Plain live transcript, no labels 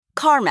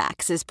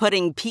CarMax is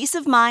putting peace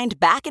of mind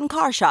back in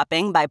car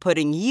shopping by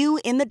putting you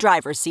in the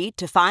driver's seat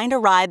to find a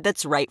ride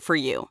that's right for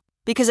you.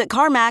 Because at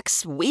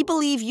CarMax, we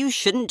believe you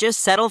shouldn't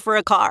just settle for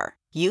a car.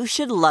 You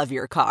should love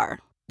your car.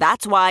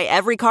 That's why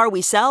every car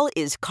we sell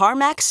is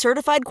CarMax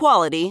certified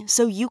quality,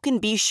 so you can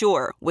be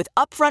sure with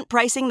upfront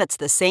pricing that's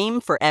the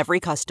same for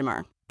every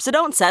customer. So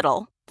don't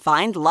settle.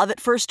 Find love at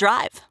first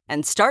drive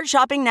and start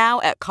shopping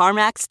now at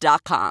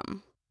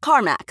CarMax.com.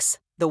 CarMax,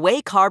 the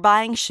way car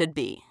buying should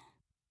be.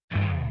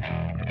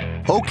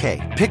 Okay,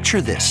 picture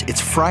this.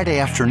 It's Friday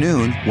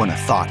afternoon when a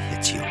thought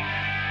hits you.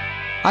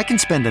 I can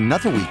spend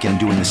another weekend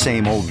doing the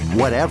same old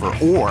whatever,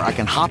 or I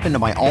can hop into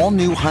my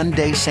all-new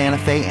Hyundai Santa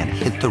Fe and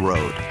hit the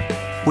road.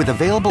 With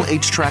available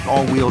H-Track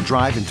all-wheel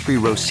drive and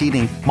 3-row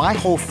seating, my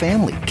whole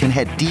family can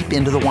head deep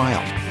into the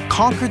wild.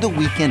 Conquer the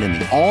weekend in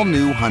the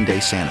all-new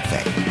Hyundai Santa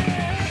Fe.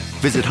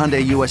 Visit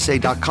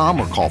HyundaiUSA.com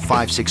or call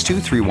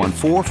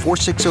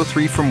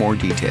 562-314-4603 for more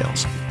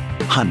details.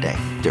 Hyundai,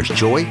 there's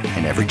joy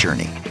in every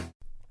journey.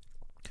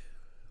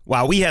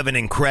 Wow, we have an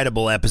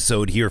incredible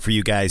episode here for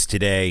you guys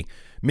today.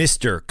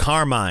 Mr.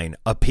 Carmine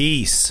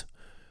Appice,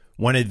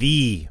 one of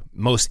the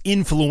most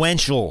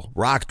influential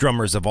rock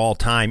drummers of all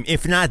time,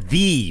 if not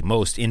the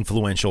most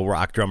influential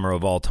rock drummer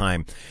of all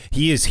time.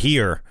 He is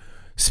here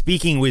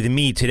speaking with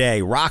me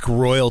today, rock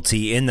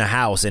royalty in the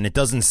house, and it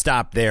doesn't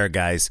stop there,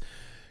 guys,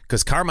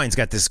 because Carmine's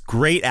got this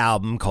great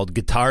album called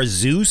Guitar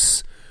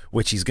Zeus,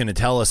 which he's going to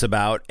tell us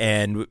about,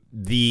 and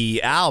the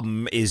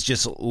album is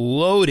just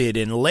loaded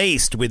and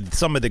laced with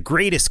some of the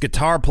greatest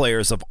guitar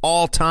players of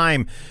all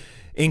time,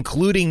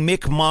 including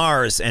Mick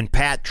Mars and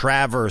Pat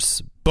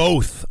Travers,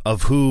 both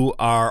of who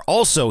are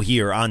also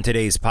here on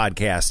today's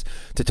podcast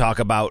to talk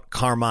about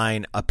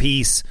Carmine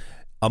Appice,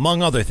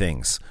 among other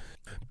things.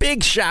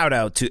 Big shout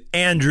out to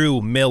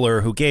Andrew Miller,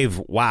 who gave,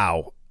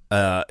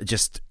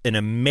 just an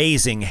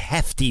amazing,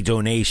 hefty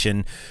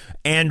donation.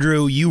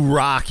 Andrew, you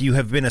rock. You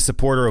have been a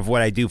supporter of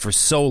what I do for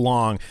so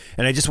long,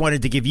 and I just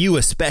wanted to give you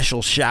a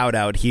special shout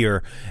out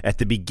here at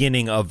the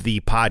beginning of the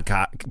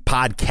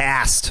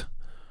podcast.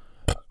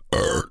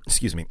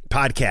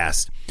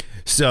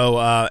 So,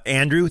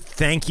 Andrew,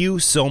 thank you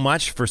so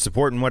much for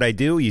supporting what I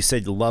do. You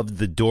said you loved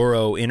the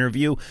Doro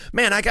interview.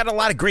 Man, I got a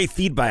lot of great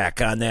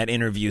feedback on that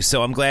interview,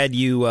 so I'm glad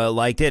you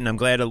liked it, and I'm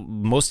glad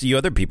most of you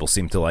other people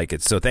seem to like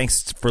it. So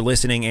thanks for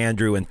listening,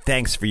 Andrew, and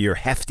thanks for your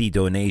hefty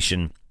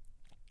donation.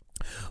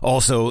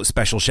 Also,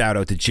 special shout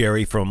out to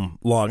Jerry from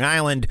Long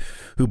Island,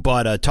 who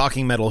bought a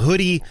Talking Metal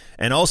hoodie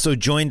and also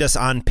joined us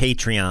on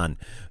Patreon.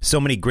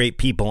 So many great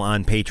people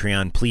on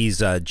Patreon.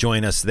 Please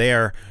join us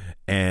there.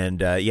 And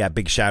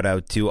big shout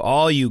out to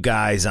all you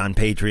guys on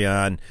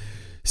Patreon.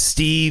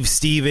 Steve,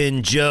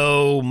 Steven,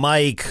 Joe,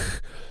 Mike,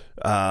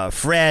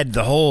 Fred,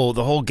 the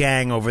whole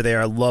gang over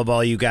there. I love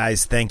all you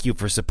guys. Thank you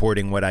for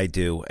supporting what I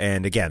do.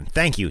 And again,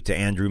 thank you to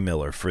Andrew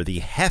Miller for the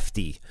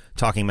hefty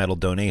Talking Metal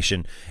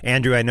donation.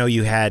 Andrew, I know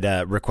you had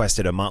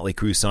requested a Motley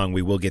Crue song.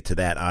 We will get to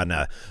that on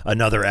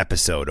another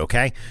episode,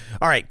 okay?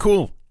 All right,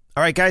 cool.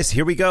 All right, guys,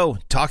 here we go.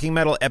 Talking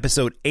Metal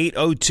episode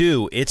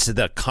 802. It's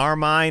the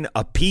Carmine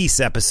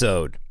Appice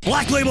episode.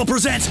 Black Label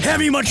presents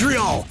Heavy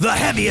Montreal, the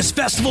heaviest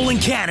festival in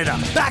Canada.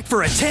 Back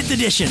for a 10th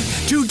edition.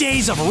 2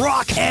 days of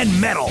rock and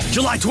metal.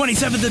 July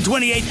 27th and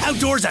 28th,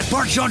 outdoors at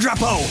Parc Jean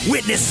Drapeau.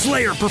 Witness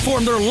Slayer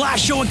perform their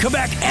last show in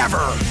Quebec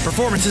ever.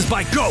 Performances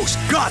by Ghost,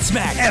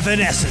 Godsmack,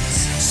 Evanescence,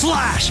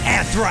 Slash,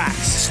 Anthrax,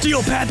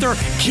 Steel Panther,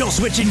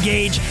 Killswitch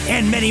Engage,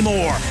 and many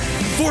more.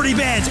 40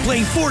 bands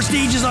playing 4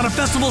 stages on a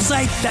festival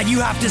site that you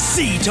have to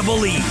see to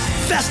believe.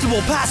 Festival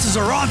passes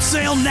are on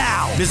sale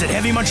now. Visit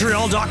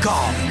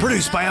HeavyMontreal.com.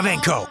 Produced by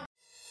Avenco.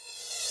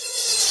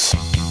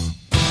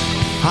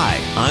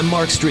 Hi, I'm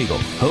Mark Striegel,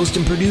 host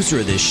and producer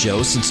of this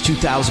show since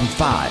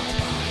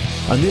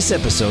 2005. On this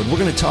episode, we're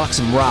going to talk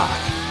some rock,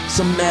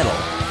 some metal,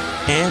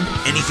 and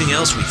anything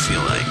else we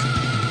feel like.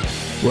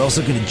 We're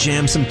also going to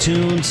jam some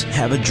tunes,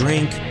 have a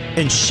drink,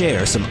 and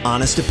share some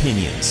honest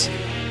opinions.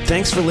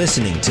 Thanks for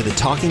listening to the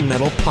Talking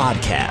Metal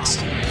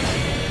Podcast.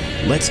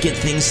 Let's get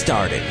things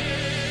started.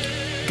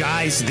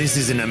 Guys, this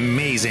is an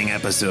amazing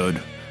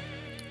episode.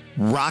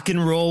 Rock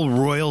and roll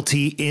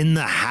royalty in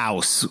the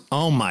house.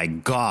 Oh my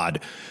God.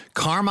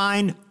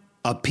 Carmine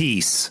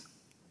Appice,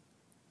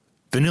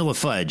 Vanilla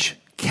Fudge,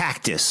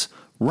 Cactus,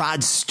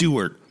 Rod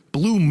Stewart,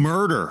 Blue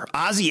Murder,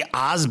 Ozzy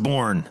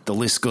Osbourne. The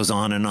list goes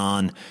on and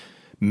on.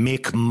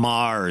 Mick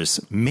Mars.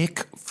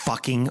 Mick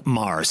fucking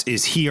Mars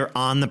is here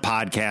on the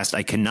podcast.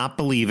 I cannot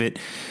believe it.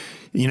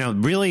 You know,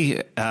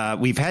 really,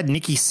 we've had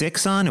Nikki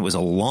Sixx on. It was a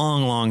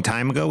long, long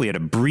time ago. We had a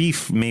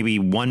brief, maybe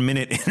 1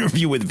 minute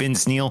interview with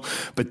Vince Neil,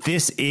 but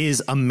this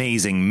is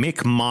amazing.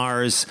 Mick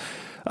Mars,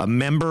 a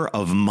member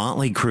of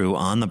Motley Crue,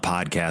 on the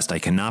podcast. I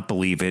cannot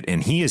believe it.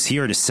 And he is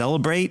here to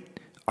celebrate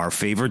our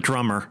favorite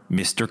drummer,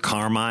 Mr.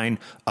 Carmine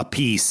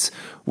Appice.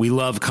 We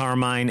love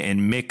Carmine,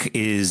 and Mick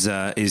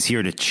is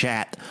here to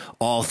chat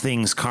all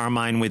things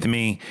Carmine with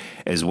me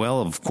as well.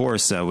 Of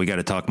course, we got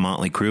to talk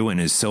Motley Crue and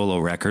his solo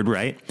record,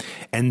 right?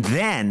 And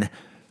then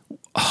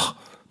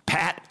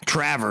Pat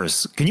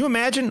Travers. Can you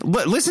imagine?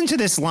 Listen to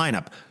this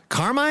lineup: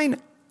 Carmine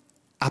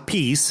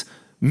Appice,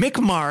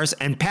 Mick Mars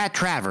and Pat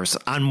Travers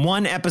on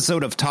one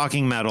episode of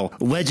Talking Metal.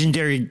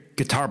 Legendary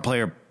guitar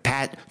player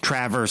Pat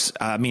Travers.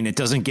 I mean, it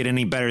doesn't get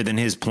any better than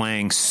his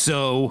playing.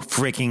 So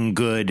freaking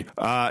good.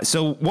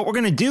 So what we're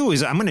going to do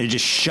is I'm going to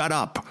just shut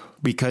up,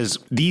 because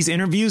these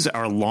interviews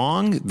are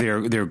long.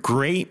 They're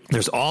great.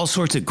 There's all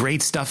sorts of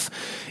great stuff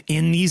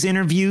in these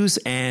interviews.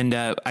 And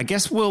I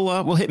guess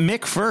we'll hit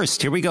Mick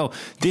first. Here we go.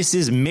 This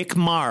is Mick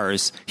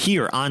Mars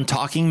here on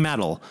Talking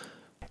Metal.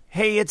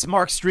 Hey, it's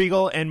Mark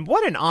Striegel, and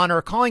what an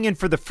honor calling in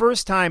for the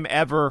first time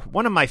ever,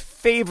 one of my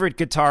favorite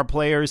guitar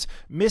players,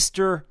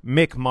 Mr.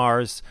 Mick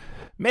Mars.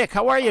 Mick,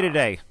 how are you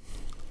today?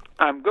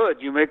 I'm good.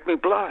 You make me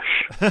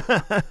blush.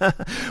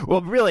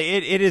 Well, really,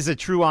 it is a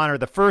true honor.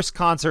 The first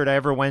concert I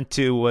ever went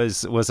to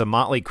was a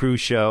Motley Crue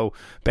show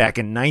back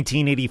in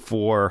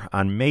 1984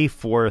 on May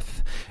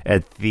 4th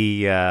at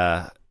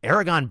the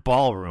Aragon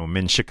Ballroom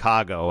in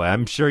Chicago.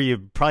 I'm sure you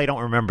probably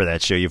don't remember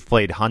that show. You've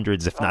played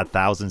hundreds, if not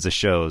thousands, of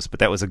shows, but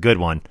that was a good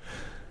one.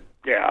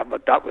 Yeah,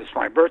 but that was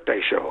my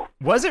birthday show.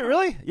 Was it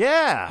really?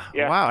 Yeah.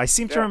 Yeah. Wow, I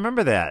seem to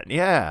remember that.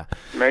 Yeah.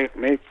 May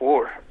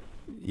 4.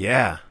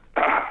 Yeah.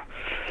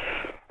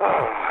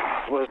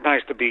 It was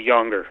nice to be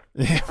younger.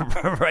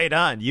 Right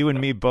on, you and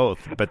me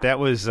both. But that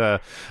was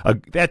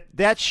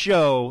that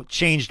show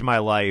changed my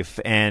life,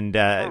 and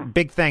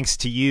big thanks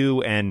to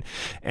you and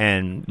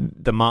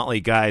the Motley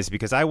guys,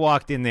 because I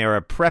walked in there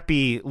a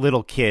preppy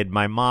little kid.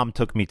 My mom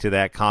took me to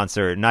that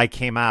concert, and I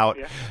came out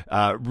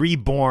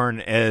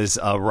reborn as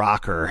a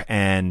rocker.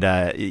 And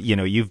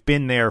you've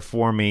been there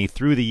for me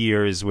through the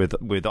years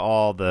with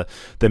all the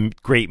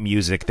great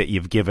music that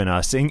you've given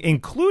us,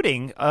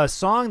 including a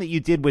song that you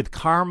did with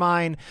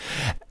Carmine,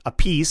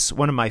 Appice,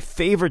 one of my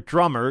favorite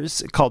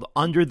drummers, called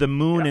Under the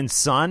Moon and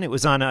Sun. It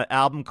was on an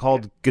album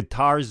called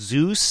Guitar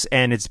Zeus,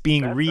 and it's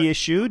being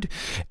reissued.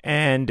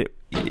 And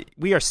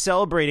we are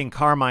celebrating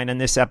Carmine in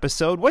this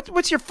episode.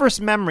 What's your first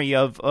memory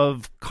of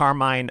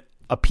Carmine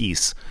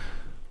Appice?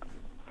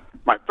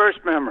 My first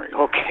memory,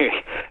 okay,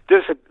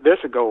 this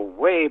would go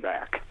way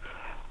back.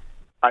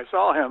 I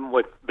saw him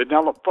with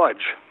Vanilla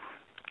Fudge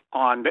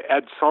on the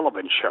Ed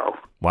Sullivan Show.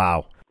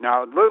 Wow.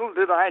 Now, little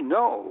did I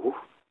know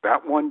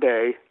that one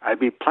day I'd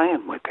be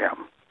playing with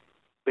him,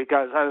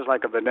 because I was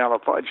like a Vanilla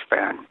Fudge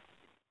fan.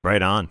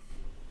 Right on.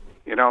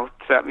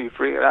 Set me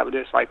free. I was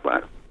just like,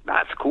 well,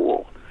 that's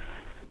cool.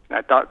 And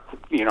I thought,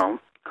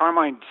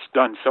 Carmine's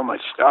done so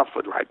much stuff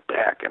with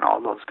Beck and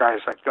all those guys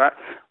like that,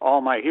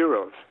 all my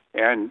heroes,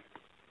 and,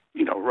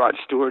 Rod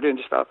Stewart and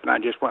stuff. And I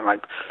just went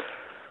like,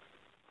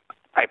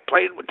 I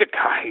played with the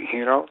guy,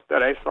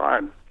 that I saw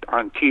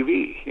on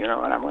TV, and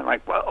I went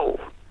like, whoa,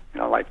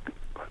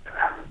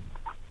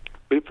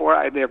 before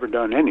I'd ever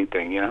done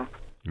anything, Yeah.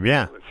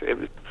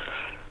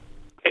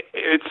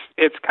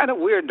 It's kind of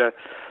weird to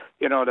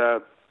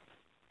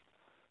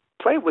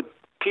play with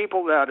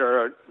people that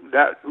are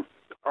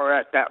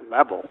at that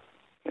level,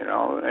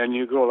 and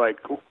you go like,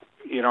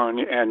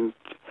 and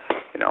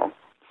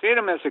seeing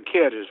them as a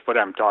kid is what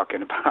I'm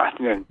talking about,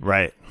 and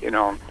right,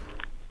 and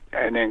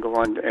then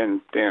going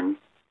and then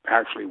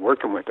actually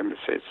working with them,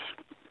 it's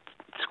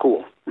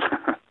cool.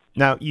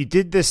 Now, you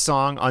did this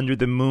song, Under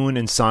the Moon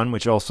and Sun,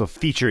 which also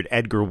featured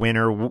Edgar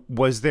Winter.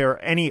 Was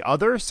there any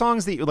other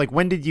songs that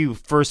when did you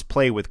first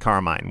play with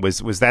Carmine?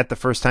 Was that the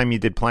first time you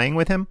did playing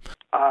with him?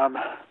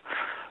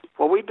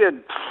 Well, we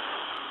did,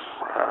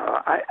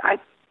 I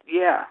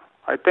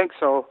think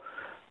so.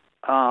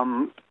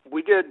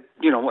 We did,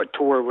 a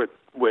tour with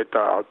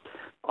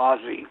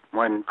Ozzy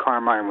when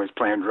Carmine was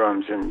playing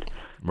drums, and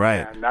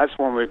that's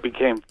when we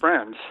became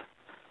friends.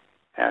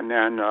 And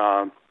then,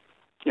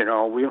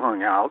 we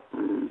hung out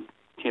and,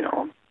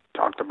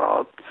 talked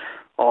about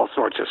all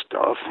sorts of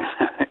stuff.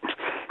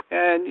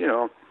 And,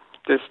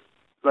 this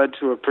led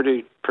to a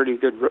pretty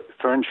good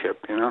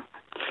friendship,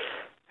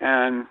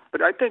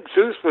 But I think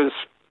Zeus was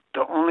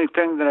the only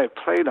thing that I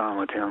played on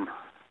with him.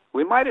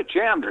 We might have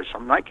jammed or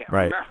something. I can't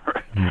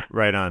remember.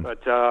 Right on. But,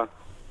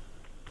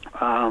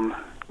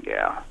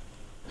 yeah.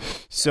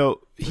 So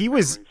he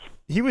was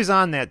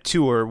on that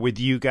tour with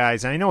you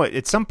guys. And I know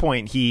at some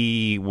point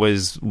he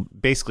was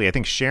basically, I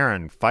think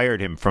Sharon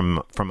fired him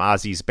from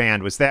Ozzy's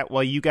band. Was that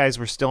while you guys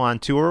were still on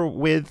tour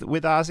with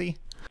Ozzy?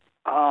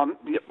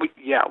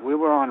 We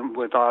were on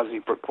with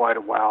Ozzy for quite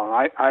a while. And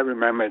I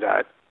remember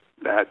that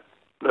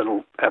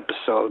little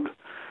episode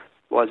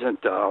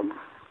wasn't, I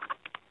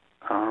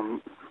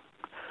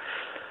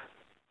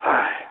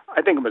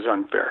think it was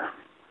unfair,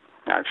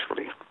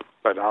 actually.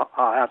 But I'll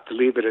have to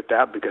leave it at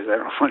that, because I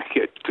don't want to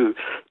get too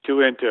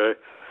into,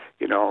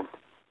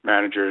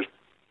 managers'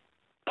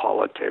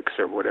 politics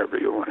or whatever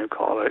you want to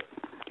call it,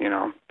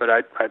 But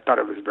I thought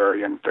it was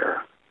very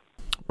unfair.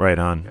 Right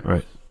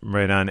on,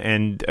 right on.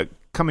 And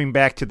coming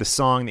back to the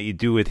song that you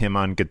do with him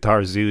on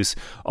Guitar Zeus,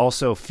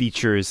 also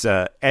features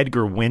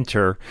Edgar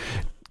Winter.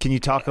 Can you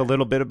talk a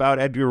little bit about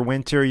Edgar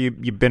Winter?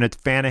 You've been a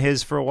fan of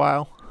his for a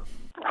while?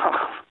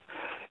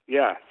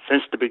 Yeah,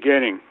 since the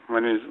beginning,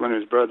 when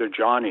his brother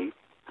Johnny,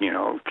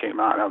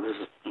 came out. I was,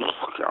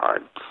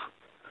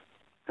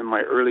 in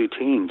my early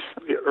teens,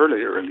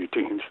 early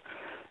teens.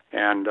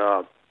 And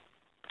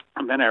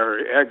And then I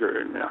heard Edgar,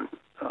 and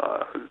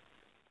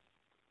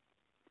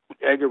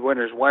Edgar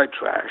Winter's White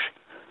Trash,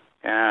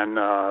 and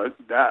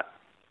that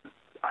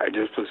I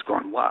just was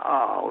going,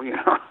 wow,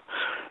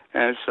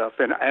 and stuff.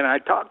 And I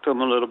talked to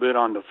him a little bit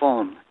on the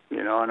phone,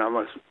 and I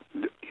was,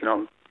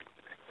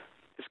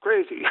 it's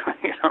crazy,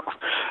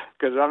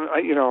 because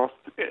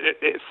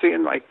it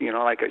seemed like,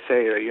 like I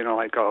say,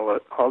 like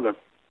all the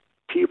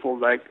people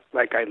like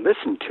I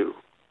listened to,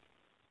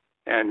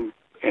 and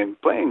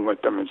playing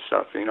with them and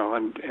stuff, and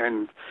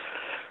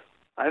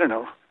I don't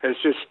know,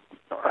 it's just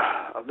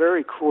a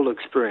very cool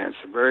experience,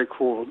 a very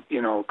cool,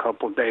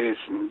 couple of days,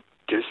 and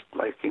just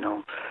like,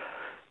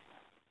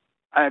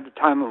 I had the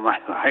time of my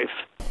life.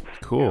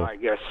 Cool. I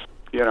guess,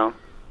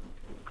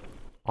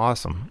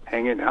 Awesome.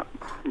 hanging out.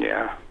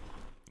 Yeah.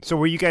 So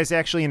were you guys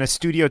actually in a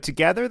studio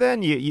together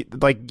then?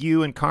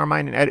 You and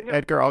Carmine and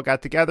Edgar all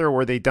got together, or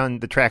were the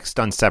tracks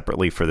done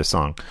separately for the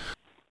song?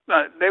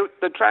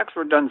 The tracks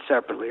were done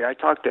separately. I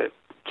talked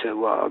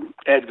to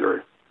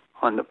Edgar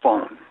on the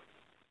phone,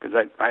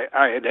 because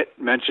I had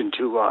mentioned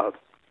to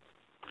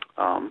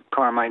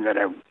Carmine that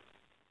I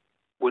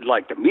would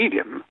like to meet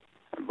him,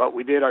 but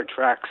we did our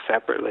tracks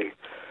separately.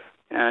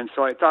 And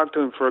so I talked to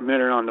him for a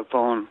minute on the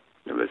phone.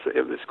 It was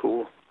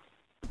cool,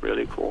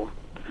 really cool.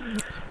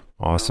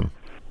 Awesome.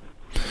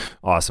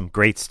 Awesome.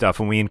 Great stuff.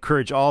 And we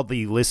encourage all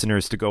the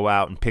listeners to go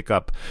out and pick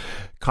up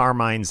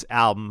Carmine's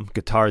album,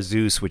 Guitar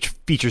Zeus, which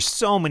features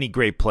so many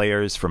great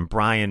players, from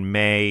Brian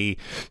May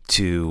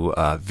to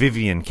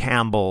Vivian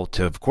Campbell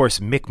to, of course,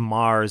 Mick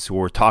Mars, who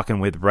we're talking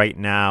with right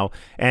now.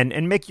 And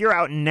Mick, you're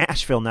out in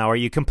Nashville now. Are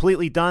you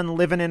completely done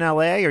living in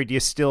L.A., or do you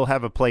still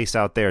have a place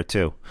out there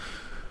too?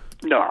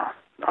 No,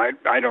 I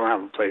don't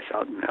have a place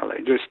out in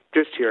L.A. Just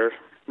here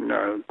in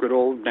good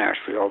old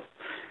Nashville,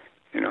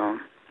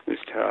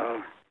 just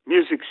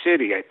Music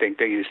City, I think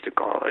they used to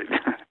call it.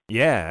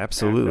 Yeah,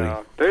 absolutely.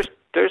 And,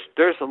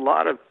 there's a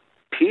lot of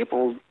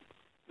people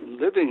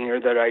living here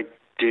that I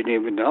didn't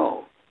even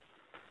know.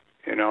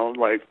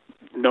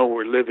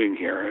 We're living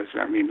here.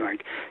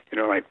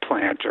 Like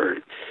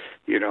Planter,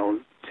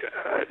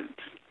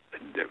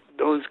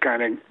 those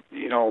kind of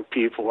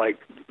people like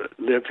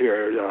live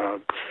here.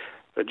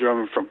 The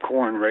drummer from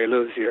Korn, Ray,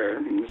 lives here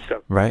and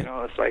stuff. Right.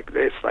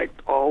 It's like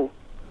all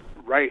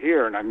right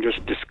here, and I'm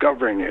just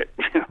discovering it.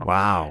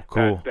 Wow,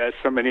 cool. That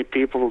so many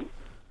people,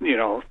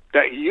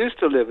 that used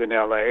to live in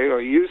L.A.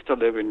 or used to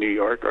live in New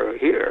York are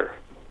here.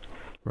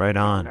 Right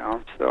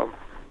on. So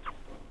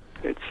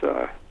it's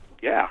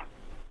yeah.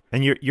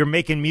 And you're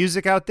making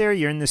music out there?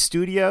 You're in the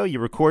studio?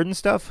 You're recording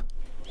stuff?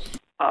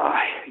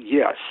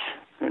 Yes,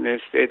 and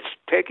it's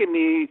taken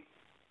me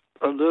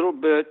a little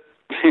bit,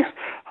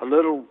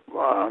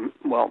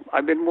 well,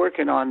 I've been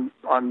working on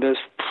this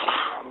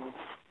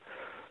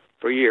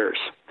for years,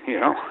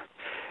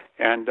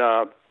 and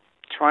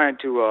trying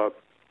to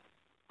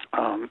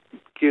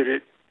get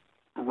it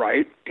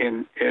right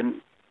in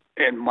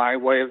my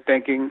way of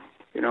thinking.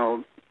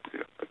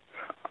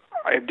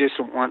 I just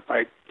don't want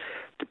to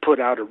put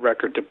out a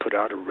record to put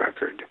out a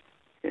record.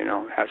 It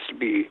has to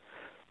be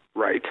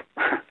right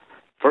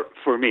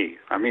for me.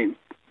 I mean,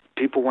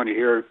 people want to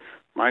hear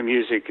my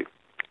music.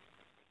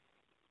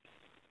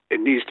 It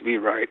needs to be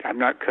right. I'm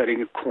not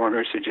cutting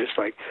corners to just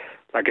like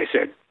I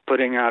said,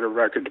 putting out a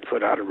record to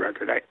put out a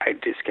record. I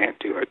just can't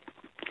do it.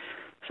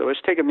 So it's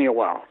taken me a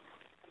while.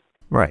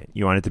 Right.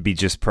 You want it to be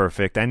just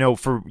perfect. I know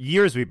for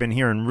years we've been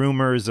hearing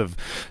rumors of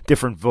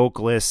different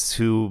vocalists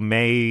who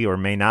may or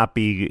may not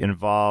be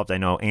involved. I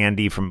know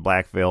Andy from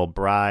Black Veil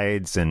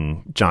Brides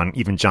and John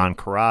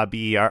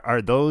Corabi.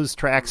 Are those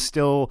tracks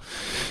still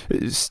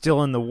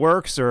in the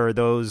works, or are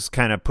those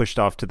kind of pushed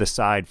off to the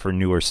side for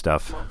newer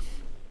stuff?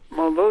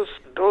 Well, those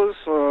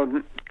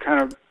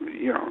kind of,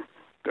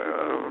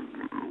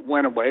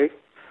 went away.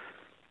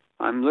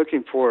 I'm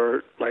looking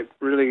for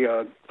really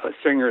a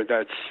singer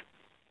that's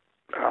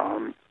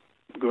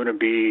going to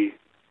be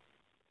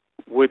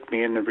with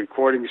me in the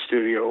recording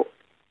studio,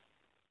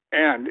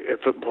 and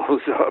if it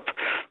blows up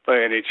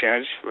by any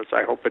chance, which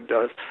I hope it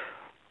does,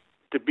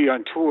 to be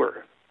on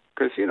tour.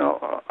 Because,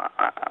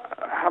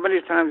 how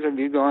many times have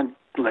you gone,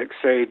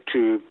 say,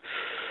 to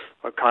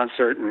a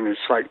concert and it's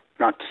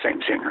not the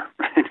same singer?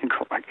 And you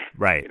go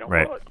right.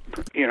 What?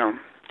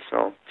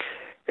 So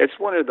it's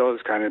one of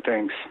those kind of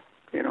things,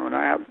 and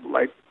I have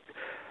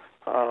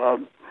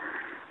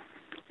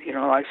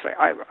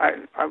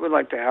I would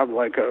like to have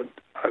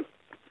a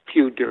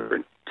few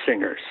different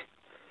singers,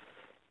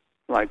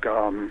 for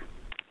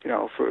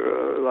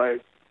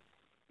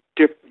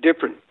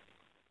different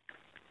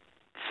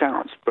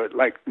sounds, but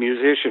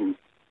musician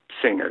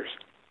singers,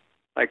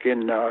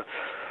 in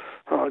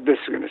this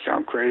is going to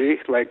sound crazy,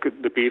 like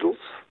the Beatles.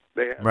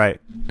 They have, right.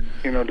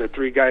 The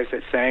three guys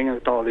that sang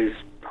with all these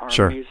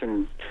harmonies, sure.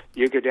 And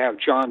you could have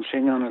John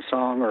sing on a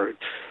song, or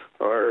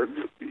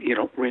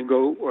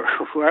Ringo or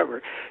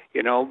whoever,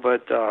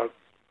 but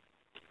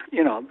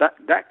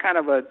that kind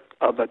of a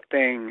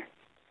thing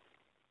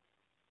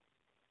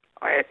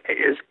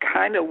is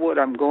kind of what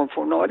I'm going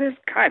for. No, it is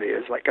kind of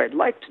is. I'd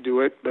like to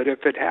do it, but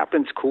if it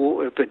happens,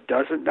 cool. If it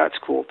doesn't, that's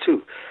cool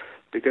too,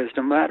 because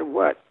no matter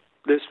what,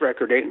 this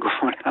record ain't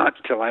going out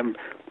until I'm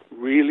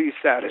really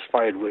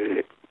satisfied with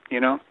it, you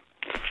know?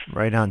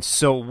 Right on.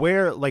 So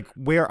where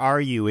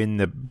are you in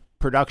the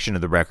production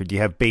of the record? Do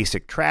you have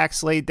basic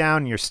tracks laid down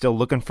and you're still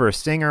looking for a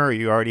singer, or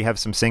you already have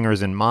some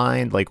singers in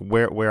mind? Like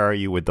where are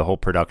you with the whole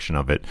production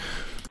of it?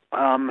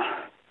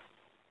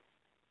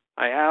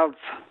 I have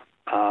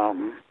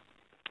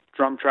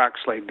drum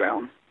tracks laid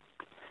down,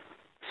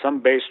 some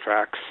bass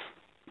tracks.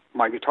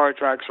 My guitar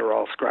tracks are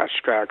all scratch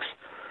tracks.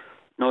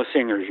 No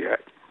singers yet.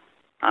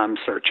 I'm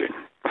searching.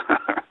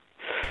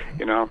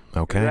 You know?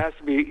 Okay. It has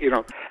to be, you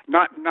know,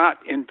 not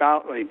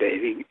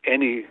invalidating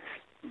any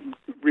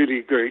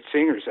really great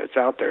singers that's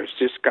out there. It's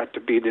just got to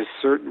be this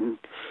certain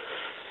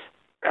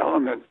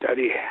element that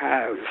he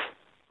has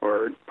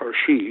or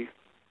she,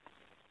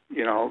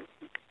 you know,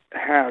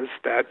 has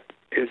that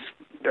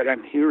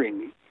I'm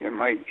hearing in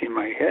my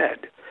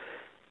head.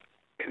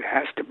 It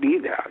has to be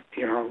that,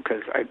 you know,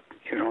 because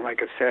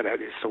like I said, I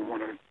just don't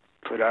want to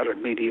put out a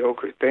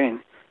mediocre thing,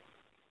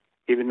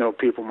 even though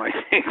people might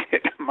think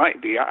it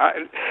might be.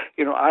 I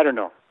don't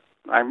know.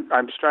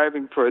 I'm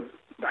striving for.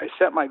 I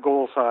set my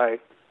goals high,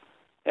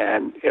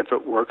 and if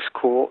it works,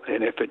 cool,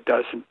 and if it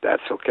doesn't,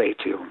 that's okay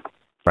too.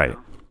 Right.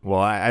 Well,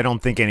 I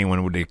don't think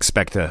anyone would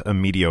expect a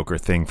mediocre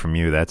thing from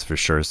you, that's for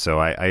sure. So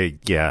I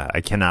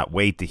cannot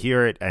wait to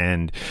hear it.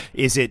 And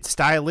is it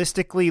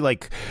stylistically,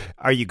 like,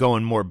 are you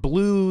going more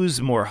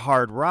blues, more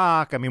hard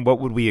rock? I mean, what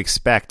would we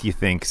expect, you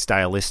think,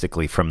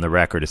 stylistically from the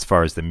record as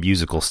far as the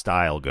musical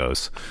style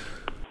goes?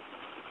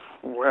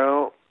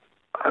 Well,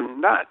 I'm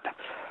not.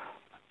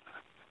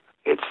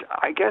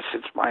 I guess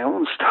it's my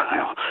own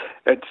style.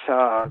 It's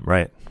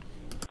right.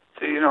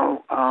 You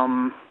know,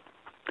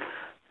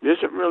 it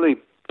isn't really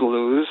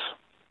blues.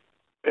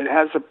 It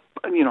has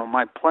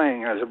my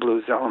playing has a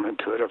blues element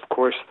to it, of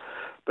course,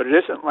 but it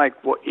isn't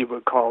like what you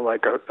would call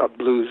like a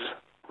blues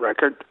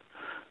record.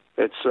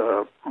 It's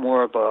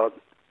more of a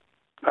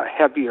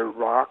heavier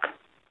rock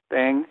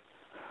thing,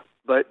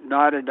 but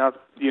not enough.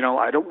 You know,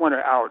 I don't want to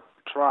out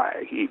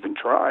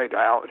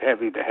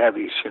heavy the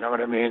heavies. You know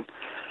what I mean?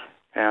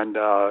 And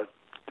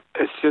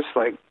it's just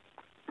like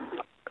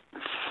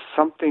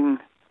something,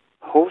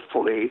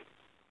 hopefully,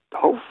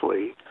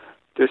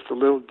 just a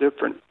little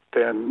different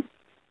than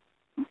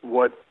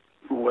what's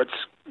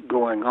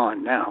going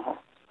on now,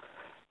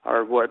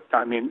 or what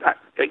I mean.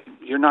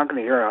 You're not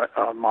going to hear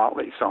a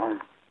Motley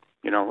song,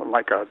 you know,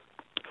 like a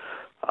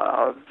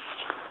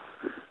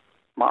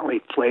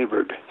Motley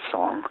flavored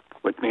song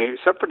with me,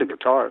 except for the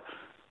guitar.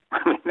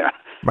 I mean,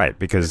 right,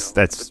 because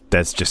that's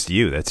just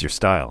you. That's your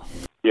style.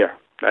 Yeah,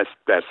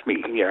 that's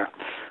me. Yeah,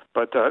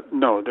 but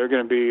no, they're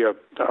going to be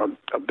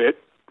a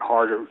bit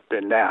harder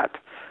than that,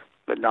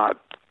 but not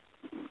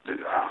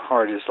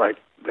hard as like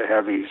the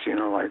heavies, you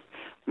know, like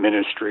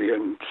Ministry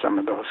and some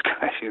of those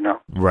guys, you know.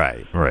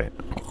 Right,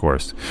 of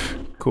course.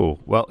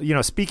 Cool. Well, you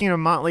know, speaking of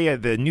Motley,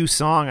 the new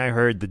song I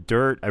heard, The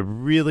Dirt, I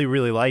really,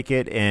 really like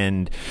it,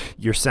 and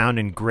you're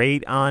sounding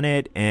great on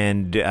it,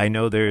 and I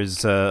know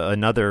there's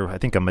another, I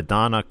think a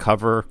Madonna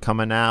cover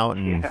coming out,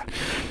 and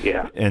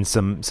yeah. And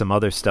some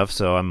other stuff,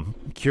 so I'm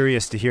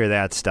curious to hear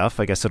that stuff.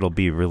 I guess it'll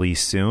be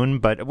released soon.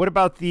 But what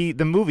about the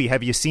movie?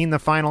 Have you seen the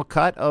final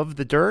cut of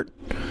The Dirt?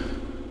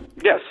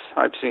 Yes,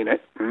 I've seen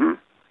it. Mm-hmm.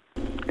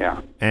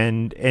 Yeah.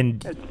 And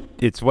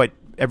it's what,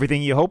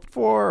 everything you hoped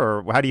for,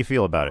 or how do you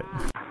feel about it?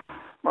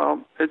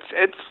 Well, it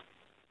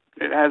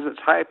has its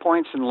high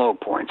points and low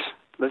points.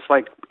 It's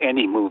like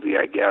any movie,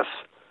 I guess.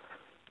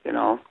 You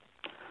know,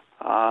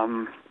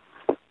 I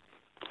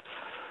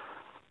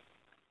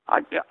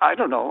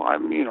don't know.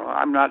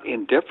 I'm not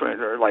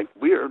indifferent or like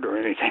weird or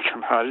anything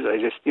about it. I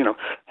just, you know,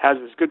 has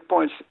its good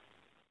points,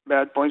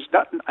 bad points.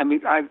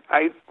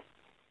 I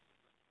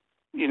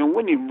you know,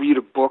 when you read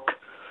a book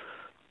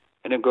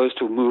and it goes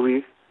to a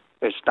movie,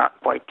 it's not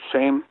quite the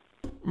same.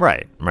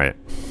 Right. I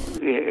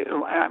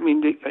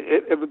mean,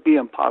 it would be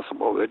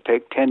impossible to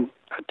take a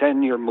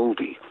 10-year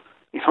movie,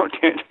 you know,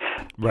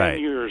 10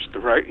 years to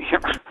write, you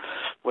know,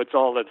 what's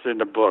all that's in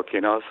the book,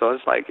 you know. So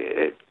it's like,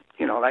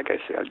 you know, like I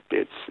said,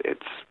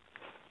 it's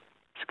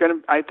gonna.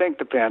 I think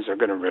the fans are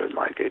gonna really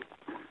like it.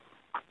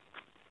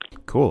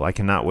 Cool. I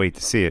cannot wait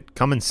to see it.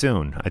 Coming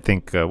soon. I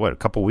think, a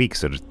couple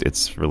weeks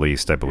it's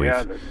released, I believe.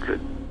 Yeah, the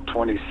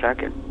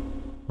 22nd.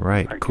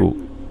 Right, like cool.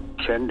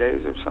 10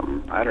 days or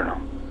something. I don't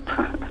know.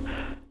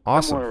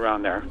 Awesome. Somewhere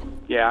around there.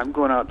 Yeah, I'm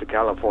going out to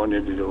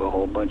California to do a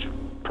whole bunch of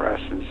press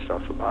and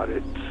stuff about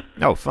it.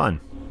 Oh, fun.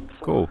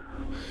 Cool.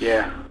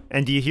 Yeah.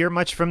 And do you hear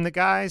much from the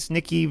guys,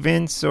 Nikki,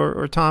 Vince,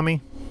 or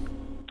Tommy?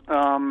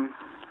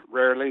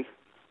 Rarely.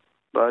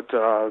 But,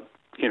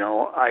 you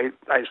know, I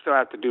still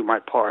have to do my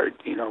part,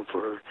 you know,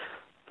 for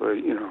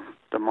you know,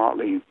 the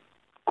Motley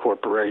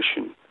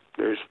Corporation.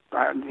 There's,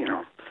 you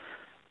know,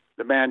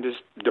 the band is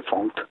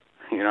defunct,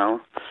 you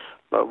know,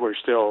 but we're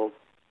still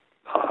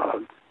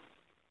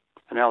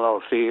an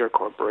LLC or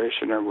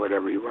corporation or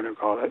whatever you want to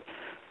call it,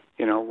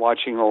 you know,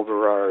 watching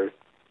over our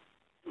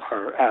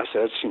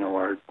assets, you know,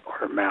 our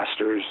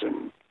masters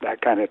and that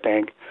kind of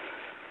thing.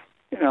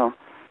 You know,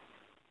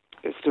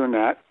 it's doing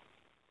that.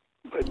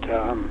 But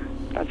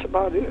that's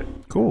about it.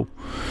 Cool.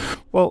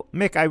 Well,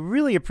 Mick, I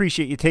really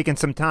appreciate you taking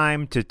some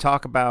time to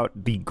talk about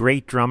the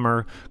great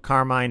drummer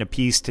Carmine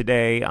Appice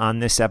today on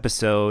this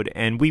episode,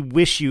 and we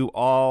wish you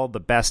all the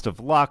best of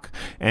luck,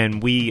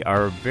 and we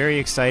are very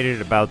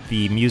excited about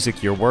the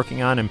music you're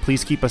working on, and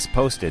please keep us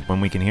posted when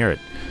we can hear it.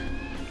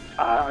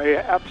 I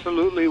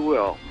absolutely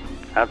will.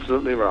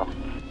 Absolutely will.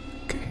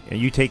 Okay. And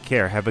you take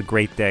care. Have a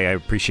great day. I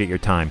appreciate your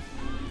time.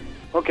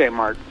 Okay,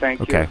 Mark. Thank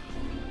you. Okay.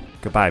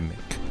 Goodbye,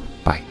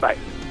 Mick. Bye. Bye.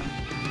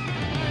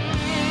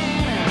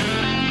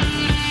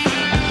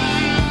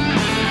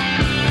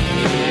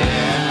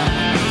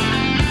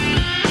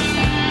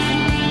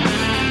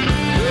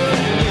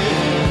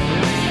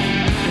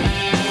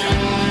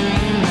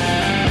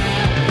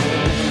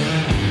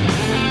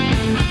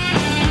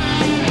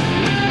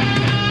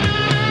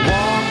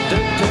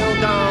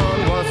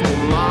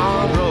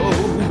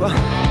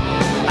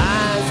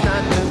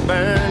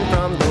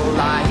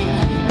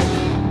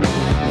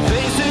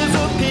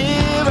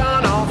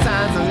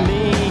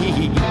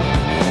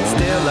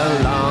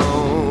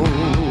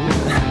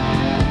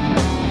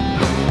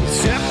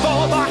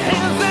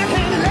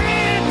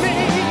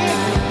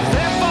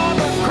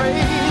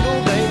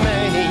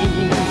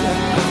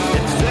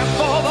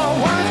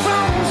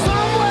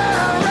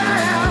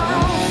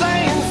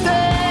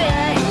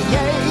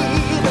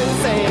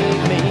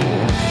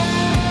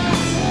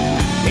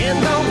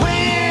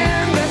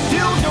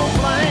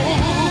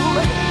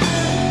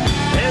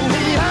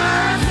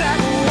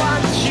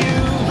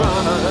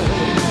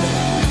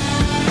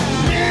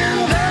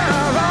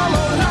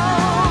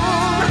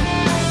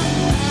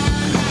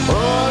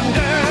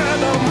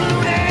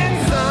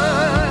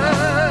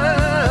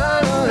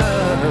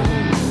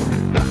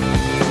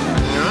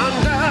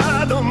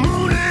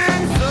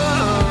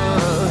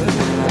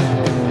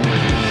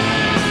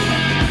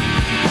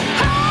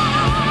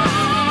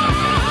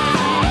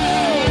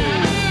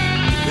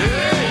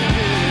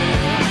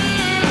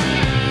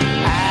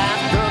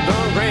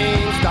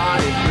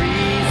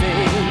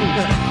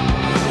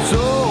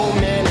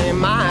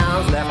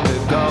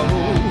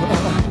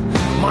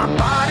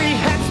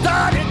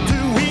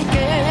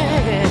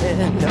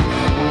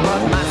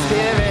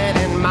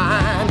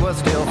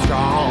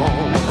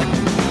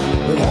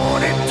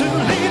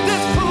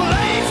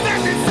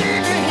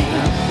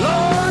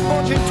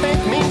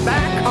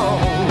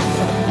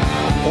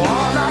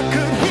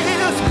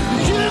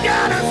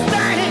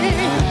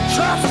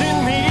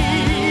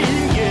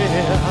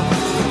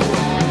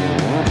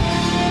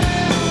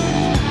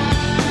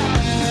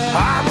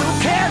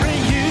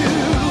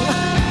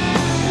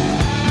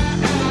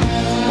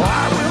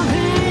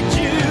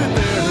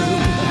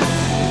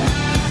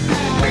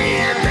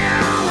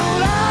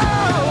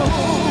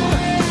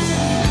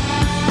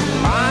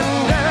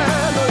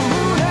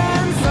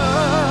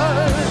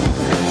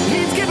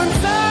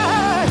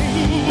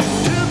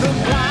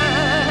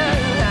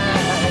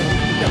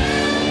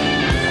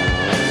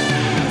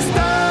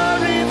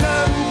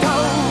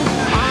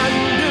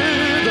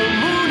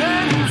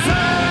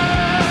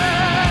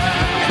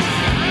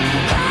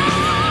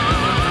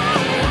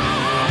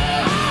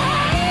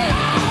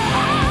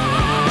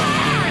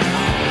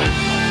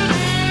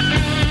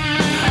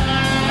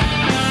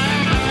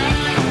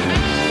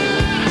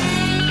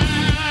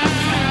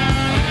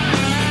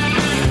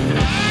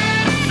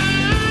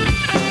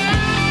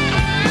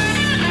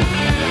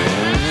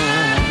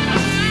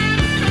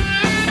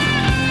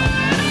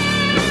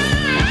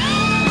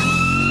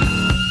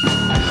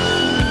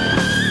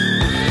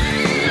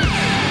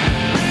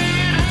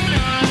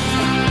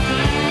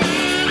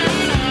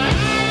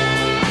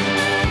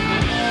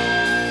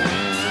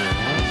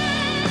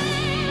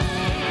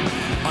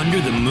 Under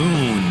the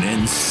Moon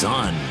and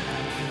Sun.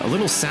 A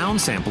little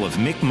sound sample of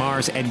Mick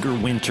Mars, Edgar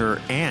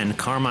Winter, and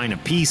Carmine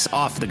Appice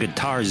off the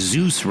Guitar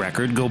Zeus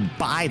record. Go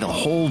buy the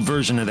whole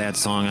version of that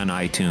song on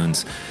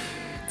iTunes.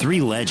 3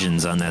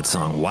 legends on that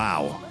song.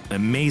 Wow.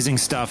 Amazing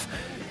stuff.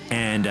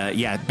 And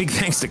big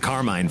thanks to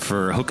Carmine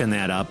for hooking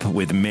that up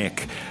with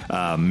Mick.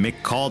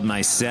 Mick called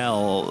my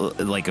cell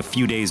like a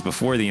few days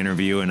before the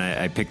interview, and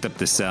I picked up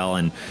the cell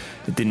and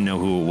didn't know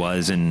who it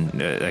was.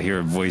 And I hear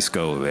a voice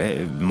go,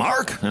 "Hey,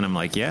 Mark?" And I'm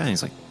like, "Yeah." And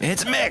he's like,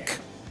 "It's Mick."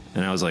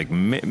 And I was like,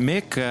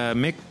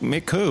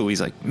 Mick who? He's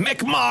like,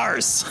 Mick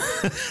Mars.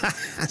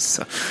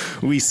 So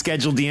we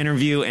scheduled the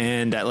interview,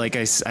 and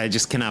I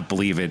just cannot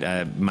believe it.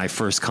 My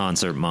first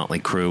concert, Motley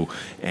Crue,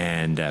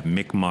 and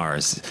Mick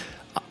Mars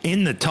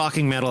in the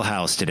Talking Metal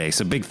House today.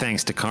 So big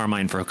thanks to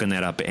Carmine for hooking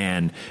that up,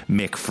 and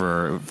Mick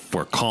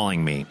for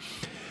calling me.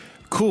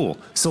 Cool.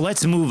 So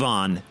let's move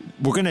on.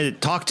 We're going to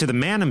talk to the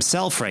man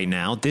himself right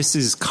now. This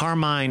is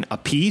Carmine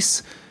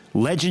Appice,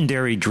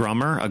 legendary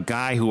drummer, a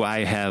guy who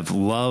I have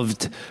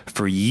loved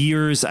for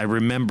years. I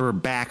remember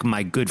back,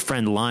 my good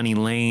friend Lonnie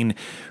Lane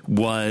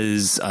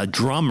was a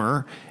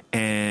drummer,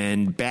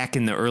 and back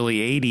in the early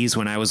 80s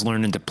when I was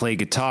learning to play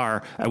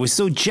guitar, I was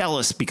so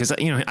jealous because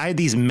I had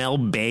these Mel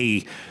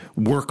Bay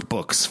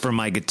workbooks for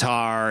my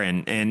guitar,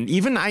 and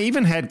I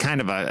even had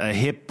kind of a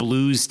hip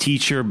blues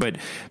teacher, but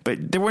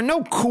there were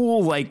no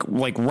cool like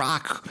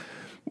rock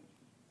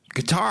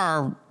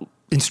guitar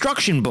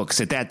instruction books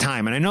at that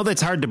time. And I know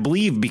that's hard to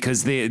believe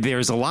because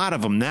there's a lot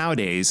of them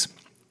nowadays.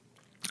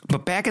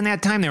 But back in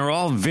that time, they were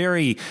all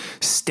very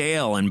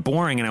stale and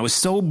boring. And I was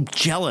so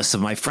jealous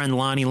of my friend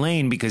Lonnie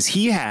Lane because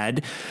he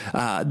had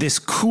this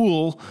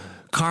cool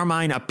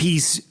Carmine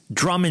Appice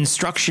drum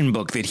instruction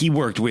book that he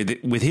worked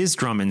with his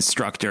drum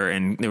instructor.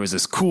 And there was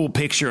this cool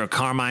picture of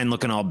Carmine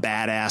looking all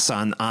badass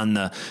on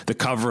the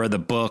cover of the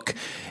book.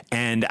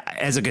 And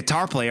as a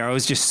guitar player, I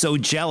was just so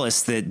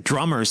jealous that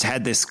drummers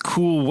had this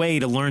cool way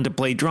to learn to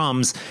play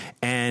drums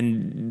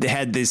and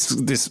had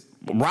this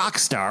rock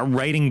star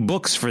writing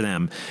books for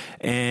them.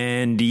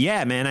 And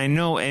yeah, man, I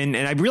know. And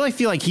I really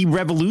feel like he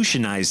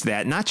revolutionized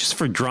that, not just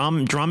for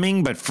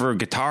drumming, but for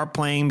guitar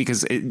playing,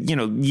 because,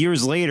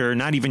 years later,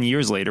 not even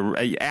years later,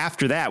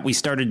 after that, we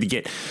started to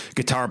get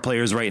guitar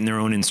players writing their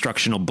own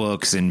instructional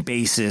books and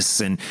bassists.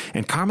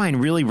 And Carmine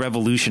really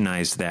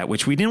revolutionized that,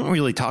 which we didn't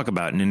really talk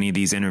about in any of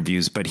these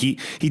interviews, but he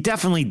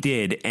definitely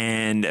did.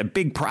 And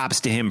big props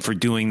to him for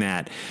doing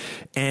that.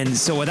 And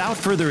so without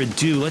further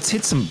ado, let's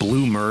hit some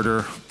Blue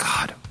Murder.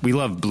 God, we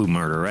love Blue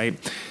Murder, right?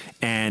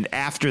 And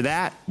after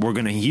that, we're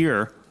going to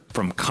hear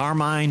from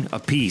Carmine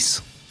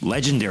Appice,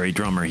 legendary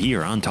drummer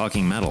here on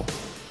Talking Metal.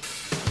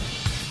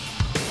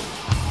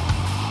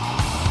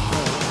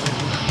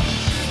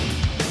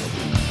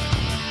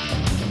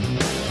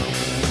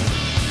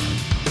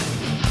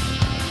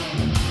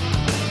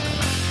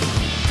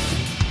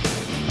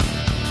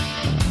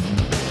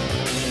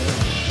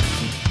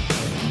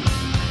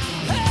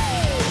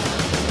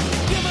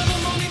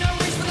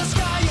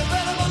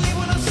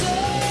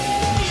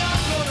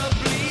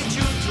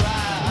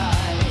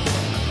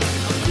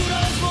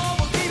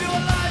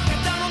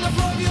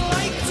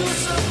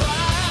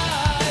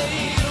 Survive.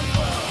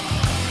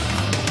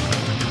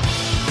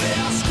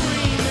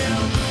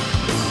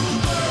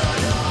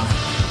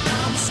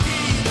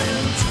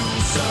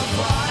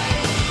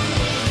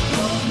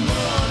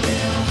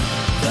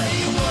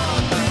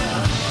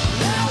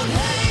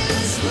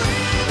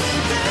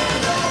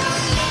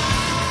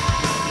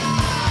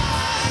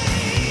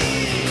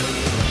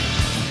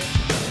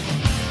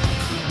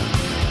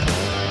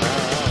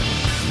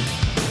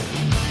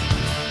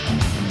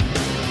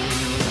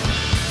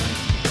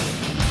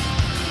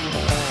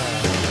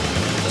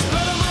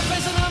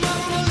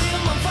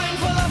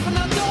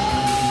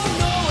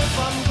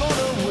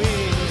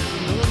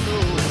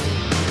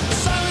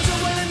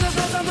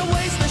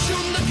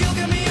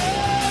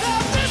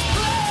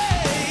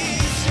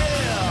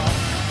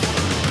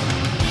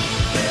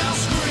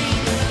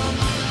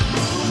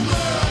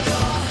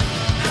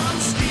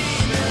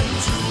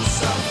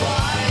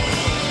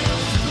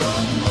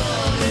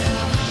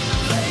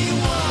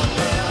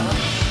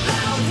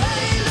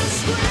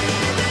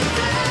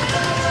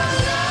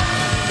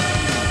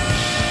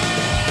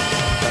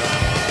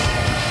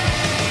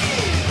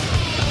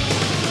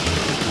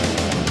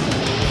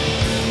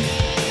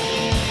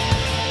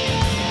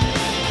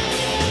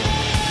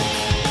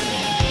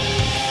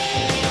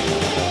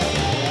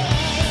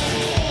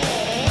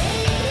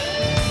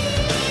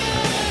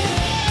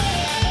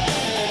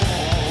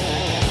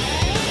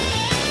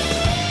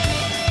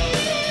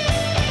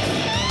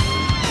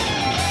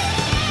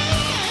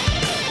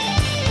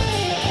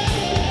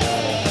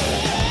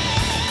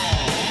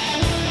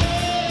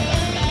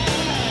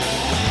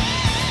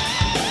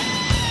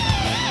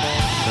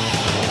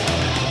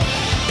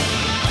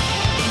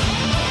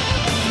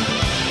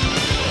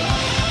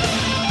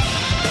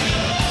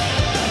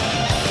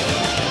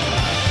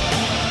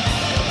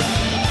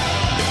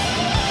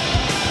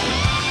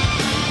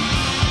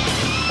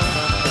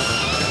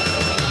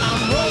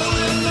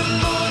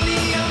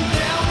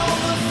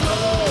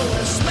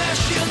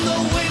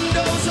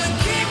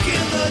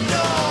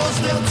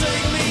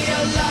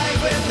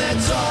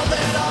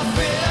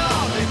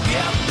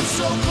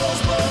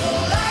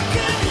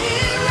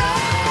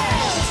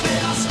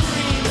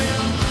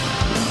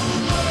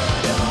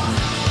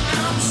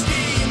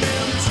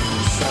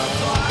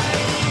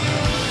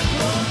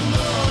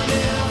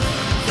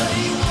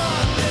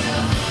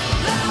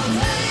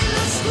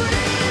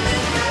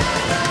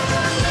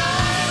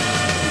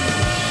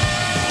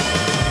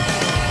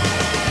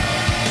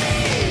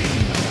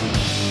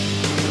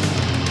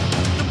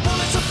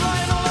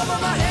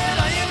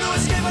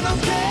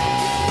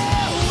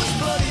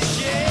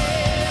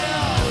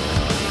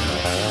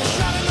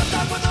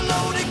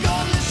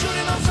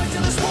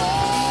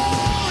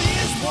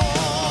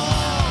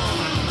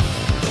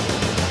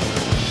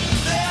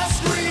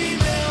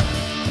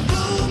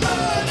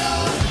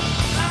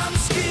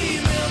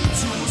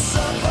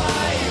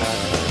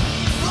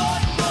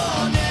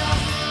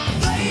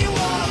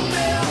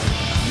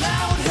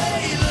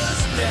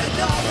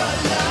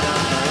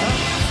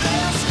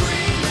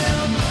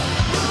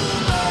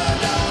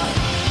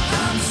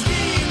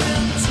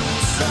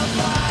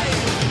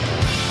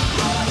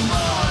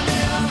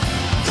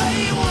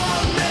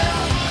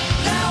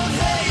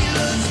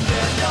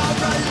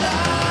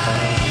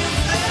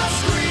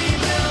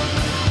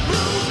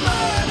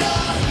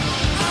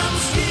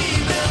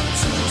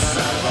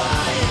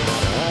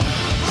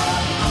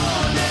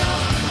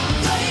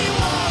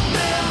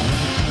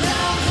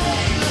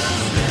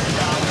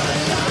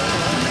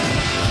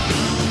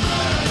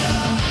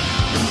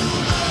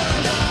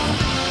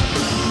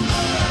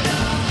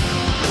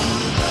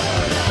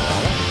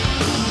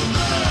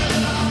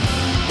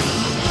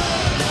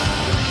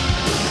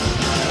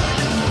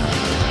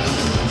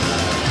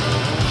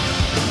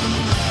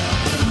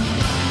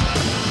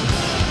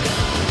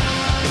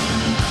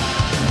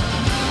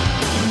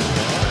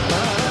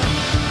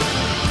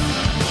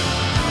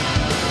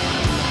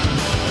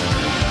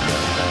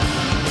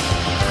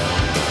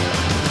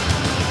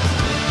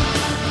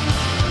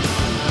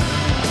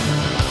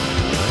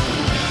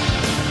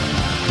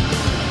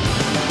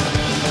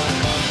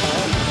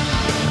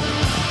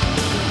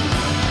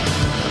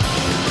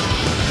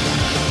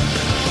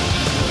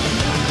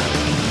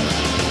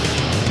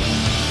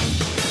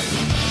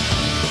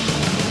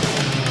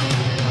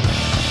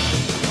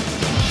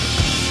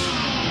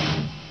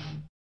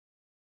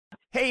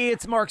 Hey,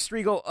 it's Mark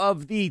Striegel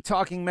of the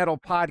Talking Metal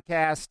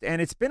podcast,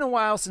 and it's been a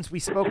while since we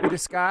spoke with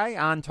this guy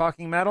on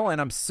Talking Metal,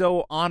 and I'm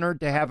so honored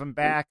to have him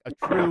back, a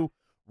true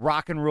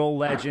rock and roll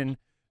legend,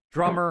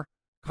 drummer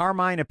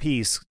Carmine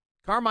Appice.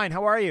 Carmine,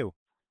 how are you?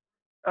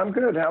 I'm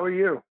good. How are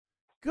you?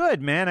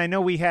 Good, man. I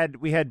know we had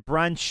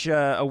brunch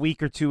a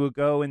week or two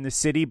ago in the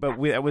city, but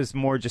that was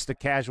more just a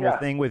casual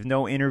thing with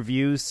no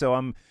interviews, so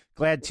I'm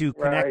glad to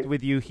connect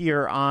with you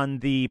here on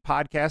the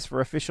podcast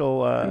for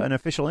an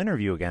official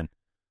interview again.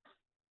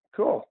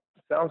 Cool.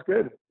 Sounds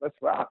good. Let's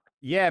rock.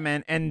 Yeah,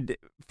 man. And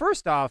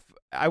first off,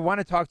 I want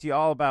to talk to you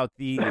all about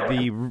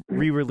the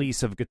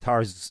re-release of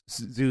Guitar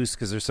Zeus,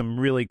 because there's some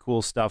really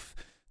cool stuff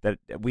that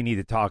we need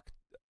to talk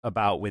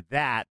about with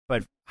that.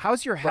 But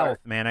how's your health,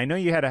 man? I know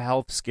you had a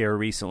health scare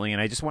recently,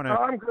 and I just want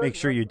to make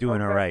sure you're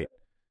doing all right.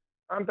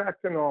 I'm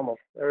back to normal.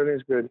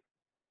 Everything's good.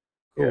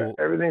 Cool. Yeah,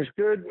 everything's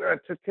good. I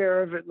took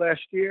care of it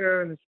last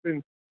year, and it's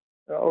been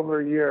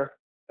over a year,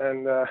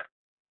 and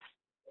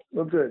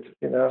we're good.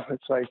 You know,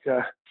 it's like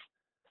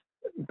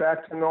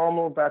back to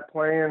normal, back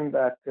playing,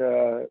 back.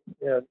 I've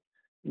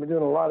been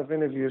doing a lot of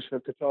interviews for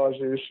Guitar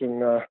Zeus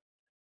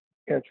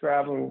and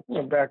traveling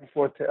back and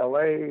forth to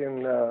LA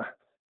and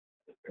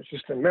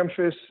just in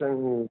Memphis,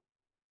 and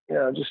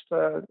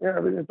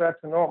everything's back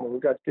to normal.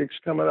 We've got gigs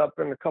coming up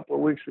in a couple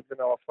of weeks with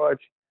Vanilla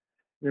Fudge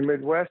in the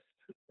Midwest,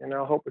 and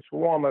I hope it's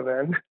warmer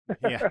then.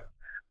 Yeah.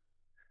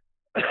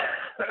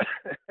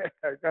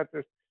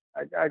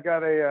 I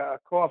got a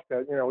cough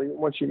that,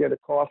 once you get a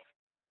cough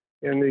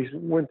in these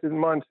winter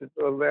months, it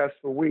lasts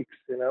for weeks,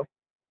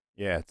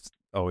 Yeah, it's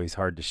always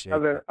hard to shake.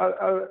 Other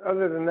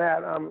than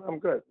that, I'm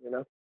good,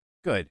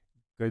 Good.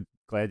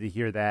 Glad to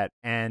hear that.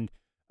 And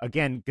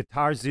again,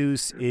 Guitar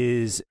Zeus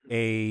is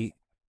a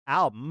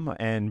album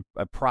and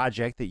a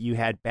project that you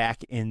had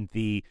back in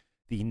the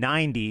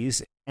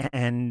 90s,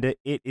 and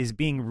it is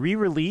being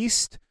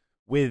re-released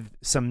with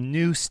some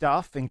new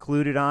stuff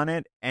included on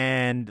it.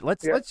 And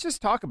let's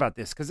just talk about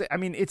this, because I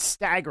mean, it's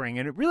staggering,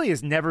 and it really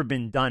has never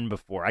been done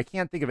before. I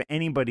can't think of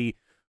anybody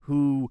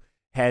who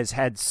has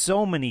had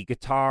so many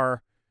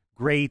guitar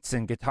greats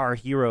and guitar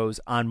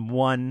heroes on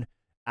one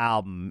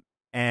album.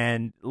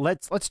 And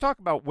let's talk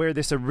about where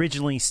this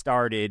originally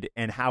started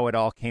and how it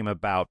all came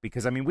about,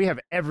 because I mean, we have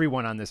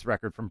everyone on this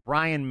record, from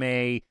Brian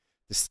May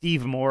to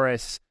Steve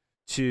Morris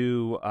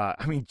to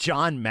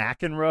John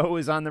McEnroe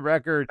is on the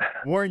record,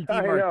 Warren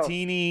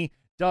DeMartini,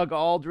 Doug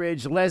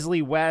Aldridge,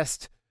 Leslie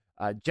West,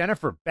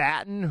 Jennifer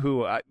Batten,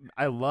 who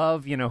I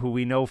love, who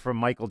we know from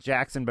Michael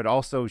Jackson, but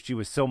also she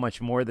was so much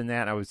more than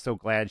that. I was so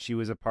glad she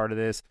was a part of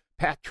this.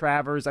 Pat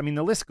Travers. I mean,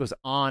 the list goes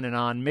on and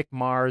on. Mick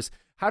Mars.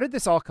 How did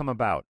this all come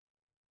about?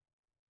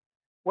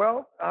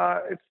 Well,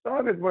 it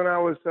started when I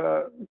was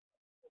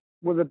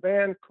with a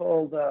band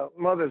called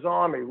Mother's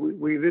Army.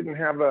 We didn't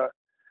have a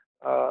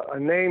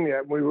name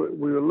yet. We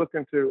were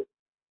looking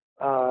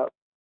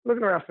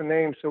around for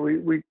names, so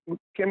we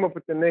came up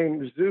with the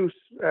name Zeus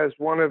as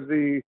one of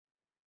the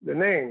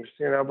names,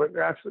 but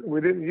actually we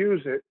didn't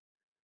use it,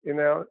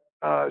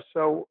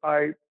 so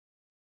I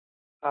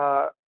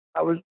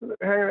was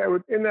hanging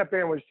out in that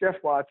band was Jeff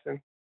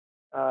Watson,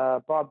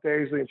 Bob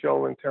Daisley, and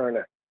Joe Lynn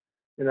Turner,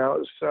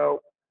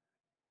 so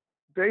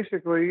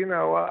basically,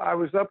 I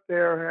was up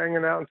there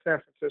hanging out in San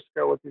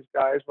Francisco with these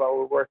guys while we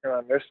were working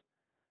on this,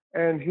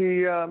 and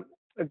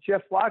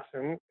Jeff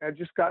Watson had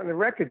just gotten a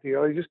record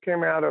deal. He just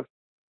came out of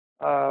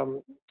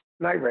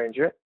Night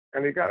Ranger,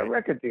 and he got a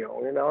record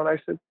deal, and I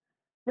said,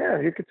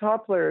 man, you guitar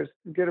players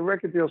get a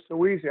record deal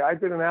so easy. I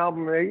did an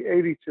album in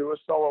 82, a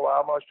solo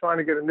album. I was trying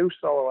to get a new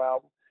solo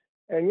album,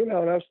 and, and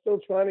I was still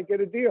trying to get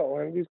a deal,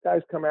 and these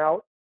guys come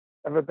out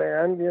of a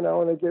band,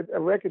 and they get a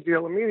record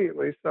deal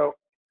immediately, so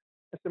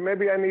I said,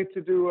 maybe I need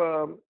to do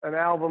an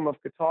album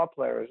of guitar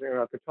players,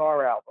 a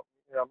guitar album.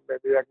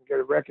 Maybe I can get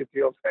a record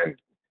deal. And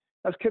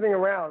I was kidding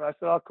around. I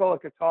said, I'll call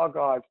it Guitar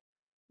Gods.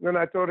 And then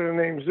I thought of the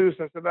name Zeus.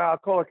 I said, I'll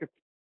call it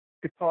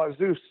Guitar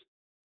Zeus,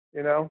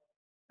 And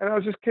I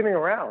was just kidding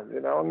around,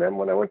 And then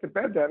when I went to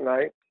bed that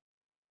night,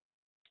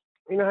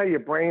 you know how your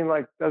brain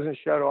doesn't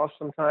shut off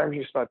sometimes?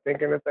 You start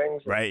thinking of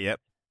things. Right, yep.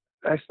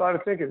 I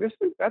started thinking,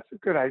 that's a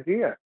good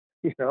idea,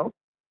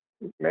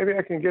 Maybe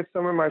I can get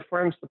some of my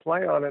friends to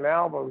play on an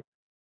album,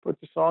 put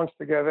the songs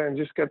together, and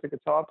just get the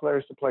guitar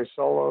players to play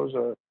solos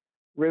or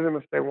rhythm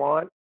if they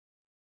want.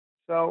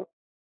 So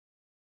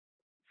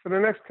for the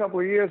next couple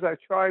of years, I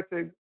tried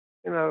to,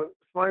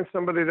 find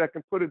somebody that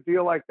can put a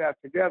deal like that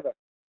together.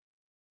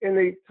 In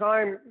the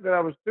time that I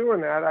was doing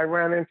that, I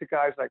ran into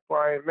guys like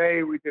Brian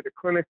May. We did a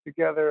clinic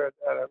together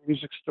at a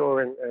music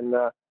store in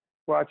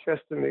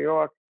Rochester, New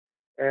York.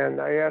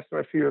 And I asked him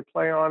if he would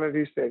play on it.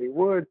 He said he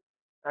would.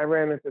 I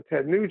ran into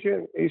Ted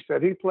Nugent. He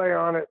said he'd play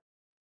on it.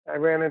 I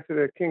ran into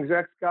the King's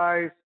X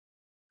guys.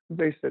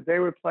 They said they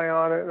would play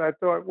on it. And I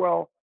thought,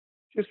 well,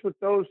 just with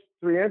those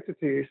three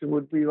entities, it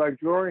would be like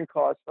drawing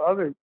cards for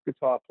other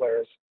guitar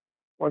players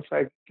once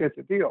I get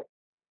the deal.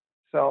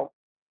 So,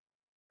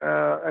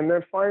 and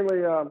then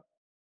finally, I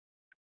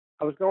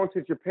was going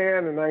to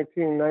Japan in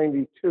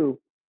 1992.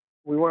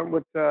 I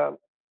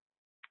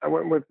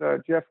went with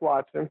Jeff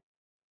Watson.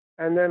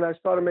 And then I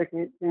started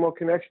making more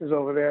connections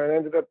over there and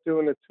ended up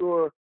doing a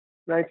tour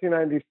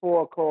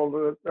 1994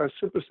 called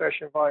Super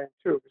Session Volume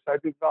 2, because I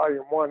did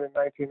Volume 1 in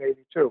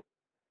 1982.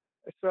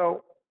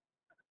 So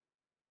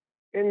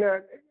in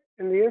the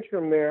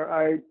interim there,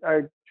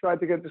 I tried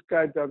to get this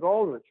guy, Doug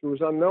Aldrich, who was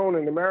unknown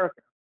in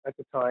America at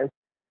the time,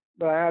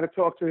 but I had to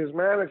talk to his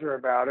manager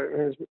about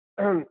it,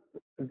 and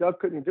Doug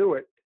couldn't do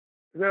it.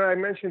 And then I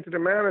mentioned to the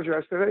manager,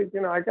 I said, hey,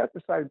 I got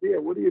this idea.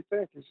 What do you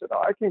think? He said,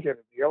 oh, I can get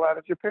a deal out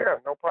of Japan,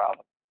 no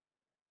problem.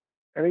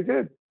 And he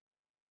did.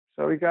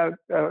 So he got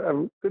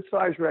a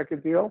good-sized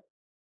record deal,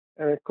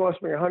 and it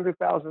cost me $100,000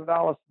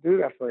 to do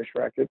that first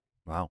record.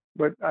 Wow.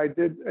 But I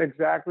did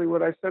exactly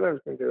what I said I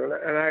was going to do.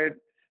 And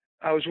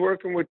I was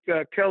working with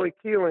Kelly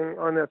Keeling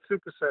on that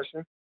Super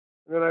Session,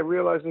 and then I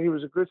realized that he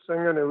was a good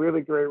singer and a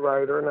really great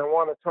writer, and I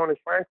wanted Tony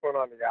Franklin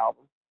on the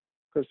album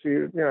because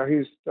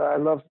I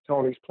love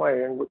Tony's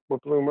playing.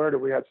 With Blue Murder,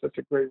 we had such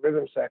a great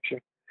rhythm section.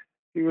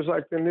 He was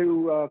like the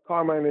new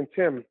Carmine and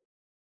Tim,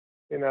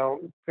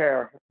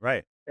 pair.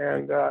 Right.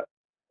 And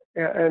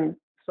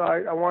so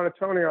I wanted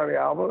Tony on the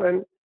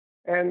album,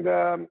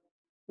 and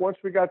once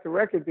we got the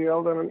record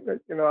deal, then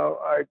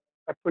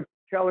I put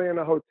Kelly in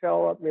a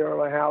hotel up near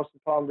my house in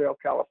Palmdale,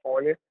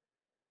 California,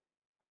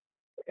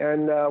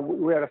 and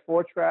we had a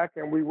 4-track,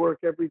 and we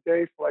worked every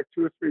day for like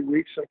 2 or 3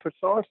 weeks and put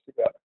songs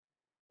together.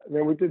 And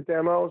then we did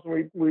demos,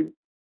 and we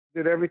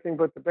did everything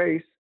but the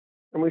bass,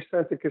 and we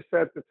sent the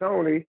cassette to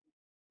Tony,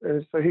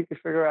 and so he could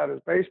figure out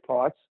his bass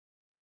parts.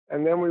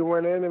 And then we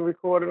went in and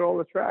recorded all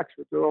the tracks.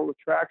 We did all the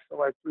tracks in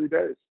like 3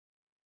 days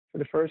for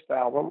the first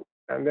album.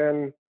 And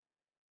then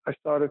I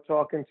started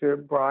talking to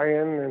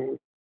Brian and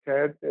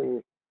Ted.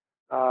 And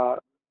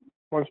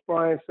once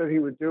Brian said he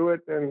would do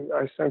it, then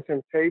I sent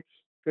him tapes.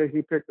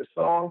 He picked a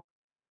song.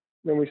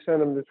 Then we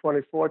sent him the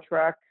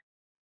 24-track.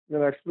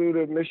 Then I flew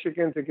to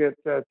Michigan to get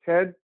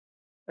Ted.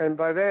 And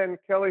by then,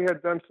 Kelly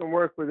had done some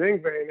work with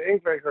Yngwie, and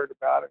Yngwie heard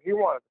about it. He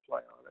wanted to play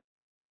on it.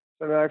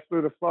 So then I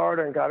flew to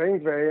Florida and got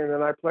Yngwie, and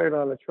then I played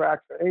on the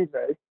track for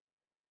Yngwie.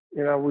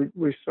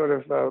 We sort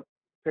of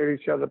paid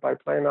each other by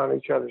playing on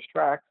each other's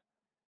tracks.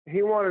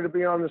 He wanted to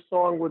be on the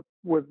song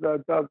with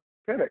Doug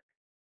Pinnick.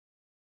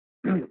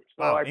 So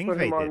wow, I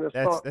put him on the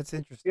song. That's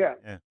interesting.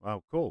 Yeah.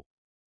 Wow, cool.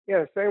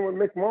 Yeah, same with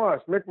Mick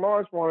Mars. Mick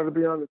Mars wanted to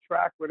be on the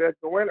track with Ed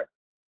the Winner.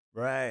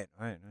 Right.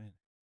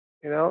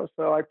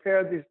 So I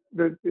paired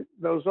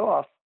those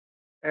off,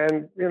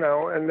 and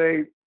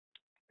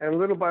and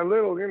little by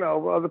little,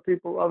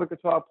 other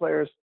guitar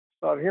players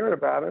started hearing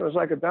about it. It was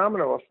like a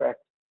domino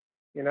effect,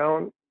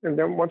 and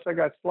then once I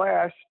got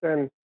Slash,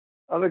 then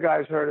other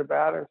guys heard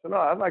about it and said, "Oh,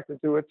 I'd like to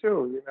do it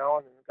too," and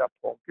then we got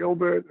Paul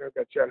Gilbert, and we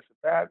got Jennifer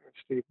Batten, and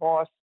Steve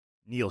Moss,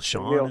 Neil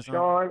Sean.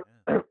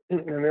 And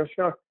Neil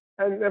Sean.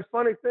 And the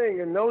funny thing,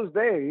 in those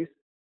days,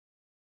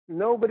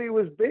 nobody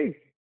was big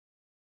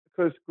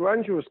because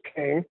grunge was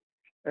king,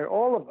 and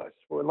all of us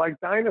were like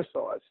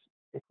dinosaurs,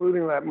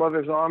 including that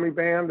Mother's Army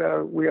band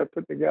that we had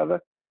put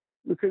together.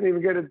 We couldn't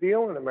even get a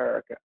deal in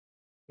America,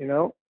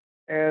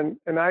 and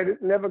I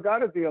never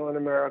got a deal in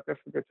America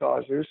for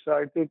Guitar Zeus. So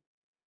I did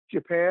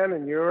Japan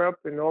and Europe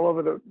and all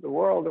over the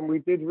world, and we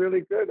did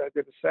really good. I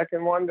did a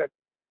second one that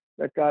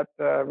got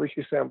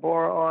Richie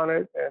Sambora on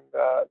it, and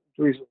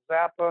Dweezil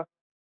Zappa,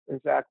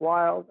 and Zakk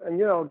Wylde.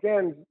 And,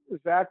 again,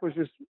 Zakk was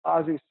just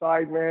Ozzy's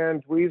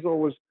sideman. Dweezil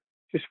was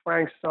just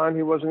Frank's son.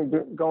 He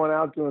wasn't going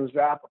out doing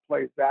Zappa,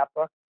 played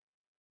Zappa,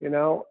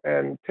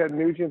 and Ted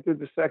Nugent did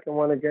the second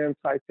one again.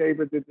 Ty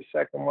Tabor did the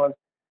second one.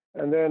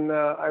 And then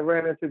I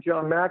ran into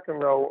John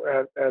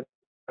McEnroe at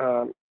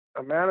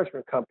a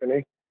management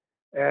company,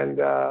 and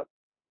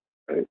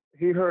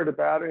he heard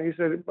about it. And he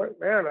said,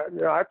 "Man,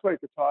 I play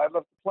guitar. I'd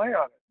love to play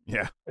on it."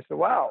 Yeah. I said,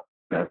 "Wow."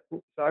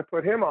 So I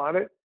put him on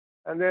it.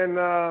 And then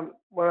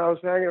when I was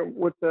hanging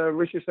with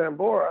Richie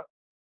Sambora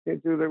to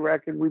do the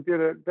record, we did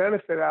a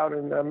benefit out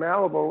in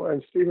Malibu,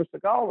 and Steven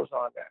Seagal was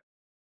on that,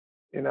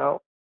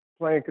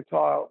 playing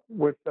guitar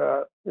with,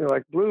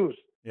 like blues.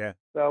 Yeah.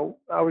 So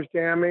I was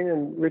jamming,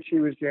 and Richie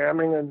was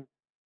jamming,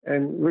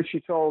 and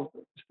Richie told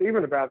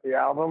Steven about the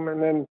album,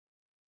 and then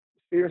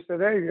Steven said,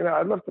 "Hey,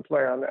 I'd love to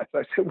play on that." So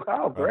I said,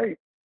 "Wow, great."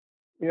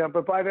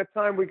 But by that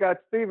time we got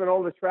Steven,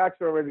 all the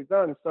tracks are already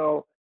done.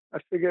 So I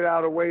figured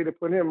out a way to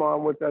put him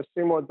on with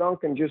Seymour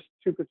Duncan, just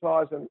 2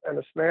 guitars and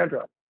a snare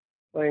drum,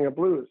 playing a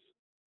blues,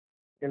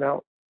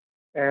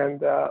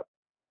 and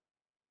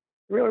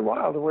really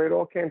wild the way it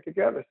all came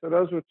together. So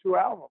those were 2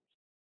 albums.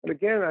 But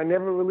again, I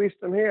never released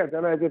them here.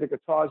 Then I did a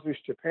Guitar Zeus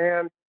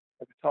Japan,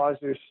 a Guitar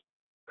Zeus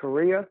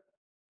Korea,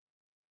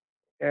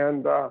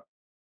 and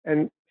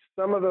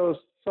some of those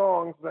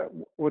songs that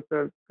with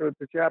the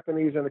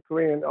Japanese and the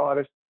Korean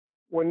artists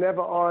were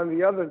never on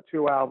the other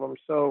 2 albums.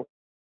 So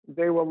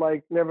they were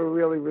like never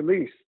really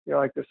released.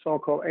 Like the song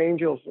called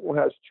Angels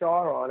has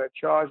Char on it.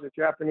 Char's the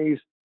Japanese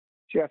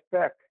Jeff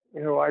Beck,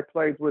 who I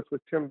played with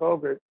Tim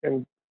Bogert,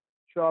 and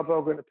Char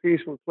Bogert and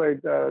Appice. We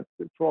played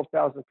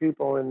 12,000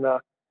 people in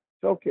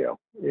Tokyo,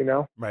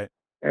 Right.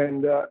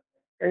 And it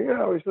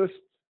was just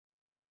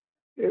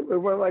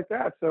it went like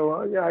that.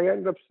 So yeah, I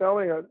ended up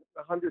selling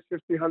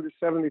 150,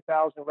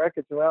 170,000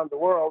 records around the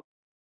world,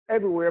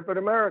 everywhere but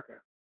America.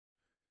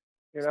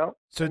 You know.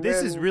 So and this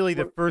then, is really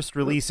the first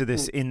release of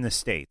this in the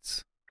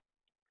States.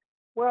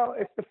 Well,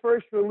 it's the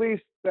first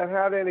release that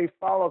had any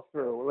follow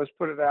through. Let's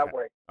put it that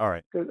way. All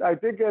right. Because I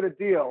did get a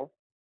deal,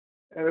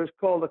 and it was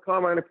called the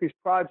Carmine Appice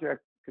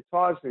Project,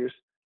 Guitars. It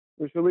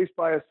was released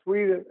by a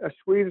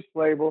Swedish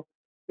label.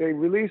 They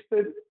released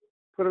it,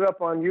 put it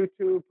up on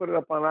YouTube, put it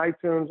up on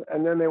iTunes,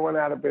 and then they went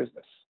out of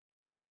business.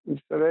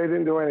 And so they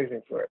didn't do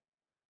anything for it,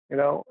 you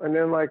know. And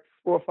then like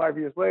 4 or 5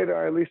 years later,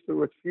 I released it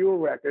with Fuel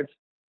Records.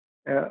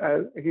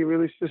 He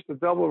released just a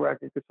double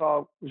record,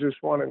 Guitar Juice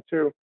 1 and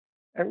 2,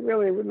 and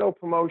really with no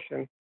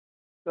promotion.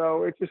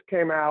 So it just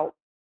came out,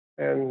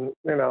 and,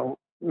 you know,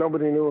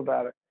 nobody knew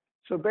about it.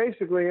 So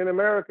basically in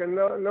America,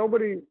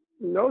 nobody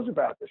knows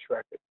about this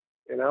record,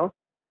 you know.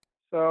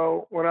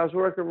 So when I was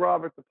working with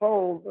Robert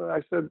DePole,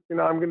 I said, you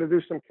know, I'm going to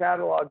do some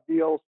catalog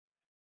deals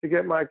to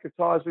get my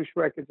Guitar Juice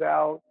records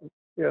out,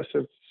 you know,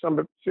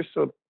 just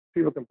so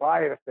people can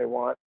buy it if they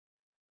want.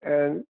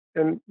 And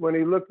when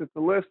he looked at the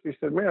list, he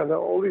said, man,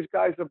 all these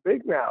guys are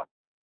big now.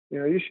 You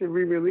know, you should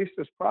re-release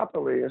this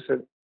properly. I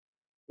said,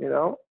 you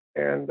know,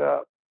 and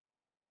I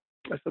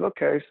said,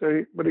 okay.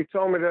 But he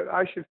told me that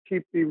I should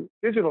keep the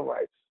digital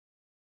rights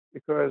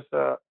because,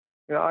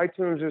 you know,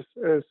 iTunes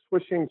is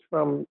switching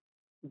from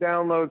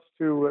downloads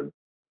to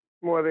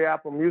more of the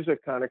Apple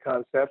Music kind of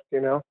concept, you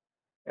know.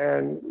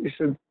 And he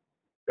said,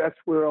 that's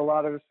where a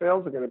lot of the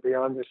sales are going to be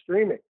on the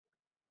streaming,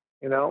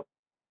 you know.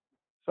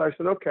 So I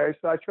said, okay.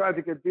 So I tried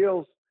to get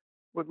deals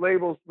with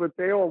labels, but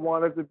they all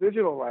wanted the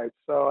digital rights.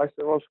 So I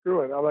said, well,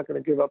 screw it. I'm not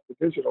going to give up the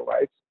digital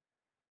rights.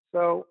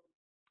 So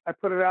I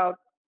put it out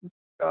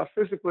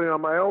physically on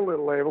my own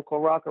little label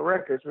called Rocker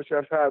Records, which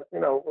I've had, you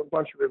know, a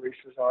bunch of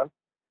releases on,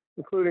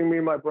 including me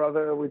and my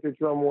brother. We did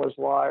Drum Wars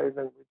live,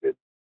 and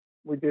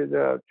we did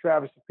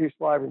Travers Appice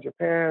live in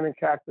Japan, and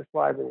Cactus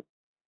live in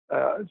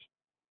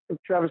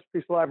Travers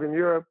Appice live in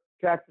Europe,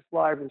 Cactus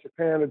live in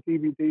Japan, a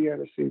DVD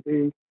and a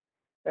CD.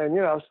 And,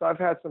 you know, so I've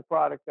had some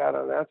product out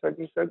on that. So I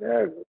just said,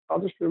 yeah, I'll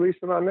just release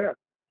it on there.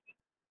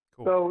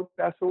 Cool. So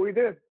that's what we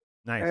did.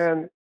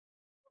 Nice.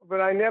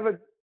 But I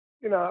never,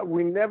 you know,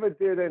 we never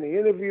did any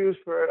interviews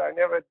for it. I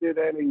never did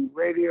any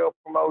radio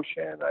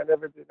promotion. I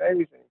never did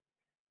anything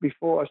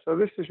before. So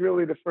this is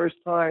really the first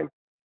time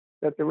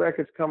that the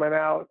record's coming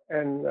out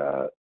and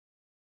to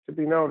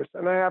be noticed.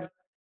 And I have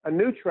a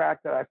new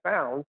track that I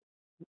found.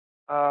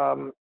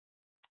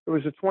 It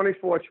was a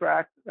 24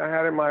 track. I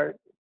had in my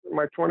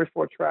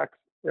 24 tracks.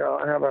 You know,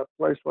 I have a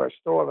place where I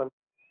store them.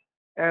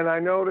 And I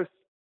noticed,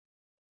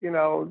 you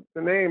know,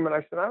 the name, and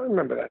I said, I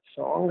remember that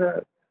song.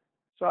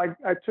 So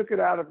I took it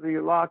out of the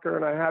locker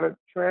and I had it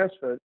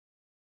transferred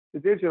to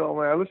digital.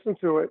 When I listened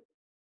to it,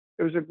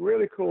 it was a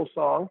really cool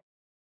song.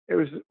 It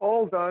was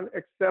all done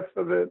except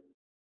for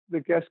the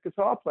guest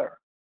guitar player.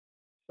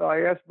 So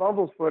I asked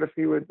Bumblefoot if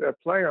he would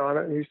play on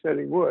it, and he said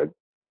he would.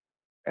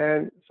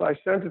 And so I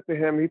sent it to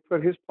him. He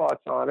put his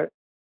parts on it.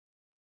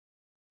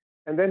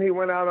 And then he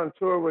went out on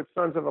tour with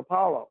Sons of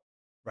Apollo.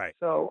 Right.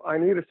 So I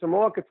needed some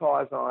more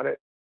guitars on it.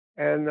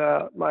 And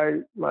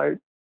my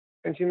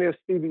engineer,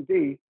 Stevie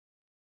D,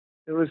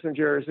 who lives in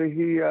Jersey,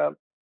 he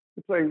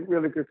played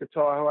really good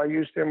guitar. I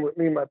used him with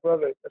me and my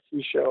brother at a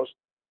few shows.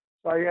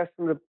 So I asked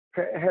him to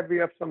heavy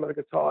up some of the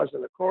guitars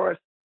in the chorus.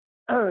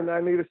 And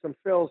I needed some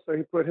fills, so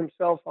he put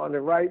himself on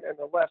the right and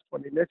the left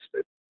when he mixed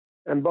it,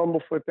 and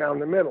Bumblefoot down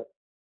the middle.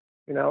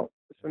 You know,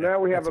 so now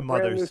we have a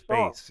brand new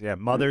song. Yeah,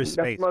 Mother's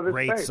Space.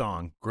 Great Space.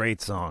 song.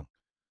 Great song.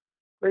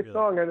 Great Really.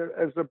 song, and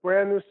it's a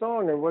brand new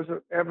song. It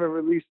wasn't ever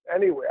released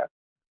anywhere.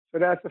 So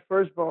that's the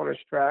first bonus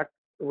track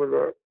with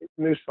a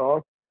new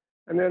song.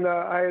 And then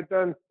I had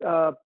done,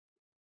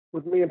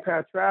 with me and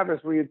Pat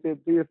Travers, we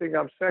did Do You Think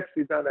I'm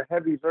Sexy, done a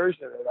heavy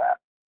version of that,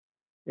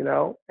 you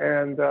know,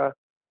 and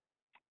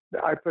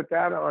I put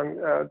that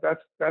on.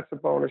 That's a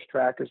bonus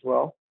track as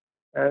well.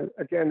 And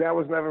again, that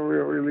was never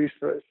released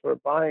for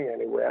buying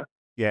anywhere.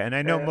 Yeah, and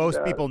I know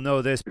most people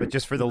know this, but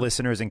just for the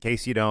listeners, in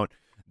case you don't,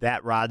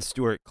 that Rod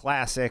Stewart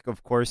classic,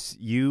 of course,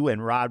 you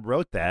and Rod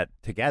wrote that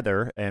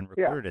together and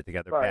recorded it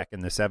together back in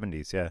the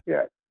 70s, yeah.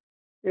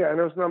 Yeah, and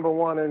it was number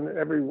one in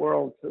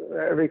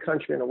every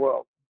country in the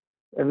world,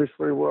 every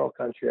free world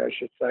country, I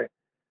should say.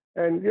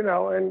 And, you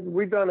know, and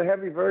we done a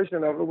heavy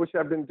version of it, which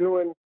I've been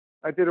doing.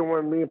 I did it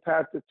when me and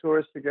Pat did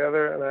tours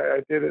together, and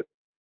I did it.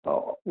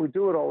 We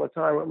do it all the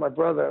time with my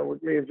brother,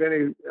 with me and Vinny,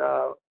 you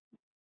know,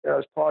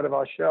 as part of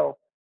our show.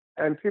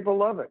 And people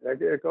love it.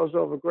 It goes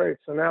over great.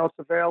 So now it's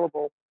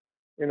available,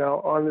 you know,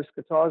 on this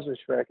Guitar Juice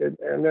record.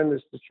 And then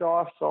there's the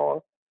Chaff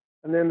song.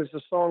 And then there's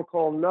a song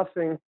called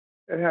Nothing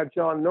that had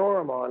John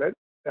Norum on it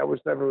that was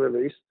never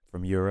released.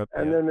 From Europe.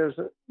 And then there's,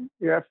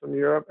 from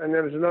Europe. And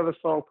then there's another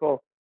song called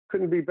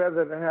Couldn't Be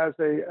Better that has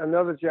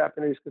another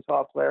Japanese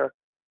guitar player.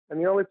 And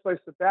the only place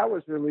that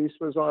was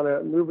released was on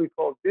a movie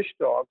called Dish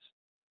Dogs,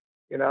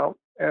 you know,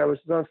 and it was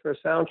done for a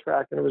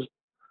soundtrack, and it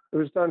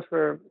was done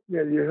for, you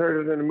know, you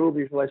heard it in a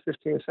movie for like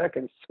 15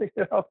 seconds, you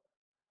know.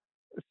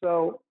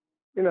 So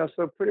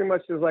so pretty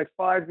much there's like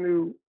 5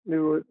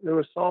 newer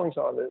songs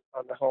on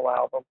the whole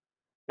album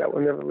that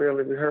were never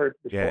really heard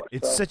before. Yeah,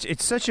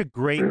 it's such a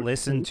great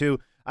listen to.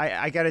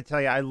 I got to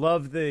tell you, I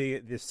love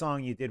the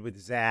song you did with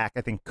Zach.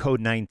 I think Code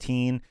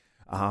 19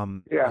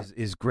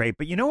 is great.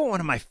 But you know what one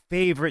of my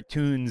favorite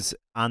tunes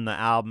on the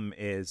album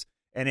is?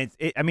 And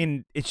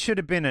it should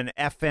have been an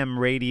FM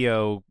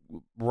radio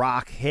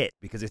rock hit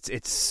because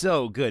it's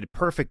so good.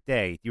 Perfect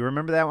Day. Do you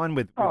remember that one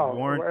with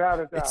Warren? Without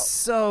a doubt. It's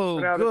so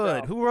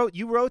good.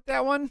 You wrote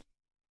that one?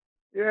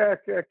 Yeah,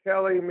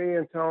 Kelly, me,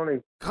 and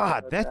Tony.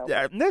 God,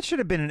 that should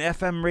have been an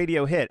FM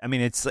radio hit. I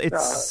mean, it's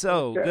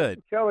so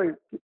good. Kelly's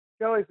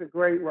a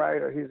great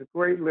writer. He's a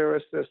great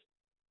lyricist.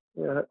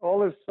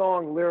 All his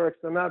song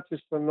lyrics are not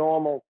just the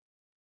normal,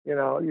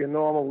 your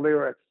normal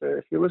lyrics.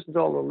 If you listen to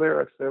all the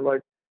lyrics, they're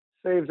like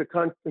save the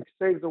country,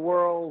 save the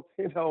world.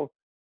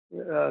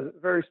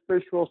 Very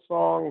spiritual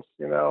songs.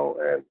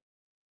 And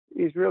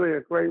he's really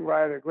a great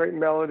writer. Great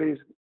melodies,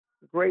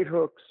 great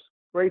hooks,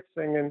 great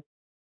singing.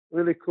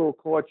 Really cool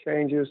chord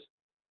changes,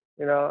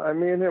 and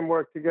me and him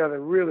worked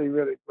together really,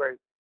 really great.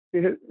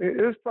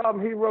 His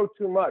problem, he wrote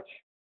too much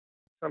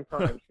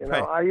sometimes.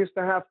 Right. I used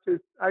to have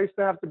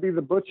to be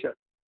the butcher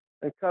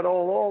and cut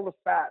all the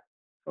fat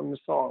from the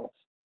songs,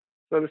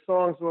 so the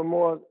songs were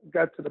more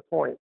got to the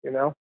point.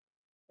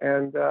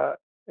 And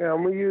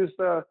we used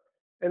and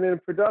in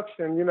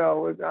production, I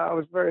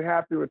was very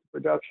happy with the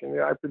production.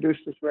 I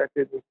produced this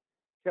record, and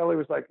Kelly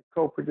was like a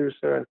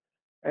co-producer,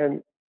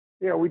 and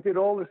we did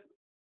all this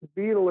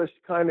Beatles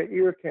kind of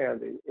ear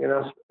candy,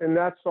 in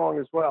that song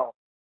as well.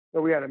 So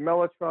we had a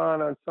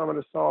Mellotron on some of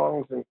the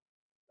songs, and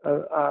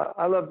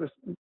I love the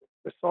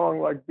song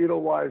like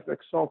Beatle-wise, like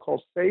a song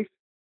called Safe.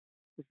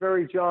 It's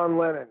very John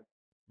Lennon.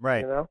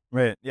 Right.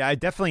 Right. Yeah, I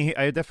definitely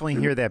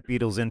hear that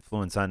Beatles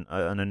influence on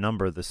a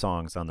number of the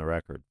songs on the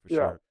record for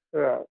sure.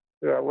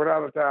 Yeah,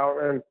 without a doubt.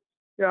 And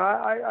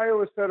I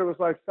always said it was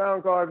like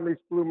Soundgarden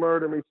meets Blue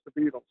Murder meets the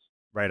Beatles.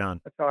 Right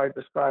on. That's how I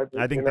described it.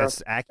 I think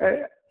that's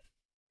accurate.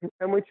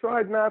 And we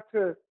tried not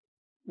to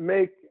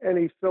make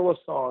any filler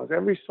songs.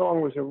 Every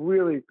song was a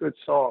really good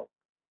song.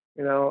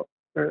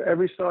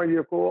 Every song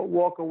you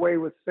walk away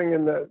with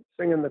singing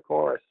the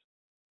chorus.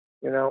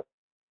 They're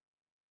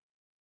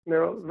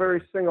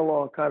very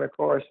sing-along kind of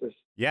choruses.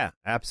 Yeah,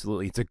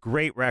 absolutely. It's a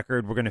great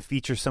record. We're going to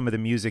feature some of the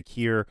music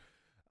here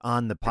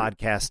on the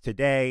podcast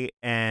today.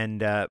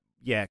 And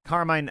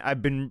Carmine,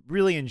 I've been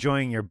really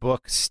enjoying your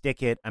book,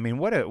 Stick It. I mean,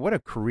 what a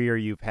career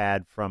you've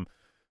had from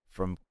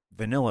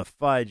Vanilla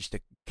Fudge to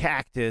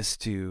Cactus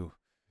to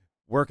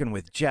working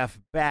with Jeff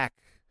Beck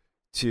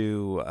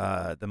to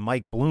the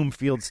Mike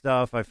Bloomfield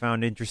stuff I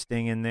found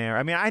interesting in there.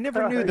 I mean, I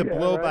never knew the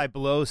Blow by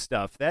Blow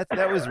stuff. That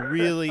was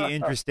really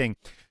interesting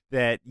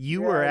that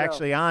you were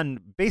actually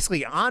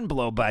basically on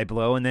Blow by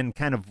Blow and then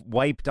kind of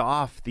wiped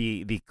off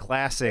the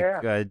classic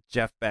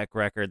Jeff Beck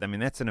record. I mean,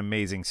 that's an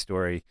amazing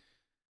story.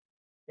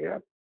 Yeah,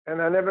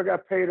 and I never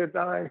got paid a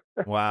dime.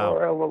 Wow.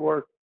 For all the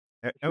work.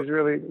 It was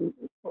really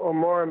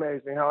more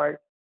amazing how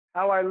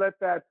I let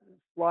that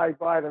slide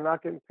by to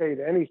not getting paid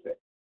anything.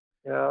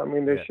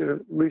 They should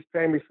have at least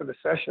pay me for the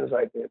sessions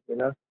I did,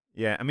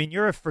 Yeah, I mean,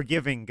 you're a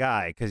forgiving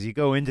guy because you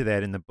go into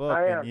that in the book.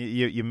 And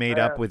you made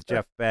up with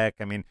Jeff Beck.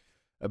 I mean,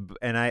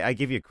 and I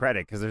give you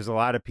credit because there's a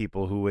lot of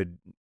people who would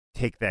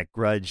take that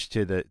grudge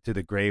to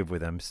the grave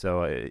with him.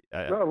 So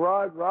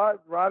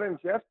Rod and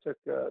Jeff took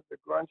the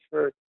grudge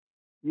for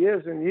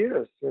years and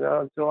years,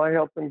 until I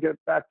helped them get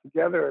back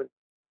together.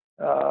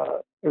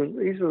 It was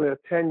easily a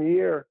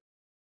 10-year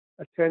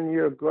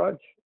grudge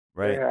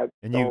they had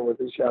going with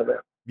each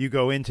other. You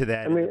go into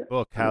that in the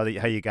book, how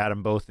you got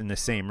them both in the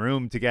same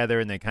room together,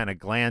 and they kind of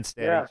glanced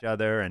at each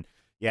other, and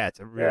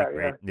it's a really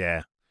great,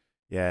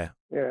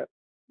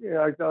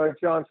 like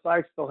John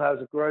Sykes still has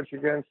a grudge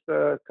against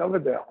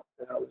Coverdale.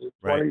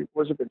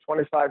 Was it been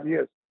 25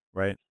 years?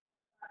 Right.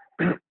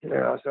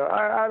 So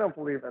I don't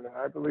believe in it.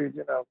 I believe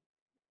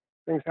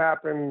things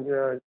happen.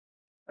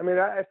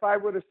 If I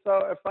would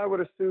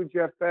have sued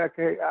Jeff Beck,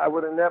 I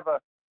would have never.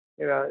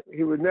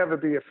 He would never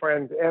be a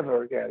friend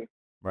ever again.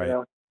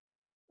 Right.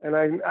 And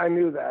I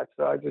knew that,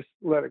 so I just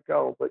let it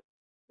go. But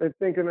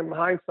thinking in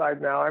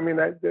hindsight now,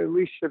 they at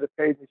least should have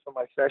paid me for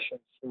my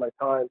sessions, for my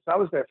time. So I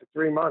was there for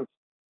 3 months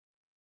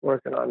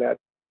working on that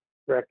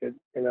record,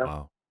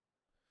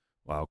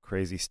 Wow,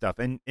 crazy stuff.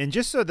 And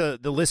just so the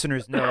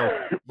listeners know,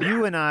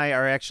 you and I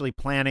are actually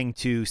planning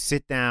to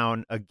sit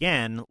down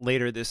again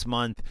later this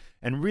month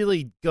and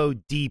really go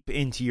deep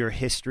into your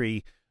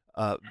history.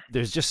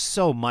 There's just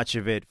so much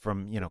of it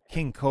from,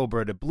 King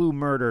Cobra to Blue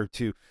Murder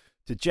to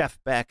Jeff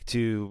Beck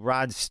to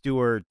Rod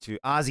Stewart to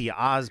Ozzy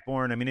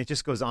Osbourne. I mean, it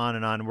just goes on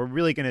and on. We're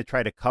really going to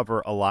try to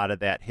cover a lot of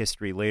that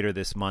history later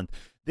this month.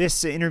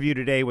 This interview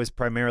today was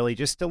primarily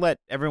just to let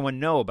everyone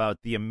know about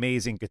the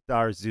amazing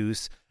Guitar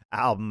Zeus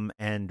album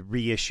and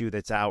reissue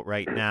that's out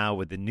right now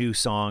with the new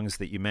songs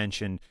that you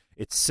mentioned.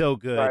 It's so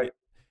good. Right.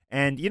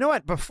 And you know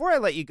what? Before I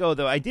let you go,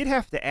 though, I did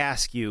have to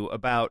ask you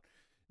about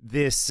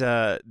this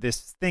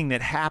thing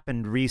that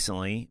happened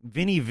recently.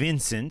 Vinnie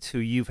Vincent, who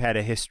you've had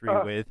a history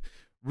with,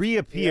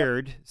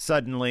 reappeared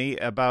suddenly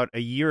about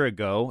a year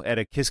ago at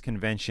a KISS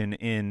convention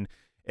in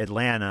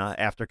Atlanta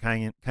after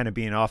kind of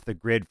being off the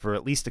grid for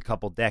at least a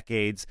couple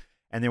decades.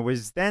 And there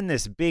was then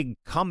this big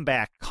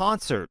comeback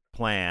concert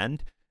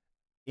planned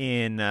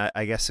in,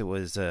 I guess it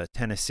was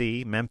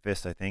Tennessee,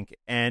 Memphis, I think.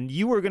 And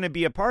you were going to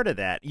be a part of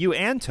that. You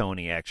and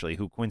Tony, actually,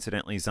 who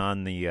coincidentally is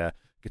on the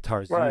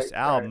Guitar Zeus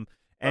album.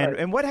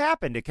 And what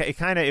happened?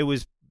 It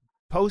was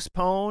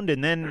postponed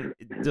and then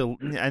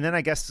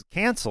I guess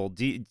canceled.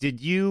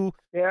 Did you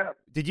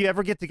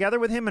ever get together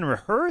with him and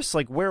rehearse?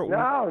 Like where?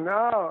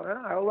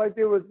 No. All I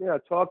did was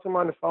talk to him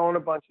on the phone a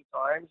bunch of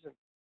times,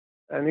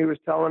 and he was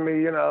telling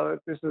me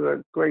that this is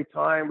a great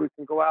time. We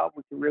can go out.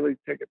 We can really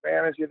take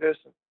advantage of this.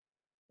 And,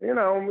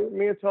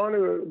 me and Tony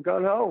were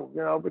gung ho.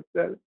 But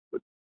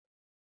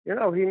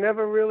he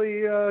never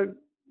really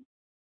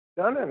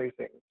done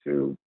anything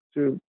to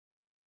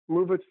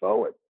move it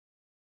forward.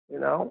 We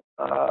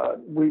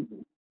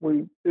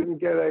didn't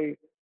get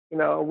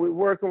we're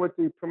working with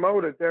the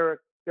promoter,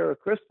 Derek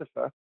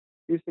Christopher.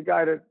 He's the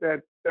guy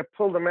that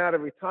pulled him out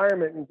of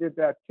retirement and did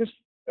that KISS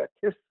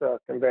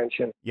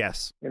convention.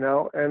 Yes. And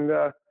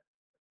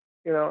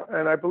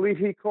I believe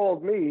he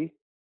called me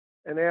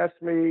and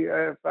asked me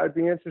if I'd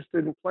be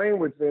interested in playing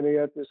with Vinny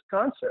at this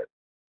concert.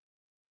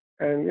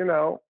 And,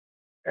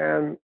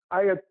 and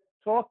I had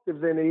talked to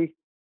Vinny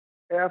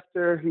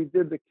after he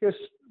did the KISS,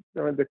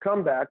 the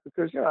comeback,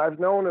 because, I've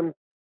known him.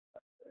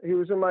 He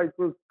was in my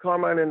group,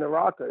 Carmine and the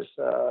Rockers,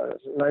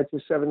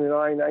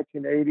 1979,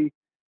 1980.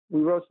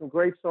 We wrote some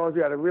great songs.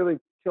 We had a really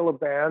killer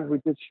band. We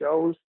did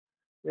shows.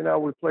 We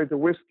played the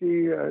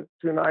Whiskey 2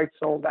 nights,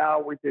 sold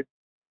out. We did,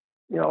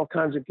 all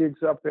kinds of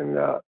gigs up and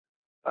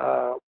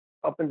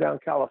down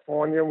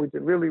California. We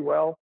did really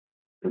well.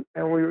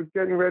 And we were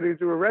getting ready to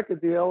do a record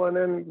deal. And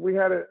then we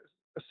had a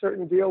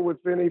certain deal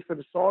with Vinny for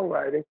the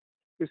songwriting,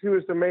 because he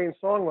was the main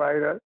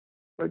songwriter.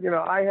 But,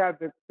 I had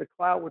the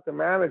clout with the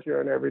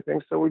manager and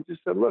everything. So we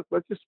just said, look,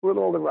 let's just split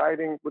all the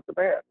writing with the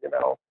band,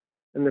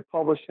 and the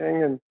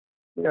publishing and,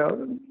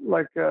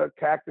 like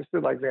Cactus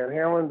did, like Van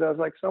Halen does,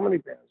 like so many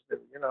bands do,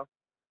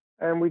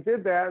 And we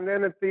did that. And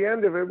then at the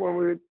end of it, when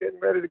we were getting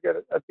ready to get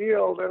a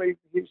deal, then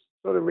he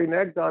sort of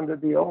reneged on the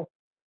deal.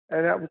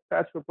 And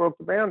that's what broke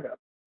the band up.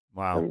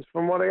 Wow. And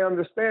from what I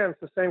understand,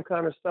 it's the same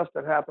kind of stuff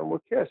that happened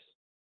with KISS,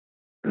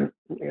 And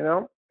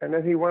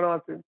then he went on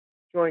to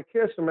join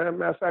KISS. As a matter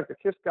of fact, the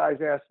KISS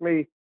guys asked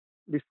me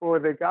before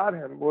they got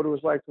him what it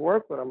was like to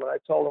work with him, and I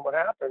told them what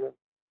happened. And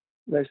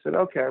they said,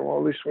 "Okay, well,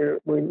 at least we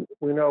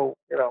know,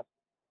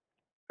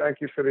 thank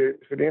you for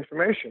the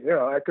information."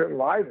 I couldn't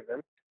lie to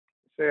them,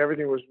 say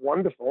everything was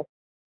wonderful.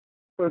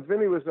 But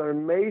Vinny was an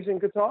amazing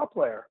guitar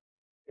player,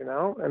 and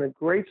a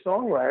great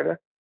songwriter,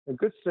 a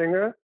good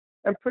singer,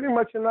 and pretty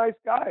much a nice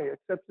guy,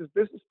 except his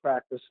business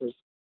practice was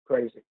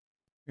crazy.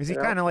 Is he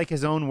kind of like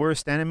his own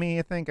worst enemy,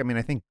 you think? I mean,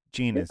 I think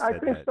Gene has said I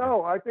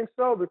think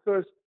so,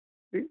 because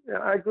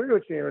I agree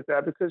with Gene with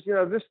that, because,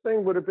 this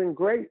thing would have been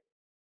great,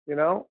 and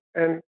that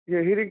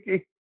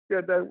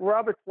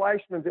Robert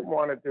Fleischman didn't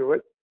want to do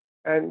it.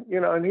 And,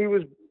 and he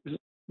was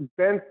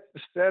bent,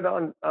 set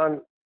on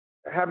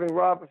having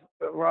Robert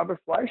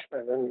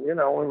Fleischman. And,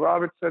 when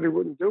Robert said he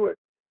wouldn't do it,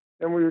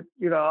 then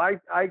I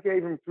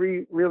gave him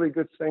 3 really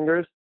good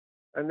singers.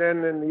 And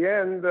then in the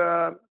end,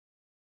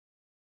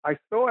 I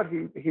thought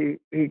he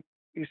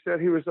said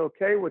he was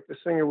okay with the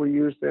singer we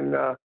used in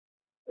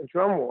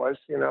Drum Wars,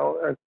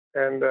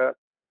 and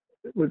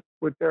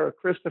with Derek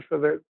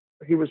Christopher,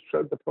 he was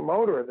the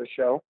promoter of the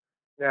show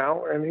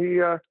now, and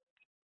he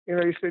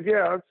said,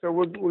 yeah, so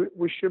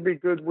we should be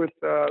good with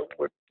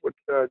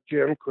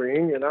Jim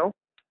Crean,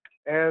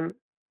 and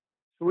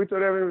so we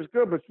thought everything was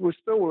good, but we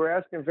were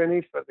asking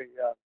Vinny for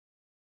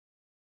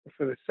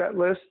the set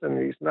list, and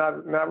he's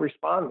not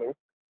responding,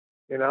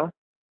 and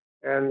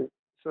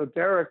so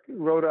Derek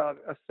wrote out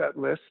a set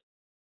list,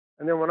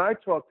 and then when I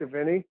talked to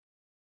Vinny,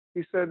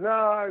 he said,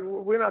 "No,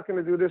 we're not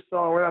going to do this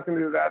song. We're not going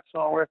to do that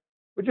song. We're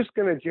just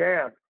going to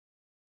jam."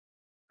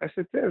 I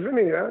said,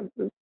 "Vinny,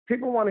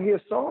 people want to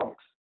hear songs."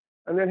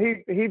 And then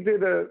he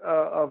did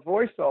a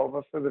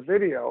voiceover for the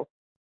video,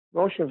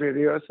 motion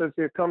video. It says,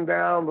 "You come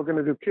down. We're going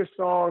to do KISS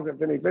songs and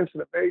Vinnie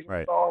Vincent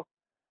Invasion songs."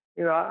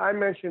 I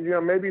mentioned,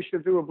 maybe you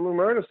should do a Blue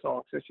Murder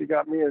song since you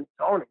got me and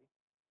Tony,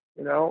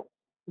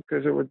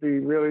 because it would be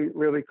really,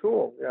 really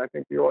cool. I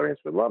think the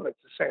audience would love it. It's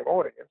the same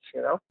audience,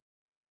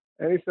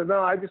 And he said,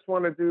 "No, I just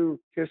want to do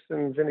KISS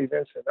and Vinnie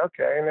Vincent."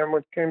 Okay. And then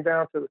when it came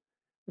down to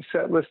the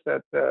set list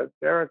that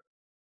Derek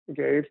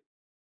gave,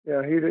 he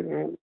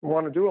didn't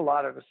want to do a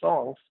lot of the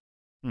songs,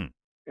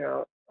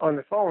 on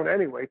the phone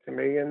anyway to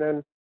me. And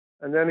then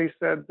he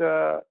said,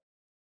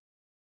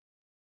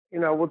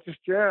 we'll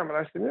just jam. And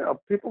I said,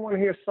 people want to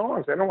hear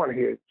songs. They don't want to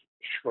hear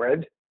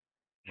shred,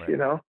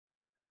 right.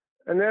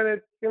 And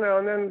then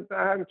and then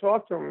I hadn't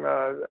talked to him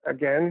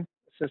again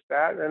since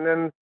that. And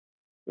then,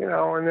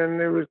 and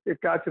then it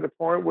got to the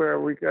point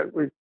where we got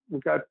this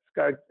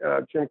guy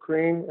Jim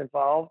Crean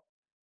involved.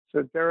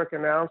 So Derek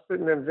announced it,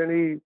 and then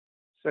Vinny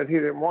said he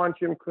didn't want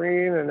Jim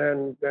Crean, and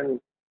then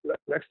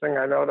next thing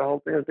I know, the whole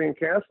thing was being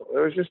canceled. It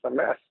was just a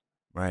mess.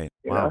 Right.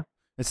 You wow. know?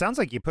 It sounds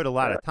like you put a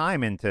lot of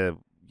time into,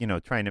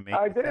 trying to make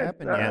it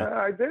happen.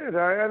 I did.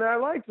 And I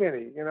like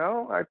Vinny,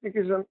 I think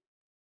he's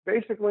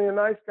basically a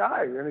nice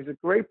guy, and he's a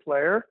great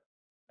player.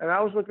 And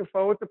I was looking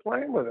forward to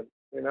playing with him,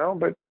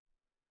 but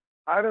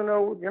I don't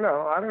know,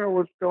 I don't know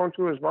what's going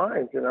through his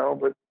mind,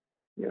 but,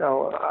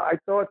 I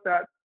thought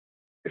that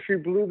if he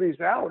blew these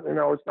out,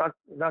 it's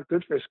not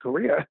good for his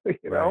career,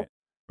 know?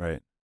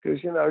 Right.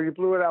 Because, you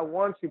blew it out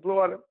once, he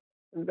blew out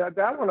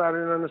that one I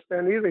didn't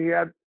understand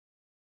either.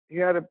 He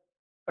had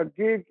a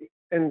gig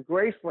in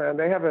Graceland.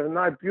 They have a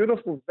nice,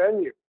 beautiful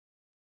venue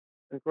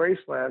in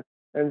Graceland.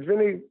 And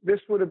Vinny, this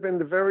would have been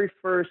the very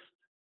first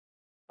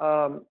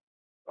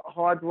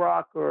hard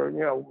rock or,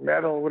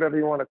 metal, whatever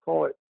you want to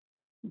call it,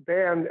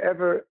 band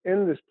ever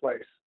in this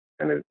place.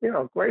 And,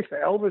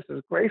 Graceland, Elvis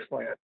is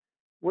Graceland.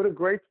 What a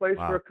great place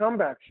for a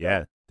comeback show.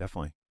 Yeah,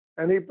 definitely.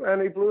 And he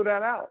blew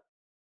that out.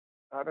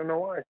 I don't know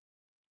why.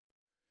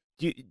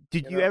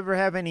 Did you ever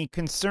have any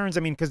concerns? I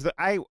mean, because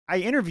I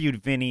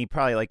interviewed Vinny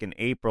probably like in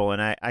April, and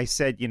I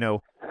said,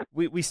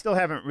 we still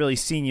haven't really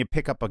seen you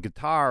pick up a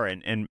guitar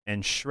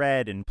and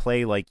shred and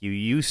play like you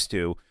used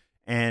to.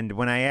 And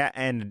when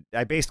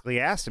I basically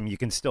asked him, you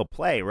can still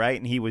play, right?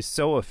 And he was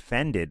so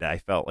offended, I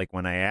felt like,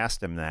 when I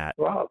asked him that.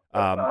 Well,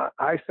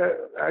 I said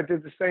I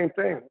did the same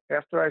thing.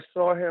 After I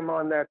saw him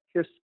on that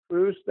Kiss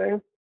Cruise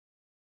thing,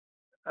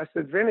 I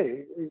said,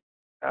 Vinny.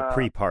 A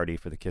pre-party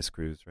for the Kiss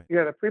Cruise, right?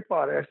 Yeah, the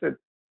pre-party. I said,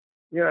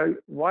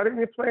 why didn't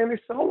you play any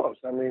solos?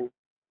 I mean,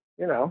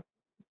 you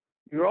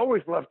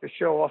always love to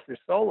show off your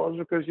solos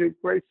because you're a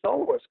great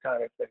soloist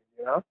kind of thing,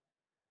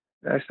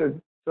 And I said,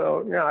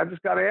 so, I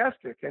just got to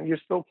ask you, can you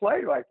still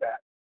play like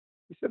that?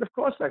 He said, of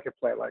course I can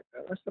play like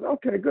that. I said,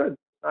 okay, good.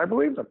 I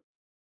believe him,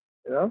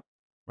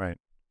 Right.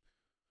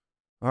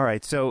 All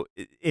right. So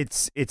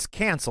it's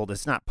canceled.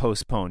 It's not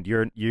postponed.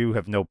 You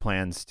have no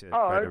plans to.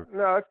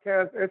 No,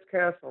 it's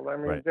canceled. I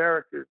mean, right.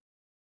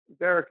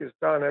 Derek is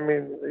done. I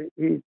mean,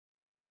 he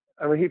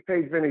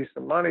paid Vinny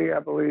some money, I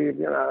believe.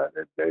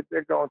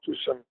 They're going through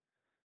some.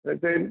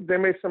 They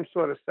made some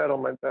sort of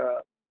settlement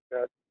that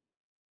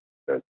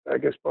I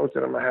guess both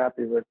of them are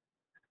happy with.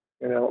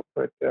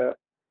 But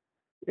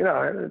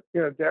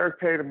Derek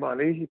paid the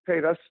money. He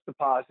paid us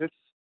deposits.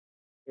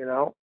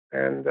 And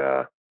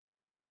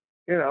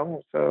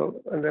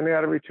so and then they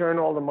had to return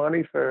all the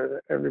money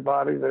for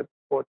everybody that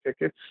bought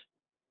tickets.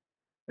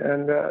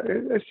 And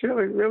it's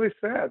really, really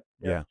sad.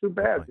 Yeah, too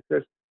bad definitely.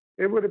 Because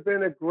it would have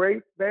been a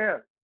great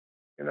band.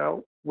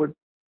 And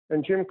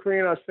Jim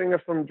Crean, our singer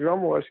from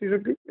Drum Wars, he's a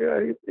good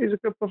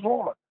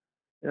performer.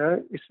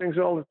 He sings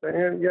all the thing,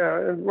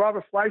 and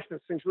Robert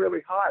Fleischman sings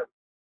really high.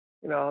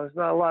 There's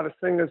not a lot of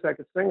singers that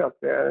could sing up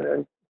there,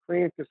 and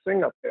Crean could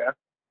sing up there.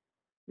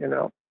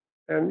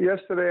 And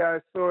yesterday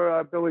I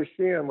saw Billy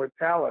Sheehan with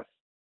Palace,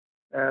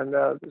 and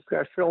this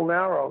guy Phil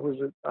Narrow,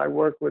 I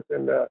work with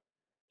in the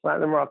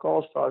Platinum Rock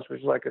All Stars,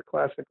 which is like a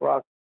classic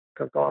rock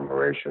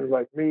conglomeration,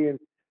 like me and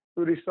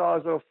Rudy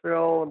Sarzo,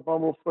 Phil, and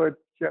Bumblefoot,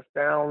 Jeff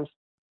Downs,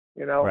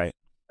 Right.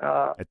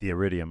 At the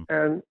Iridium.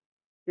 And,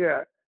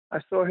 I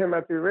saw him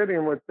at the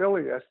Iridium with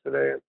Billy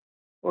yesterday. And,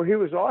 well, he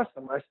was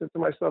awesome. I said to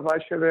myself, I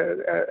should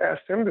have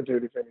asked him to do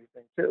the Vinny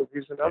thing, too.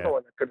 He's another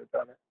one that could have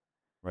done it.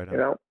 Right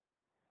on.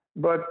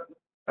 But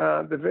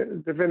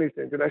the Vinny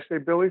thing. Did I say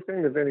Billy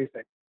thing? The Vinny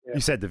thing. Yeah.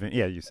 You said the Vinny.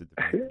 Yeah, you said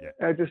the Vinny. Yeah.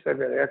 I just said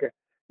Vinny. Okay.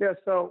 Yeah,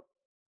 so,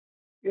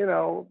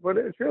 but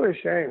it's really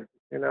a shame,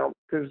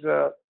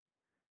 because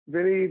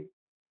Vinny,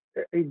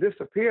 he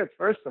disappeared,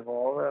 first of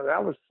all.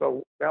 That was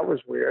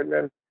weird. And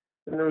then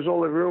there was all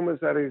the rumors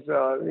that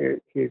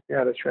he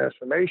had a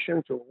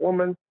transformation to a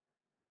woman.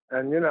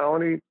 And, and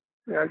I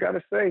got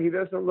to say, he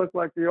doesn't look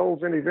like the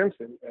old Vinnie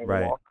Vincent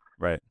anymore.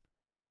 Right.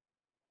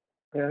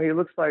 And he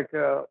looks like, he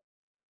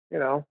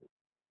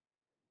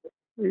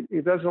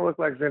doesn't look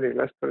like Vinny,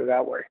 let's put it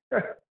that way.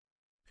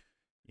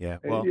 Yeah,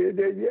 well.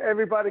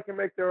 Everybody can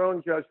make their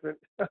own judgment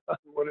on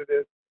what it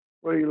is,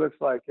 what he looks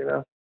like,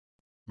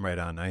 Right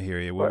on. I hear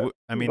you. Well,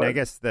 I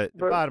guess the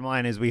bottom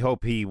line is we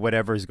hope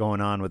whatever's going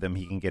on with him,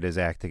 he can get his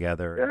act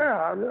together.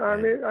 Yeah, I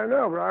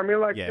know. But I mean,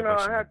 like,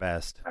 I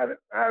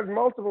had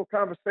multiple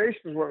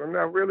conversations with him.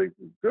 They're really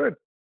good.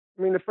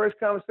 I mean, the first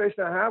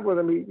conversation I had with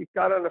him, he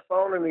got on the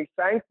phone and he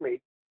thanked me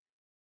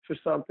for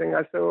something.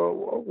 I said,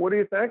 well, what are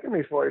you thanking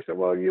me for? He said,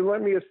 well, you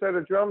lent me a set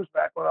of drums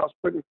back when I was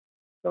putting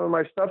some of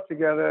my stuff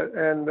together,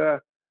 and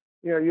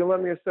you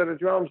lent me a set of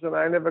drums, and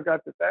I never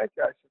got to thank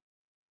you. I said,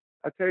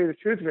 I'll tell you the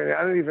truth, Vinny,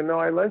 I didn't even know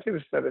I lent you a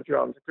set of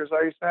drums, because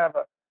I used to have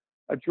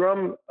a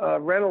drum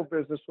rental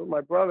business with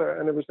my brother,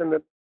 and it was in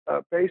the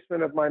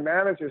basement of my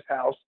manager's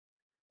house,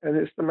 and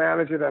it's the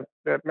manager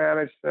that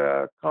managed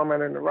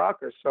Carmine and the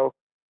Rockers. So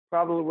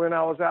probably when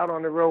I was out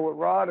on the road with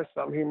Rod or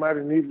something, he might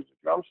have needed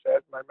a drum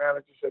set. My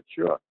manager said,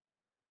 sure,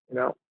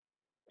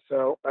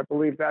 So I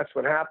believe that's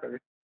what happened.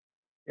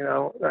 And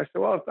I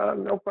said, well,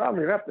 no problem.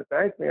 You don't have to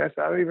thank me. I said,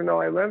 I don't even know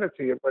I lent it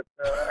to you, but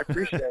I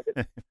appreciate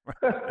it.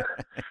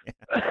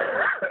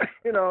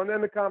 And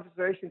then the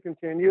conversation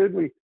continued.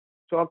 We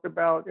talked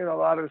about, a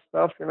lot of the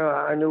stuff.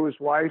 I knew his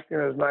wife.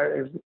 His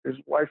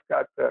wife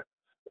got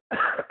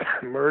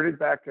murdered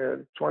back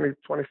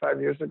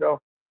 25 years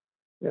ago.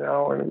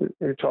 and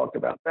we talked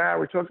about that.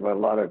 We talked about a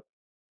lot of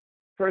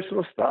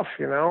personal stuff,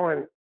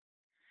 and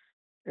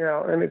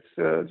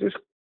it's just,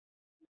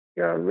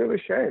 really a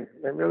shame.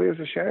 It really is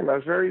a shame.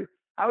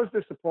 I was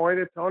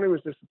disappointed. Tony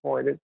was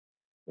disappointed,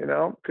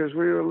 because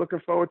we were looking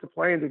forward to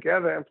playing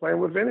together and playing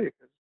with Vinny.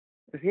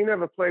 Because he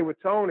never played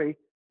with Tony,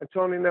 and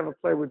Tony never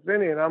played with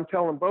Vinny, and I'm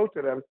telling both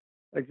of them,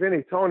 like,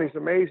 Vinny, Tony's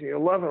amazing.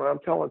 You'll love him. I'm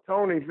telling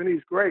Tony,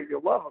 Vinny's great.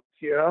 You'll love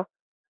him,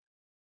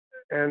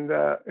 And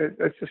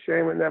it's a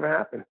shame it never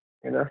happened,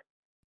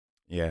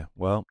 Yeah,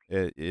 well,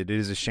 it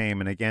is a shame.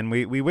 And again,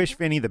 we wish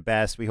Vinny the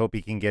best. We hope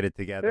he can get it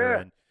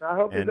together. Yeah, I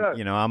hope he does.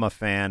 I'm a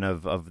fan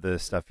of the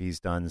stuff he's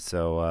done.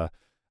 So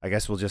I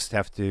guess we'll just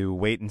have to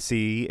wait and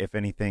see if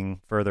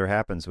anything further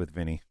happens with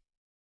Vinny.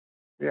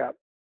 Yeah.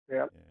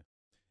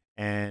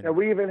 And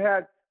we even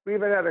had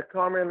a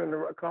Carmine and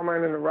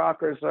the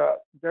Rockers.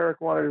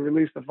 Derek wanted to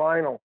release the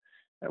vinyl.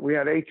 We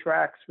had 8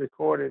 tracks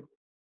recorded,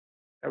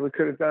 and we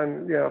could have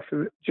done,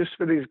 for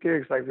these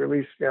gigs, like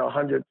release,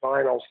 100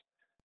 vinyls,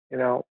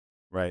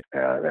 Right.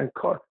 And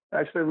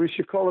I said we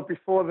should call it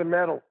Before the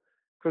Metal,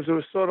 because it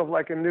was sort of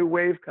like a new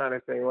wave kind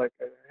of thing, like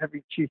a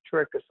Heavy Cheap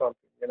Trick or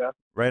something,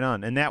 Right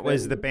on. And that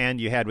was the band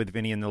you had with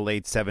Vinny in the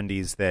late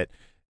 70s that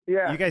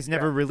you guys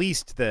never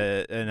released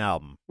an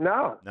album.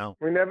 No.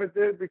 We never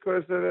did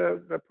because of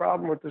the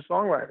problem with the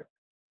songwriting,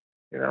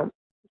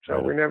 So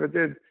we never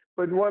did.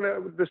 But one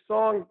of the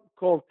song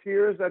called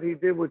Tears that he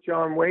did with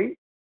John Waite.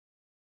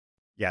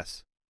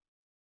 Yes.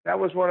 That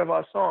was one of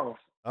our songs.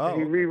 Oh.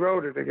 He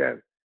rewrote it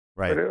again.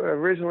 Right. But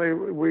originally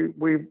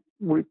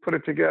we put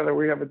it together.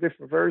 We have a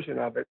different version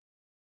of it,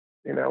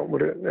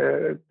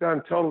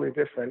 done totally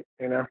different,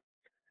 and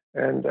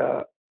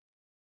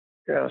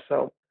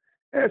so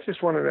it's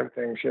just one of them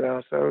things,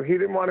 So he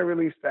didn't want to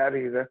release that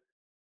either,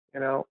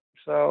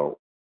 So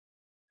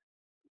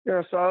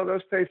so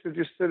those tapes are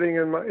just sitting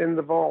in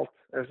the vault,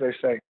 as they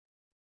say.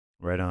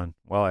 Right on.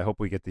 Well, I hope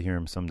we get to hear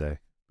him someday.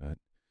 But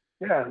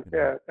yeah,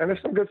 and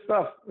there's some good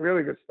stuff,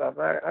 really good stuff.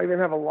 I even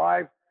have a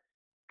live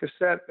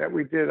cassette that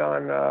we did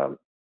on.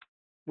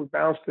 We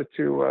bounced it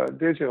to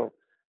digital,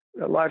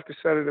 a live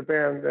cassette of the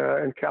band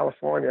in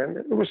California, and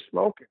it was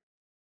smoking.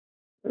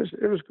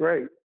 It was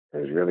great. It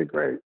was really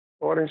great.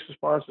 Audience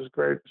response was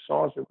great. The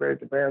songs were great.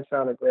 The band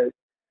sounded great.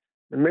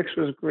 The mix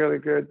was really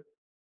good,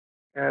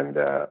 and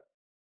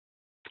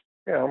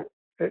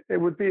it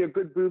would be a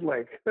good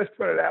bootleg. Let's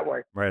put it that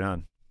way. Right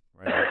on.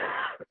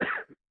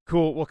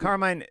 Cool. Well,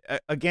 Carmine,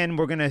 again,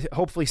 we're going to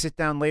hopefully sit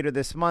down later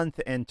this month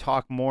and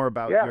talk more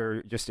about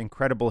your just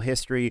incredible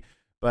history.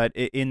 But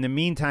in the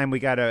meantime, we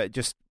got to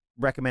just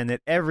recommend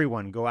that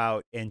everyone go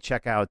out and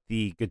check out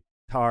the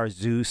Guitar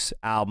Zeus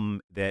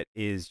album that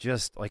is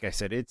just, like I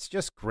said, it's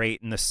just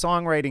great. And the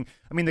songwriting,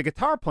 I mean, the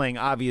guitar playing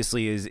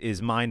obviously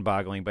is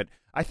mind-boggling, but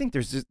I think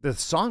there's just, the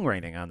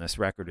songwriting on this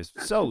record is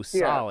so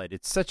solid.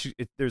 It's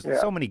there's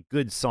so many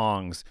good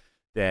songs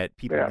that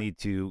people need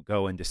to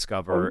go and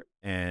discover,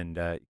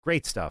 and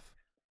great stuff.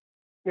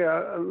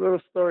 Yeah, a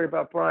little story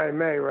about Brian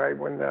May, right?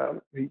 When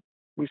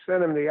we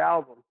sent him the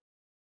album,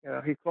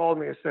 he called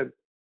me and said,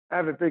 I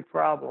have a big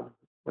problem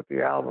with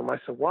the album. I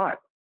said,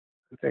 what?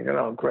 I'm thinking,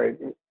 oh, great.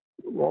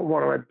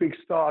 One of my big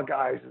star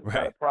guys has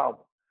got a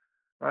problem,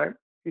 right?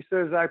 He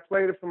says, I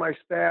played it for my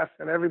staff,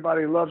 and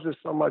everybody loves it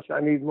so much, I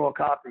need more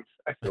copies.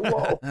 I said,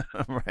 whoa.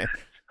 Right.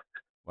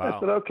 Wow. I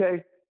said,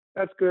 okay,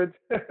 that's good.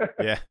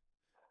 Yeah.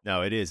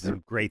 No, it is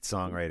some great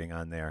songwriting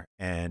on there.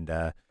 And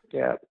I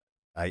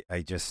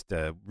just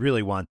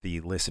really want the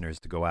listeners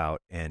to go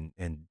out and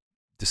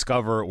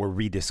discover or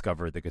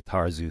rediscover the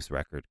Guitar Zeus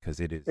record, because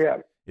it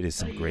is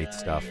some great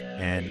stuff.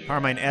 And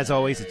Carmine, as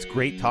always, it's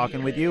great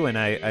talking with you, and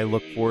I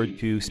look forward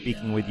to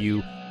speaking with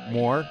you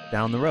more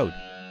down the road.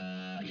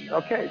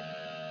 Okay.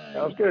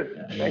 Sounds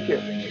good. Thank you.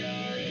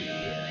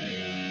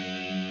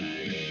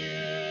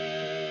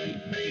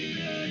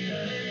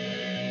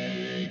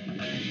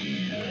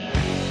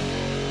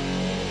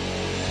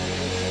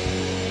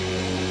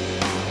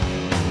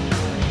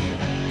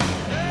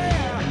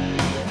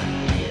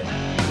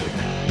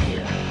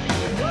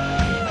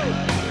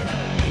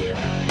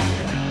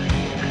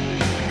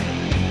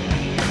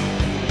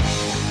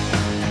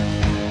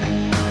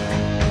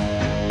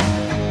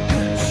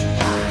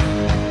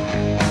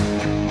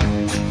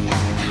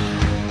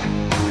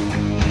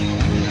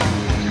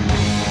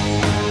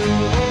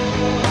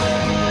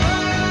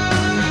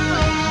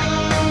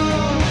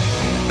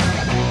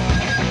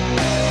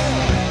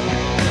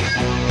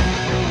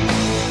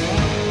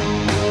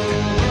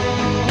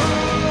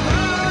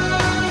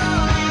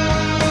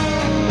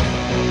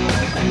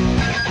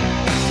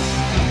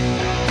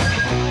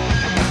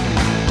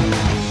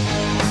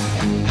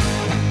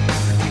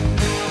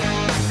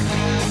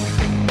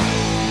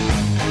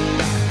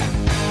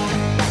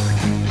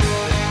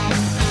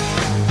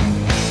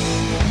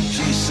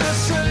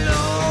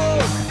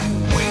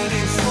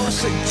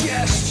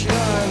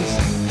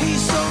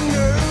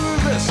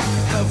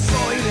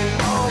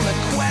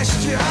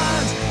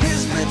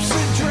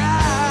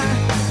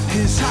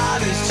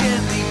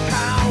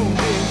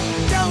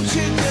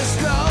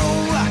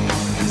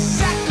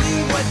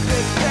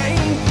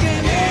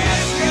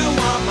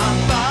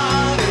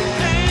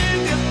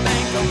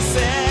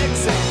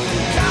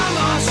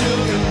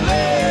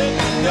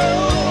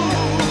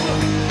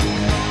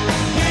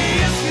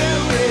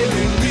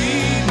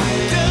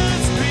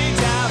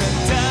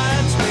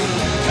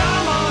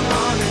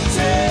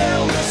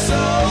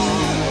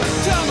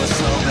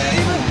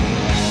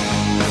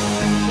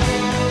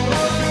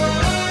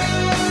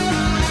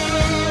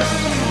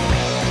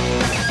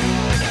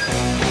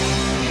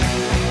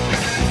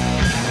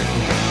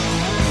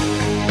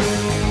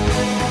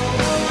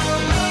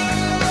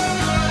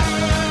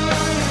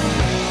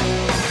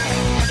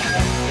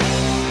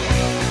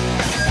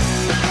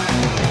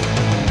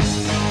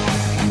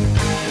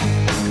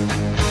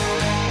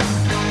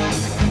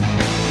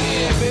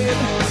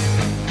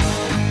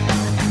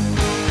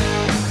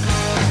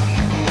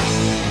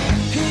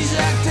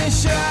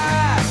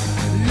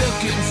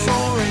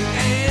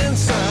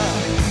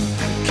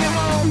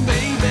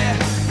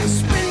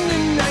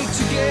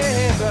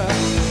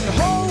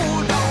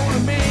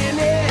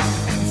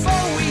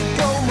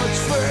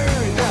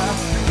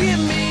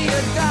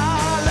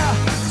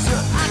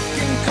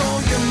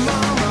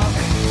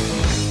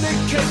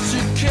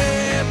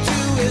 cab to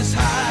his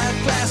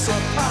high-class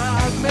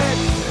apartment.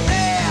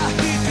 There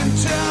he can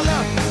tell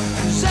her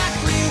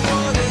exactly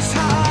what is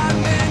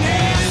happening.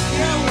 If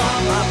you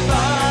want my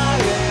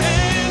body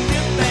and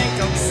you think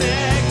I'm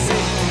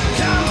sexy,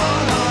 come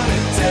on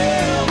and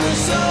tell me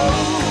so.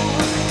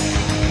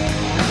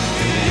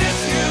 If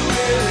you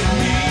really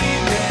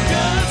need me,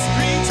 just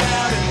reach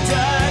out and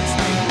touch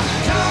me.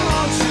 Come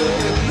on,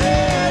 sugar,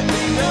 let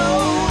me know.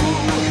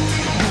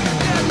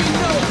 Let me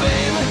know,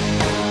 baby.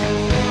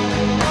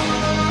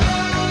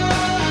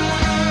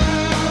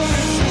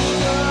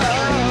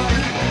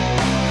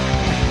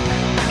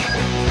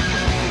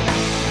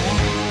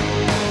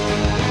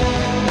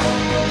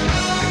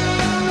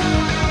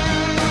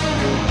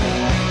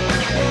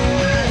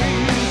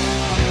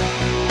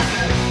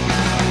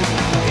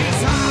 His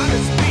heart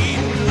is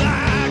beating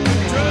like a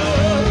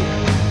drum.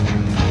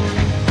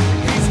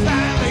 He's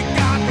finally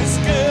got this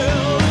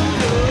girl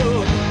in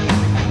love.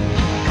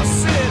 I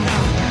said,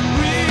 now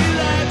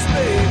relax,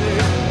 baby.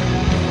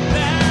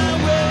 Now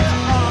we're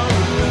all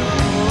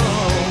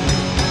alone.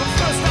 But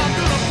first I'm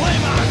gonna play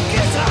my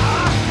guitar.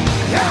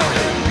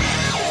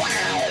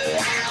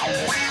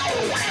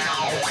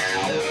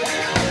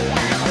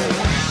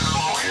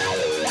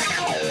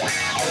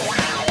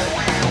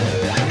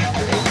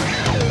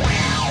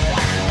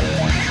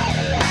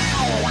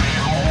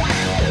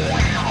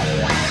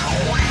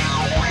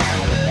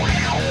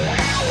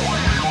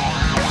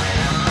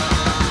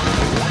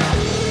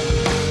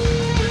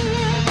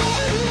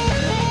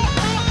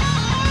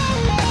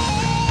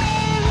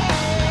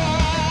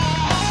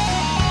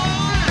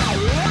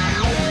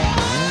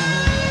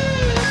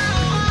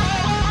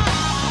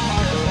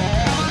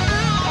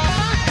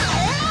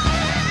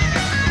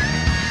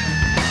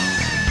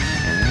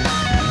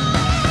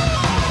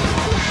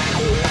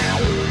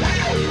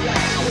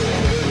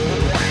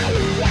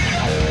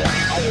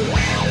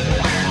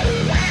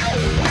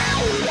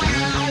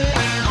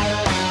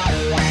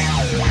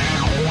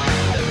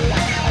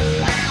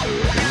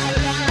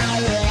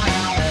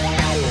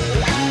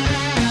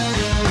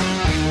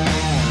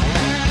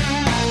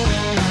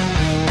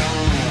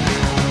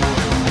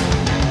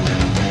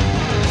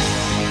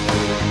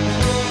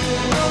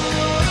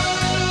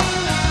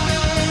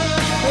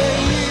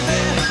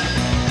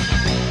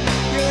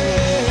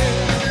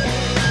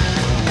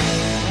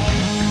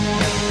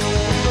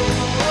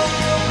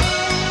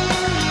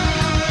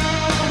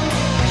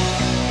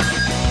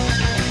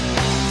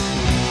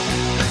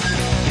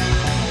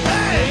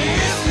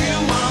 If you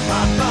want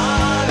my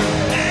body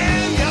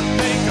and you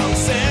think I'm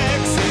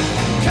sexy,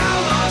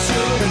 come on,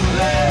 sugar,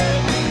 let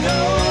me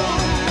know.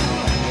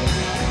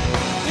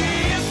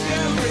 If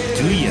you really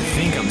Do You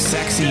Think I'm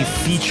Sexy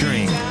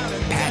featuring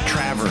Pat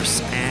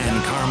Travers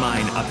and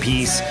Carmine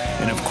Appice.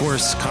 And of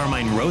course,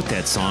 Carmine wrote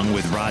that song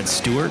with Rod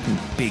Stewart.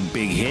 Big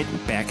hit.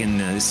 Back in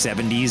the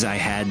 70s, I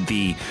had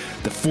the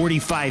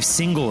 45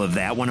 single of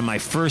that, one of my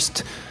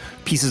first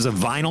pieces of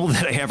vinyl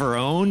that I ever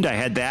owned. I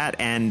had that,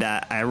 and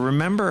I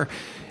remember...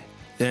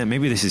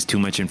 maybe this is too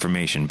much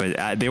information,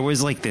 but there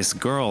was like this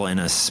girl in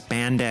a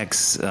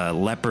spandex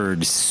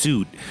leopard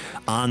suit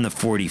on the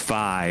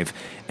 45,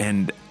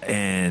 and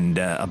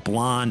a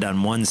blonde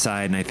on one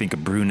side, and I think a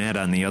brunette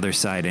on the other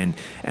side, and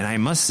I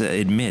must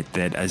admit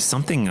that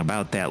something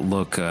about that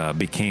look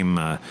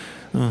became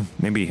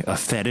maybe a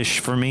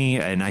fetish for me,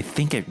 and I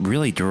think it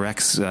really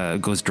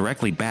goes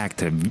directly back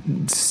to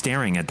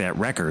staring at that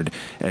record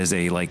as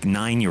a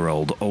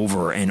 9-year-old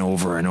over and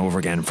over and over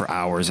again for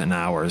hours and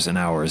hours and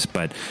hours.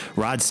 But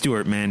Rod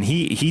Stewart, man,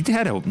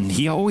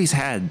 he always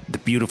had the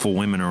beautiful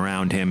women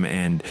around him,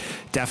 and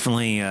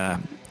definitely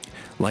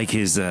like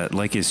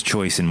his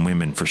choice in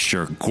women, for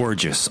sure.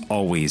 Gorgeous,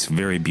 always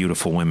very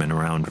beautiful women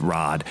around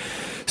Rod.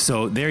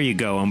 So there you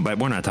go. But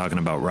we're not talking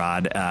about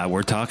Rod.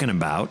 We're talking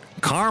about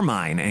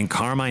Carmine, and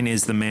Carmine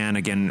is the man.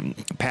 Again,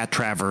 Pat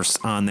Travers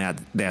on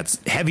that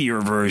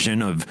heavier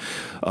version of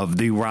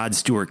the Rod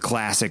Stewart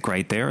classic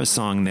right there, a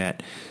song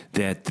that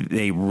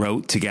they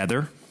wrote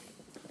together.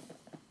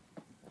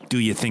 Do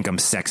You Think I'm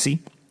Sexy?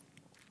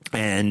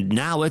 And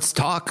now let's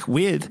talk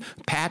with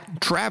Pat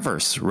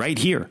Travers right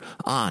here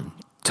on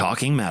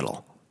Talking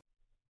Metal.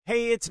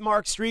 Hey, it's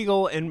Mark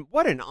Striegel, and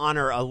what an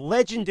honor. A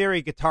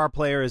legendary guitar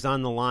player is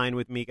on the line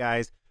with me,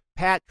 guys.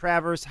 Pat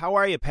Travers. How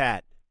are you,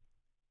 Pat?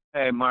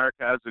 Hey, Mark.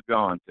 How's it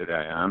going today?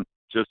 I'm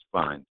just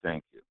fine.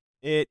 Thank you.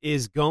 It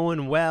is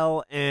going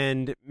well,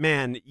 and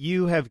man,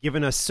 you have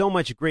given us so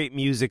much great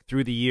music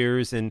through the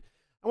years, and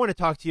I want to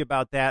talk to you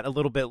about that a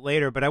little bit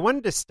later, but I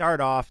wanted to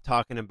start off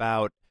talking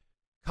about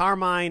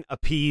Carmine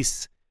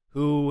Appice,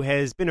 who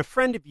has been a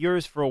friend of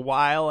yours for a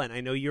while, and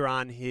I know you're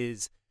on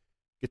his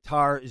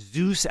Guitar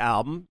Zeus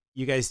album.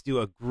 You guys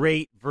do a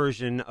great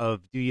version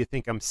of Do You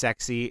Think I'm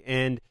Sexy?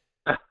 And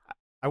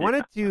I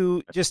wanted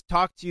to just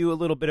talk to you a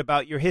little bit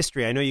about your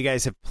history. I know you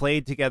guys have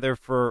played together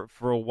for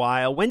a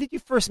while. When did you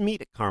first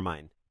meet at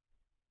Carmine?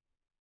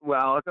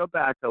 Well, I'll go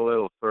back a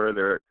little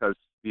further because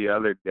the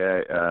other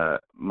day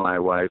my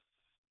wife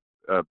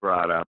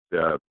brought up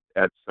the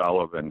Ed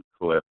Sullivan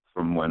clip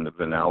from when the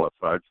Vanilla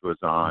Fudge was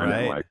on,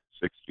 right, in like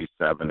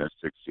 67 or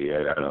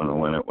 68. I don't know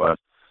when it was.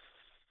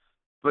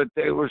 but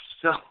they were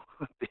so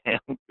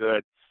damn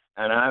good.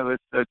 And I was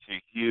such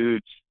a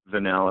huge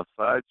Vanilla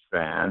Fudge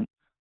fan.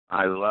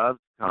 I loved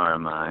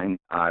Carmine.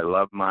 I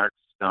loved Mark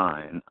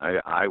Stein.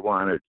 I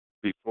wanted,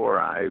 before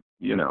I,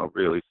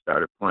 really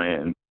started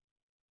playing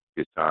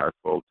guitar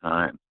full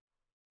time,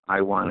 I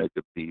wanted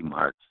to be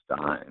Mark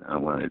Stein. I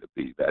wanted to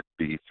be that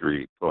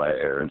B3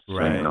 player and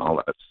singing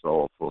all that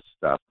soulful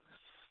stuff.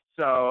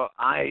 So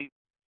I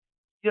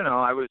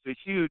was a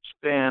huge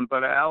fan,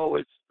 but I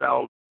always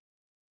felt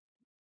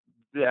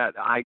that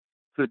I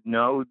could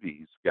know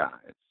these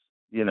guys.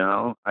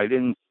 I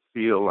didn't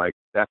feel like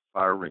that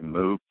far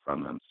removed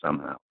from them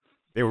somehow.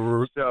 They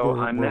were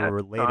I met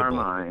relatable.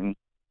 Carmine.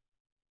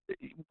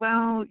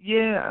 Well,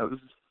 yeah, it was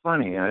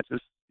funny.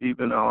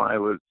 Even though I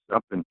was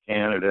up in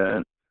Canada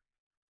and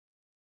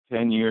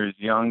 10 years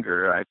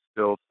younger, I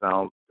still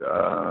felt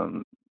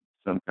some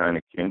kind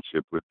of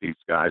kinship with these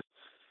guys.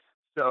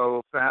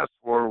 So fast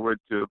forward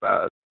to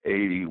about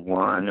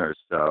 81 or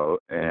so,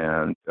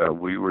 and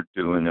we were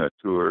doing a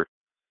tour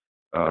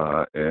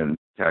in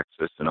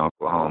Texas and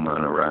Oklahoma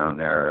and around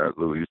there,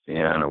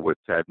 Louisiana, with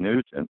Ted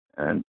Nugent,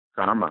 and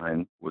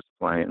Carmine was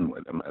playing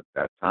with him at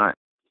that time.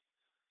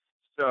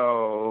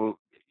 So,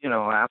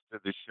 after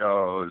the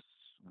shows,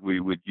 we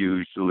would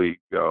usually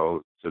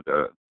go to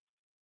the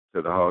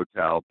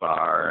hotel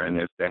bar, and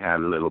if they had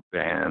a little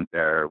band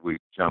there, we'd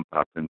jump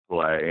up and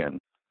play. And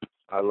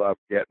I loved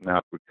getting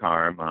up with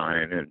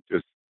Carmine and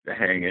just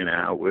hanging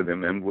out with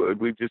him, and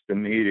we just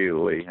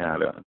immediately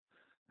had a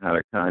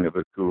kind of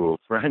a cool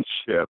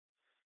friendship,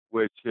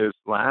 which has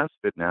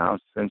lasted now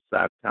since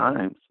that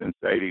time, since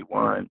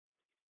 '81.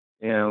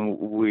 And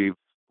we've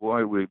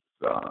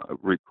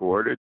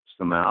recorded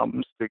some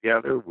albums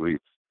together. We've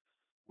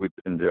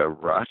been to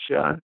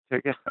Russia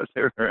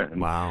together,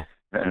 and wow,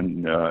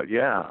 and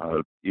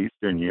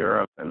Eastern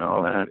Europe and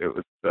all that. It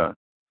was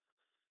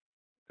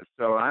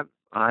so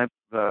I've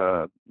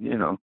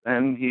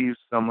and he's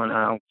someone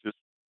I'll just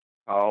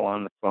call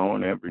on the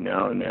phone every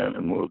now and then,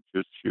 and we'll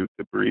just shoot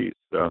the breeze.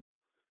 So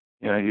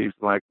he's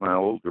like my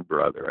older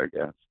brother, I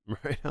guess.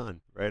 Right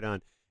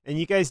on. And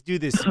you guys do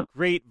this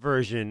great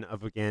version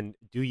of, again,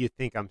 Do You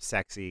Think I'm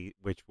Sexy,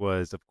 which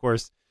was, of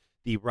course,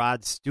 the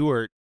Rod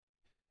Stewart,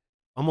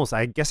 almost,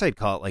 I guess I'd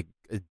call it like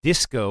a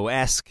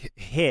disco-esque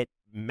hit,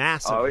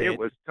 massive hit. It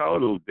was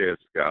total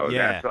disco.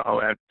 Yeah. That's all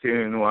that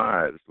tune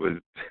was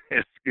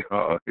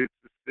disco. It's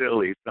a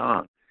silly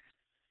song.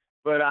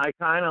 But I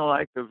kind of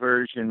like the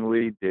version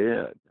we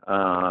did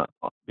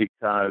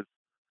because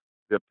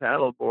the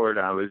pedal board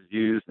I was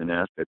using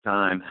at the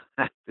time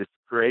had this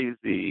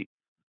crazy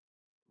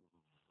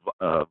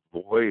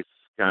voice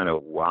kind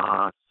of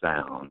wah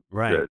sound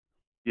right.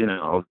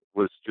 that,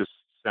 was just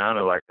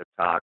sounded like a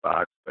talk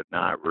box, but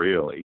not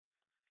really.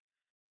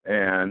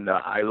 And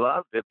I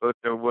loved it, but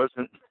there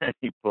wasn't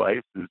many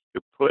places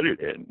to put it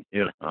in,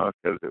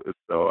 because it was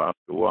so off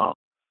the wall.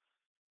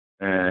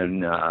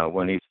 And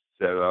when he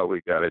said, "Oh,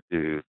 we got to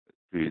do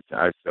these,"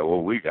 I said,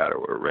 "Well, we got to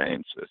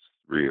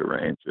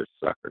rearrange this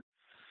sucker."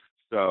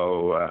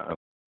 So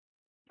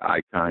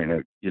I kind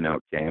of,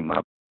 came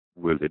up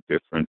with a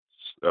different,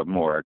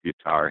 more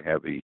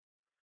guitar-heavy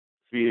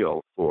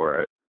feel for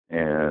it,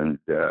 and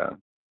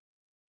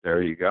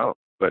there you go.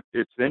 But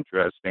it's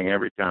interesting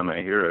every time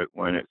I hear it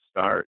when it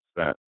starts,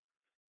 that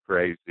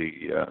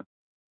crazy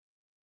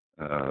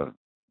talk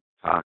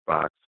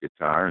box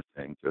guitar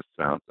thing just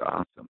sounds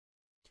awesome.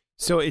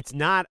 So it's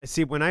not,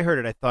 see, when I heard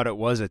it, I thought it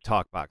was a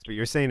talk box, but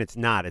you're saying it's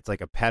not. It's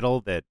like a pedal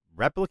that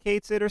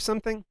replicates it or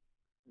something?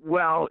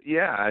 Well,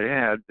 yeah, it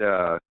had,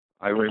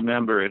 I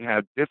remember it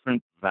had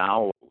different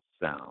vowel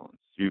sounds.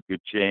 You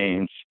could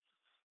change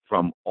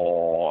from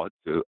aw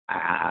to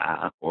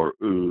ah or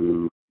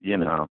ooh,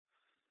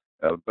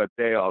 but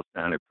they all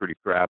sounded pretty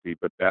crappy.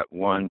 But that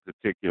one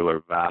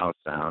particular vowel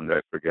sound,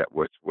 I forget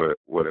what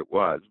it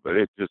was, but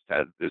it just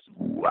had this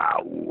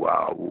wow,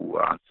 wow,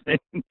 wow thing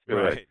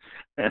to it.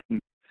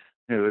 And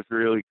it was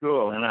really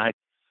cool. And I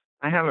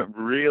haven't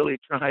really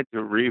tried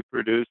to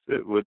reproduce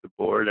it with the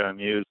board I'm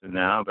using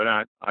now, but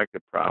I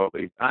could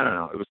probably, I don't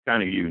know, it was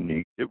kind of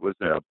unique. It was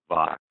a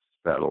Vox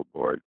pedal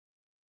board.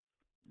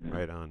 Yeah.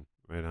 Right on.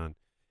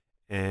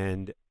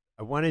 And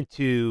I wanted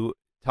to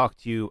talk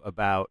to you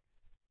about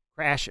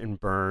Crash and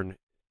Burn.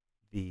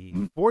 The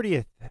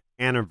 40th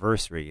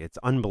anniversary, it's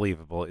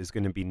unbelievable, is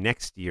going to be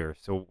next year.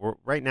 So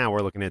right now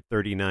we're looking at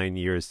 39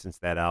 years since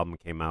that album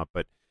came out,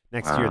 but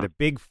next year, the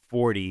big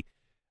 40,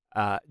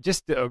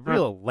 just a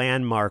real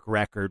landmark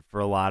record for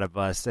a lot of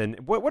us.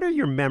 And what are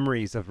your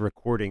memories of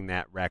recording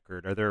that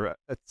record? Are there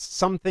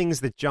some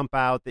things that jump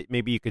out that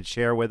maybe you could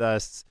share with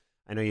us?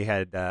 I know you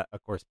had,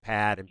 of course,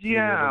 Pat and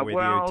Peter with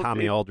you,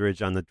 Tommy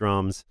Aldridge on the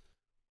drums.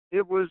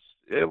 It was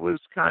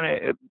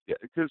kind of,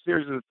 because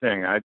here's the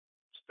thing. I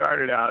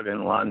started out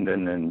in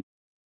London in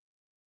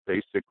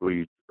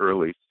basically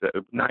early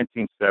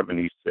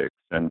 1976,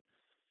 and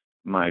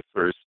my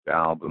first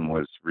album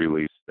was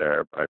released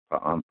there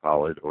on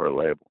Polydor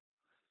label.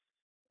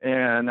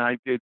 And I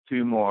did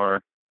 2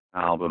 more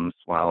albums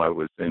while I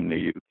was in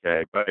the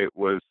UK, but it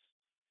was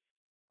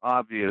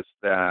obvious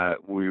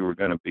that we were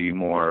going to be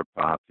more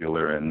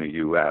popular in the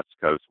U.S.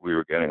 because we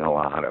were getting a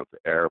lot of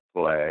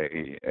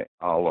airplay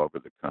all over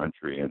the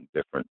country in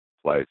different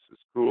places,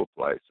 cool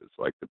places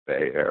like the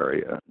Bay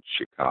Area, and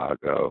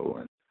Chicago,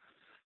 and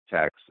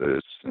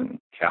Texas, and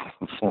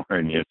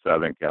California,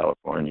 Southern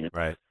California,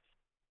 Right.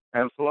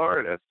 and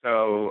Florida.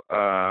 So,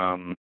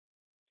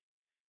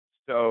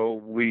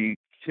 so we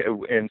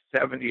in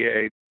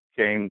 '78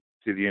 came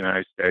to the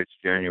United States.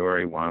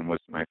 January 1 was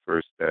my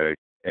first day,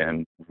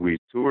 and we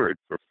toured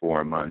for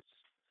 4 months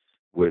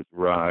with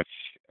Rush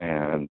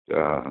and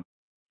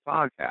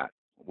Foghat.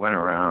 Went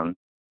around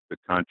the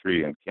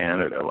country and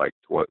Canada like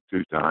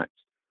 2 times.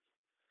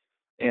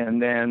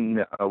 And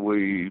then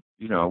we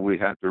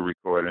had to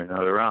record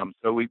another album.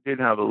 So we did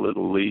have a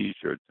little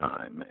leisure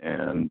time.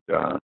 And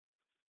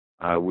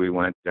we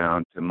went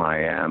down to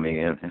Miami,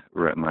 and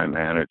my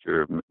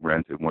manager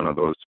rented one of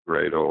those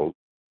great old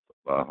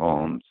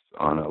homes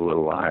on a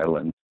little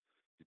island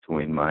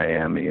between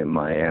Miami and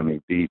Miami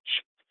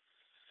Beach.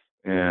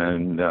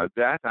 And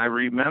that I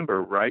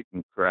remember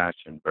writing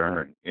Crash and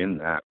Burn in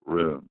that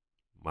room.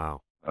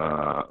 Wow.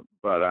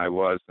 But I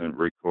wasn't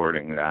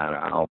recording that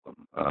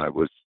album. I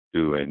was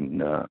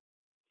doing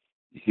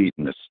Heat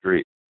in the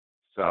Street.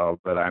 So,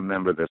 but I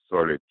remember the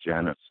sort of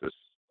genesis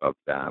of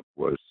that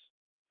was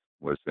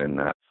in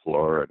that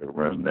Florida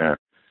room there.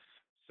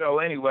 So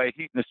anyway,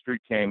 Heat in the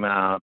Street came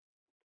out.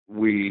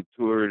 We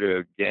toured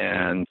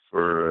again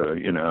for,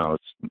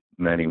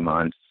 many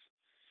months.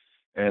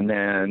 And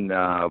then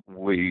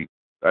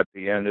at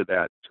the end of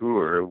that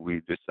tour,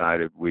 we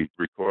decided we'd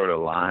record a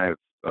live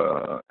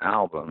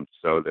album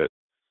so that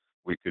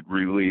we could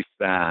release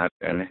that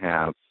and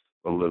have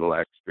a little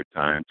extra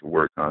time to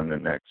work on the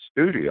next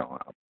studio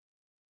album,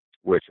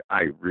 which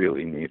I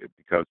really needed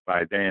because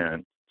by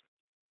then,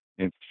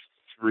 in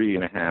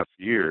 3.5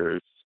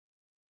 years,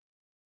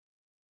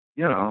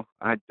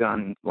 I'd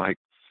done like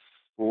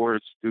 4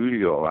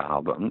 studio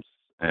albums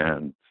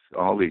and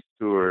all these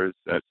tours.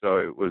 And so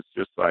it was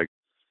just like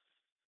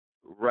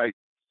write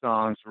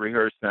songs,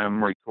 rehearse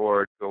them,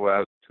 record, go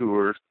out,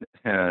 tour,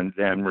 and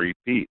then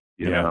repeat,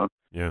 you know?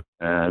 Yeah.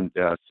 And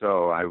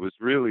so I was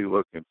really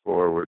looking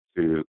forward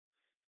to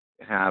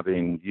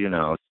having,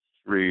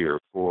 3 or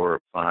 4 or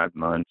 5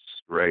 months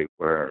straight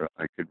where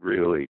I could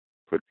really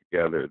put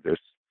together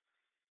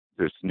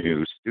this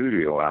new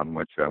studio album,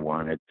 which I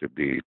wanted to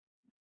be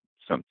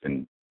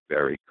something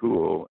very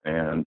cool.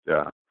 And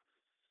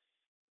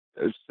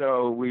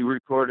so we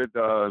recorded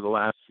the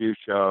last few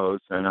shows,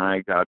 and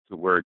I got to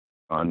work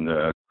on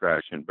the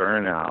Crash and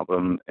Burn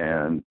album,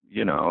 and,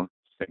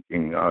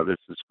 thinking, oh, this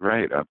is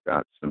great. I've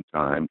got some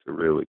time to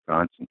really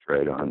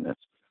concentrate on this.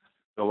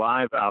 The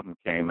live album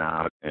came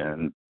out,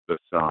 and the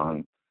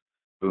song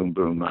Boom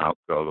Boom Out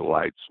Go the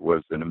Lights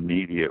was an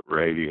immediate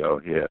radio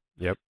hit.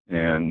 Yep.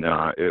 And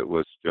it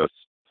was just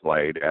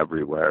played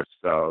everywhere.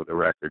 So the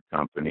record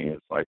company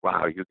is like,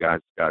 wow, you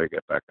guys got to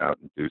get back out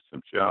and do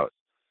some shows.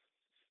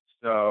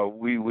 So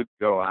we would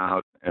go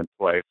out and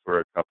play for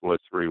a couple of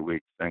 3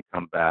 weeks, then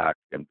come back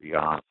and be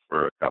off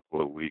for a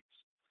couple of weeks,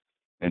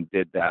 and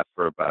did that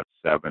for about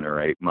 7 or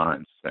 8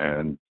 months.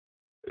 And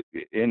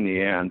in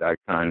the end, I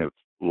kind of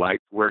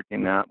liked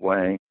working that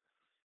way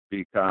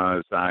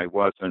because I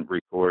wasn't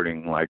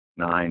recording like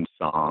 9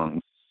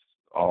 songs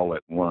all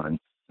at once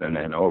and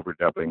then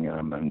overdubbing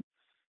them. And,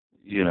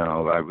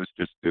 I was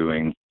just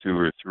doing 2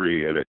 or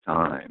 3 at a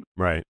time.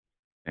 Right.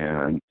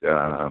 And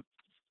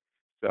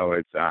so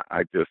it's,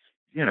 I just,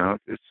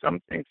 some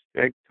things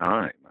take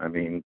time. I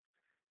mean,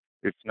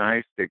 it's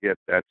nice to get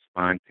that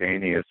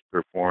spontaneous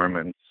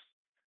performance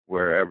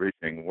where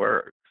everything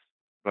works.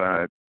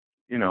 But,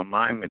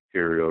 my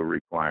material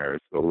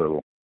requires a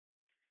little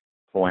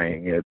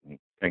playing it and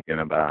thinking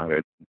about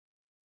it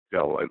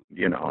until,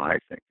 I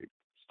think it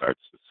starts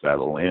to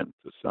settle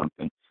into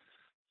something.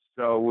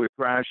 So with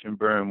Crash and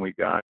Burn, we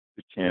got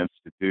the chance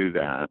to do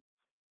that.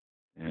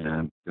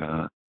 And,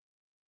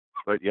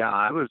 but yeah,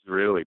 I was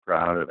really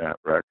proud of that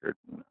record.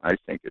 I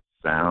think it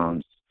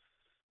sounds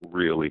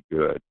really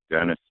good.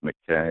 Dennis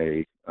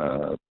McKay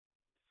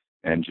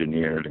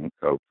engineered and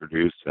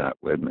co-produced that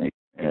with me.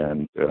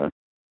 And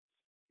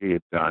he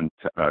had done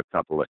a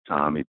couple of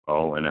Tommy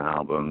Bolin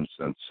albums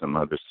and some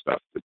other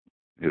stuff that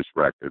his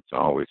records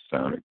always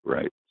sounded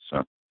great.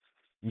 So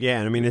yeah,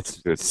 and I mean, it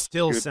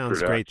still sounds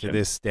production. great to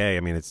this day. I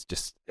mean, it's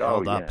just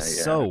held up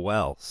so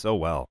well.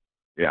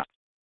 Yeah.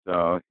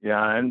 So,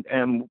 yeah,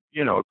 and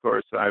of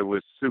course, I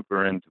was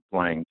super into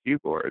playing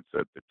keyboards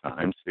at the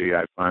time. See,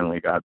 I finally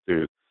got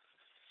to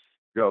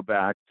go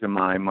back to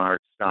my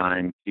Mark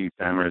Stein, Keith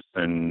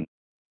Emerson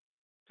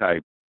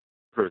type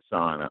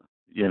persona,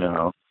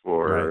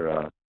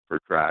 for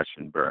Crash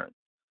and Burn.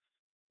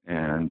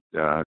 And,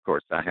 of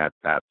course, I had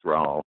Pat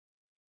Thrall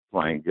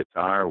playing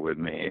guitar with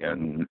me,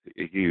 and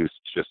he was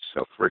just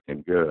so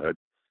freaking good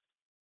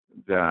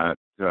that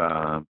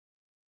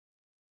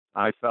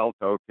I felt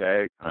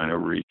okay kind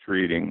of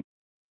retreating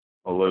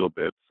a little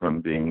bit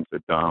from being the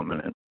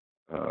dominant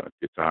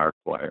guitar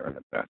player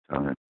at that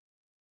time.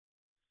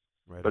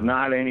 Right But on.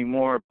 not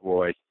anymore,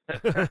 boy.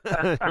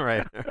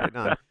 Right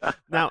on.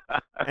 Now,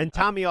 and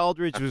Tommy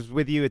Aldridge was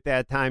with you at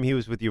that time. He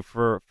was with you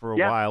for a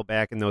Yeah. while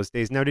back in those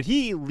days. Now, did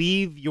he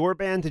leave your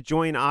band to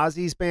join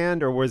Ozzy's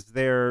band, or was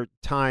there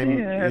time?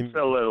 Yeah, it's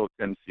a little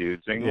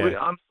confusing. Yeah.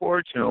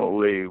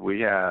 Unfortunately,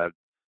 we had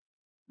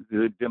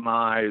the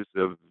demise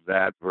of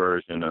that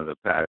version of the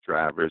Pat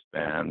Travers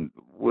band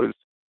was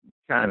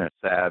kind of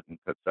sad and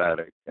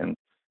pathetic, and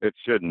it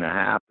shouldn't have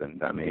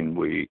happened. I mean,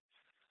 we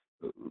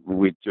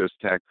just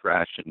had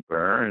crash and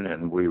burn,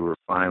 and we were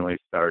finally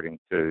starting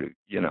to,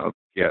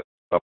 get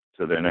up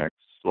to the next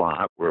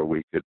slot where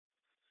we could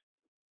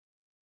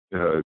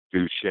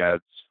do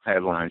sheds,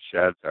 headline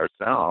sheds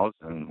ourselves,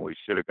 and we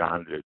should have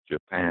gone to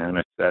Japan,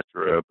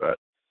 etc. But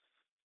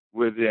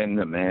within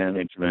the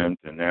management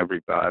and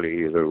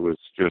everybody, there was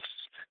just,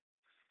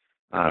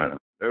 I don't know,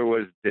 there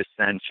was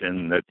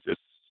dissension that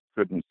just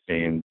couldn't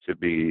seem to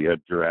be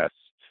addressed.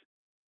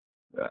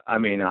 I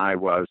mean, I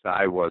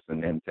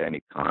wasn't into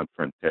any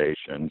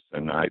confrontations,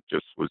 and I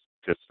just was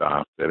pissed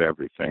off that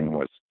everything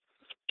was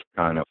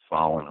kind of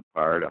falling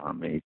apart on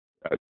me.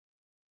 At,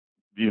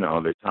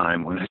 the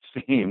time when it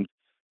seemed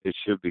it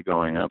should be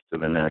going up to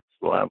the next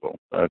level.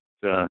 But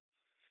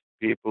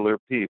people are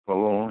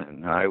people,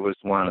 and I was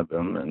one of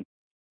them, and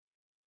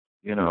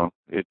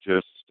it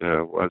just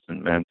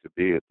wasn't meant to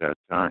be at that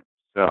time.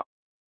 So,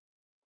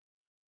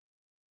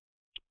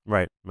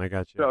 Right, I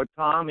got you. So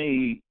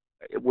Tommy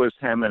was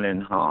hemming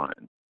and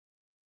hawing,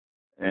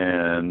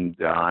 and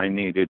I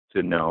needed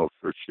to know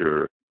for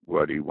sure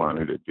what he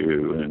wanted to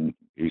do, and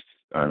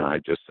I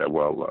just said,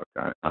 well, look,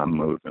 I'm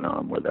moving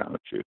on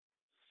without you.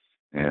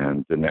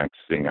 And the next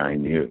thing I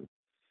knew,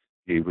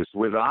 he was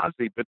with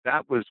Ozzy, but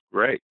that was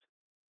great.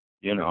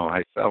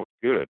 I felt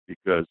good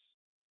because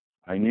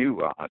I knew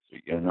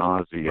Ozzy, and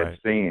Ozzy Right.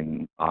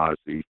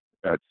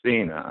 had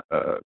seen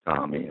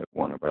Tommy at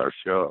one of our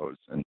shows,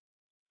 and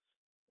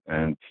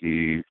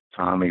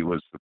Tommy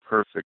was the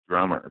perfect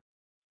drummer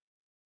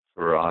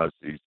for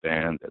Ozzy's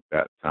band at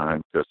that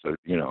time because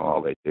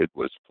all they did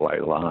was play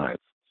live.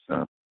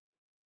 So,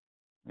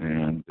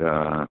 and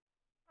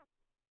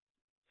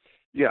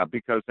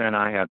because then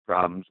I had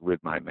problems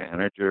with my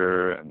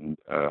manager, and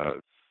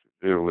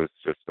there was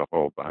just a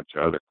whole bunch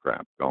of other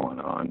crap going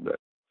on that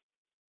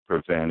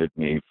prevented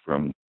me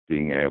from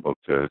being able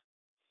to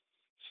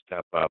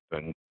step up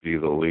and be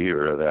the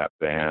leader of that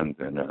band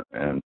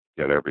and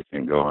get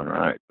everything going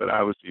right. But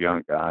I was a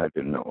young guy, I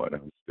didn't know what I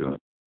was doing.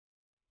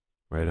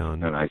 Right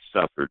on. And I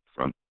suffered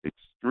from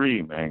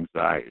extreme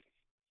anxiety.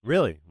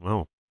 Really?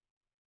 Wow.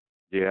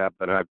 Yeah,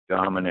 but I've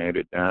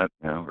dominated that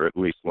now, or at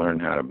least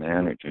learned how to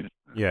manage it.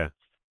 Yeah.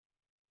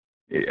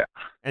 Yeah.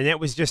 And that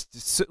was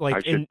just like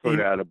I should put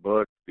out a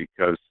book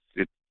because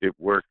it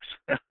works.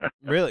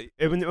 Really?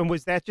 And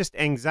was that just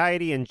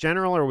anxiety in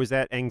general, or was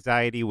that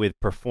anxiety with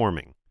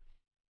performing?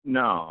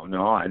 No.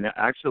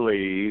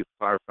 Actually,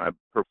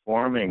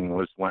 performing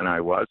was when I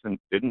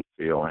didn't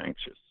feel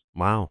anxious.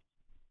 Wow.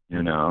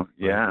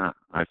 Yeah,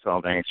 I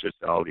felt anxious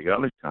all the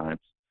other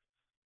times.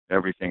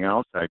 Everything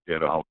else I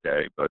did all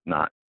day, but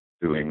not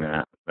doing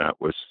that. That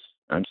was,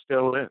 and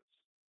still is,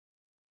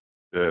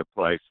 the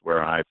place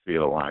where I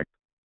feel like,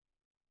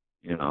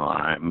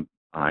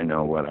 I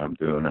know what I'm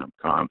doing. I'm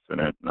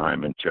confident, and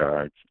I'm in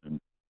charge. And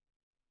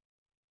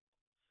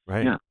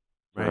right. Yeah,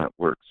 right. That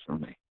works for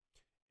me.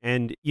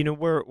 And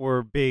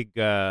we're big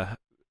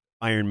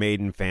Iron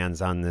Maiden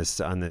fans on this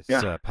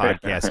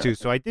podcast too.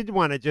 So I did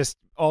want to just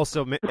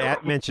also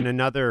mention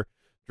another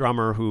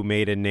drummer who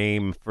made a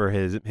name for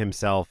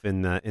himself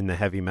in the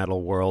heavy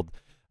metal world.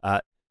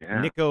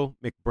 Nico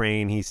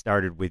McBrain. He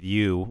started with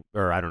you,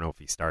 or I don't know if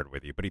he started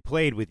with you, but he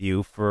played with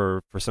you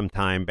for some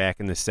time back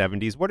in the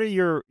 70s. What are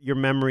your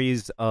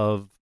memories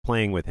of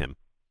playing with him?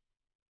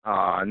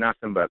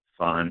 Nothing but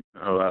fun.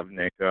 I love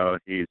Nico.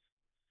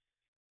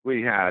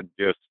 We had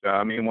just,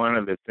 one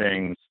of the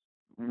things,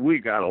 we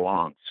got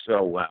along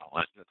so well.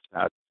 I just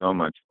had so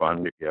much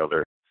fun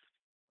together.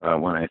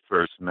 When I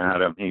first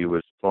met him, he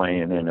was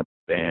playing in a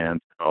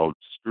band called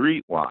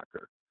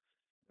Streetwalker,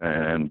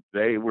 and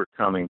they were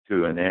coming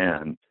to an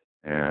end,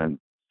 and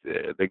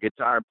the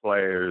guitar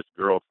player's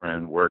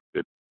girlfriend worked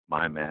at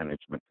my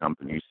management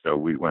company, so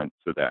we went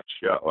to that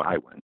show. I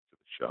went to the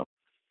show.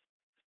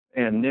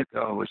 And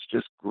Nico was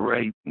just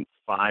great and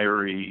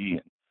fiery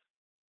and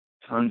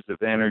tons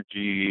of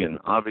energy, and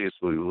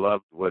obviously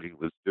loved what he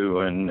was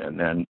doing. And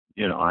then,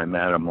 I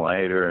met him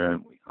later,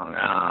 and we hung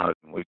out,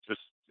 and we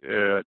just,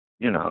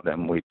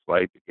 then we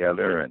played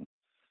together, and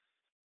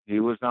he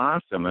was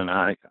awesome. And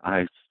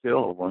I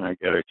still, when I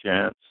get a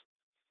chance,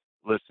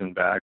 listen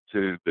back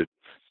to the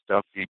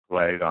stuff he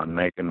played on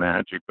Making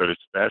Magic, but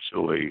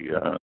especially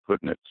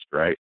Putting It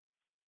Straight.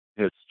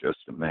 It's just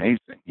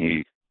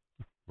amazing.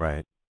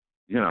 Right.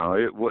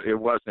 It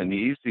wasn't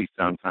easy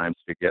sometimes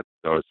to get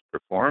those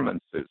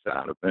performances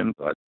out of him,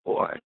 but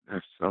boy,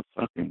 they're so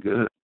fucking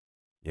good.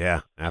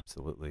 Yeah,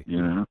 absolutely.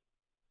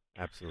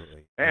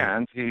 Absolutely.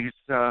 And he's,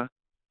 but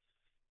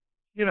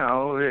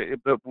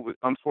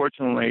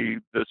unfortunately,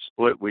 the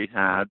split we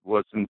had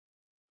wasn't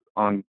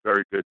on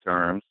very good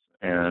terms.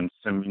 and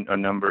a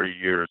number of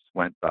years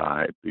went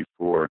by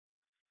before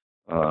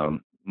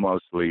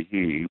mostly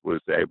he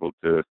was able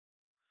to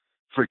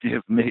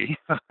forgive me,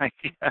 I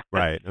guess.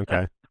 Right.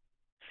 Okay.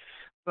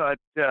 But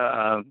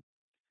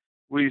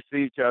we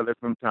see each other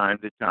from time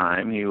to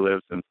time. He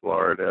lives in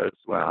Florida as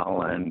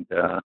well, and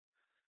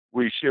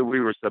we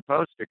were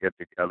supposed to get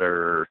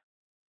together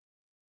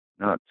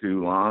not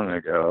too long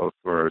ago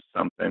for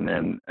something,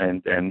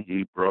 and then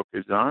he broke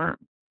his arm.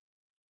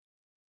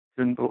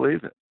 Couldn't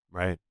believe it.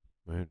 Right.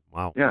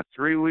 Wow. Yeah,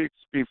 3 weeks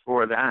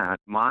before that,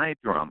 my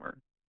drummer,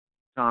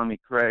 Tommy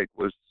Craig,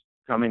 was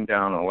coming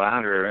down a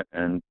ladder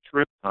and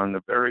tripped on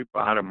the very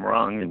bottom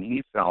rung, and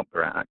he fell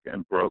back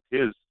and broke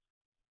his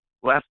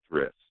left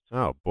wrist.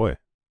 Oh, boy.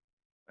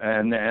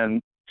 And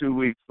then 2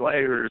 weeks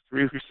later,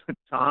 3 weeks,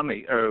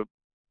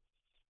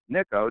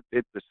 Nico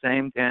did the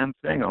same damn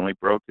thing, only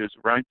broke his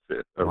right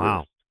wrist.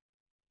 Wow.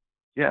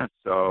 Yeah,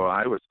 so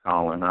I was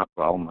calling up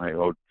all my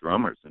old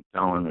drummers and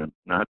telling them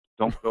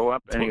don't go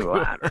up any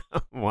ladders.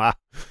 Wow.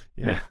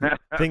 Yeah.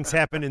 Things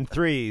happen in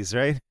threes,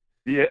 right?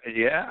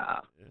 Yeah.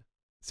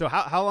 So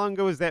how long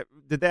ago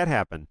did that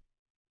happen?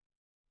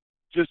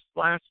 Just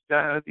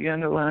the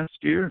end of last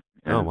year.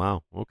 Yeah. Oh,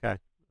 wow. Okay.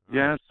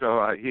 Yeah, so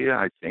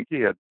I think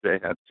they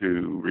had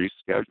to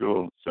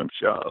reschedule some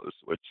shows,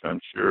 which I'm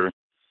sure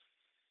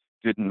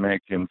didn't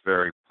make him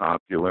very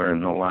popular in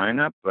the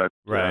lineup, but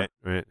right.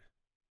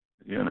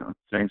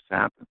 Things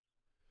happen.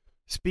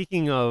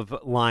 Speaking of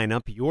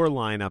lineup, your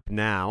lineup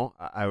now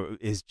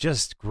is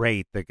just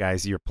great, the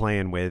guys you're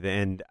playing with,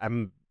 and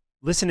I'm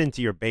listening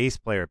to your bass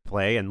player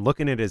play and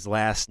looking at his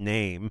last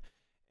name,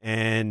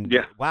 and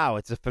wow,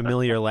 it's a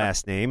familiar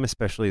last name,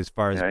 especially as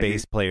far as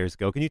bass players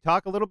go. Can you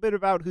talk a little bit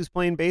about who's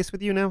playing bass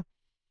with you now?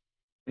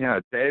 Yeah,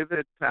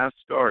 David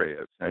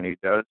Pastorius, and he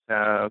does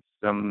have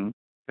some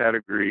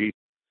pedigree.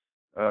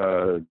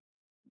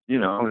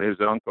 His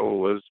uncle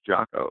was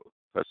Jaco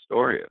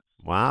Pastorius.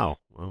 Wow.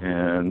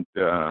 And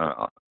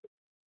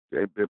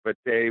but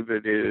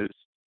David is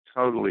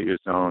totally his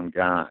own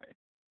guy,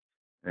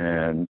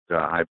 and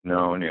I've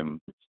known him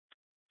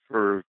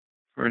for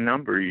a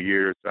number of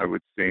years. I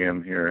would see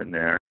him here and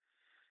there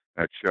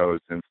at shows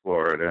in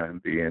Florida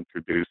and be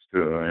introduced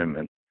to him,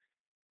 and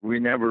we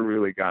never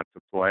really got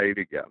to play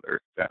together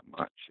that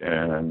much.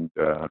 And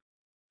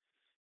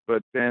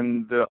but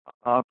then the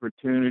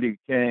opportunity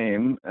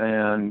came,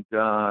 and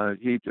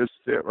he just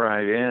fit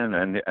right in,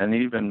 and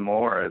even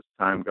more as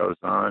time goes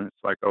on.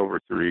 It's like over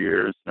 3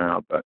 years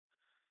now, but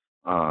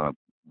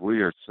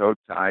we are so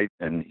tight,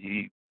 and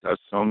he does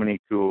so many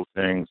cool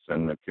things,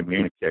 and the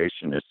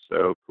communication is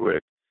so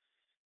quick.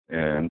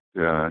 And,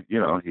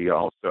 he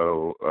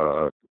also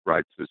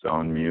writes his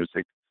own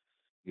music.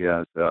 He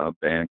has a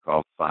band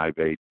called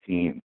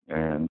 518,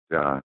 and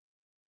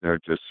they're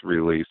just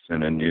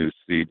releasing a new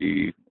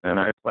CD,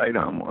 and I played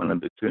on one of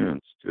the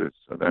tunes, too,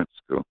 so that's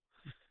cool.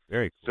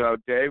 Very cool. So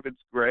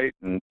David's great,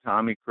 and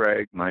Tommy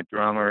Craig, my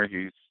drummer,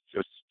 he's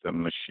just a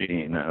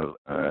machine,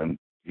 and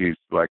he's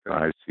like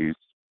us. He's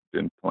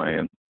been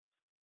playing,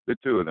 the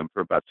two of them,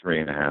 for about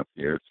 3.5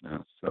 years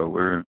now, so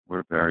we're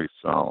very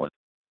solid.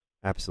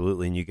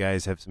 Absolutely, and you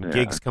guys have some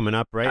gigs coming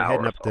up, right?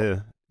 Powerful. Heading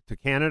up to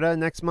Canada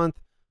next month?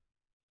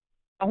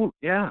 Oh,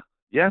 yeah.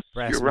 Yes,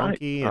 Brass you're right.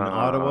 Monkey in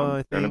Ottawa,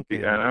 I think.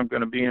 I'm going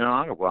to be in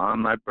Ottawa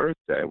on my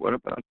birthday. What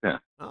about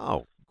that?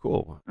 Oh,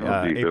 cool.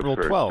 April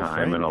 12th,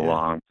 time right? in a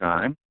long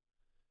time.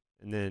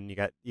 And then you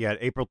got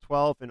April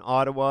 12th in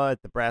Ottawa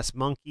at the Brass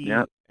Monkey,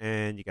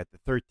 and you got the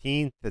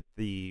 13th at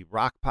the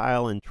Rock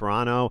Pile in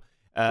Toronto.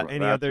 That's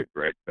a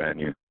great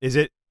venue. Is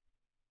it?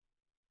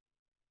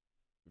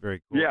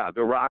 Very cool. Yeah,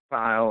 the Rock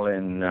Pile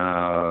in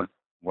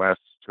West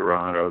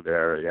Toronto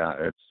there. Yeah,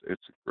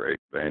 it's a great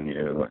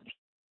venue. And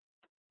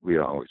we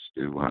always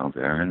do well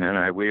there. And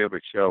then we have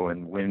a show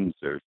in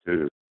Windsor,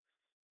 too,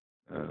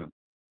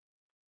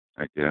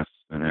 I guess,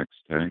 the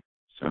next day.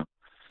 So,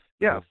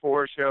 yeah,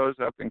 4 shows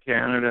up in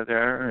Canada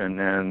there. And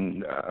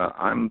then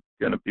I'm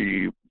going to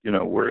be,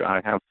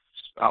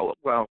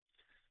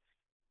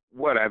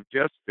 what I've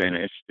just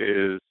finished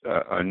is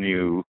a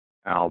new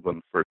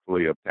album for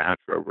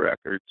Cleopatra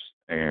Records.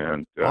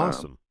 And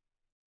awesome.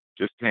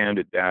 Just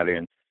handed that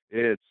in.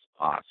 It's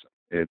awesome.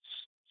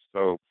 It's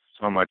so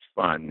much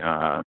fun.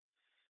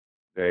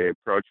 They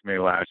approached me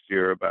last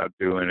year about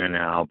doing an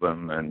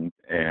album, and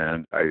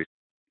I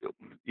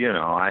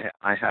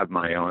have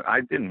my own. I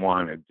didn't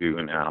want to do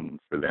an album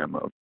for them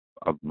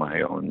of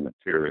my own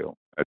material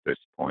at this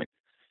point.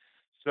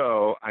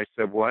 So I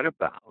said, what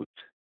about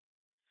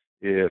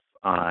if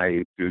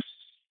I do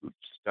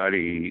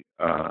study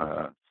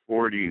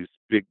 40s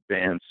big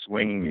band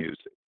swing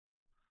music?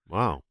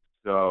 Wow.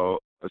 So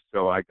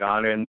I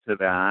got into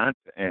that,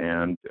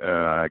 and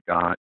I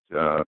got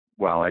I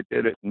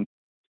did it in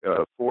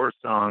 4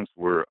 songs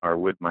are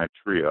with my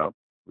trio,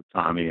 with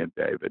Tommy and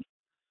David,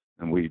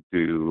 and we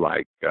do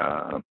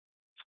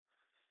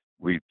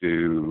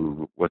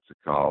what's it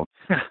called?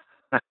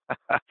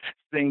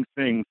 Sing,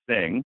 Sing,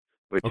 Sing,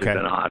 which is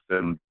an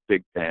awesome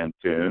big band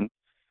tune,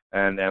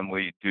 and then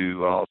we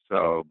do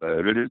also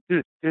In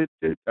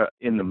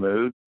the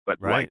Mood,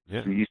 but Right,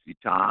 like ZZ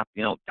Top,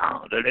 you know.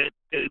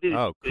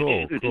 Oh,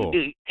 cool.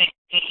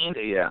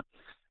 Yeah.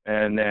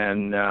 And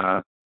then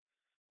a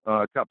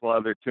couple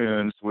other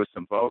tunes with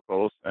some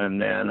vocals,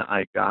 and then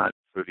I got,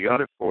 for the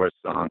other 4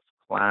 songs,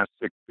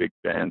 classic big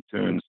band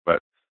tunes,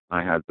 but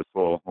I had the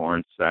full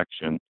horn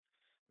section,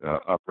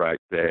 upright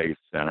bass,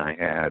 and I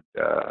had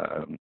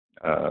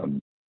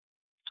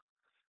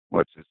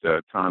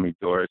Tommy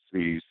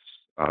Dorsey's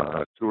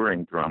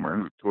touring drummer,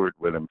 who toured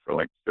with him for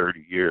like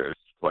 30 years,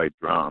 played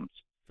drums.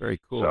 Very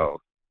cool.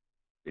 So,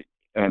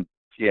 and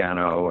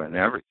piano and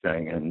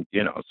everything, and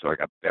you know, so I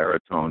got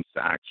baritone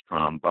sax,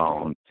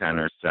 trombone,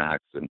 tenor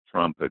sax, and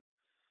trumpet,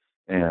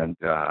 and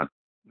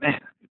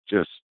man, it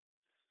just.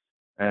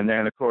 And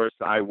then of course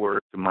I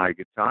worked my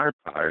guitar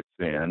parts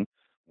in,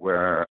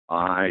 where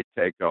I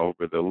take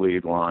over the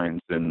lead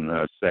lines in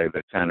say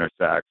the tenor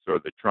sax or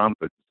the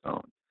trumpet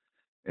zone,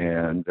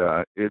 and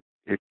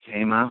it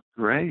came out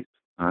great.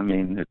 I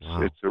mean,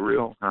 it's a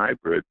real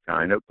hybrid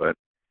kind of, but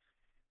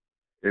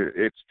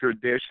it's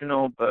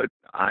traditional, but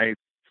I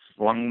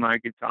slung my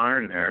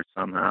guitar in there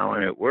somehow,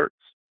 and it works.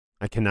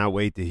 I cannot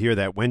wait to hear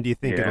that. When do you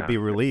think it'll be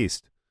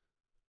released?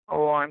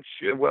 Oh, I'm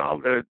sure.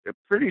 Well, they're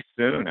pretty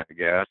soon, I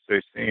guess.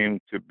 They seem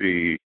to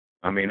be.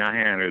 I mean, I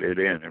handed it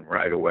in, and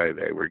right away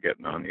they were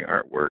getting on the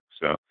artwork.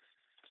 So,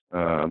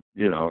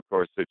 you know, of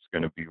course, it's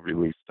going to be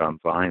released on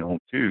vinyl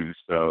too.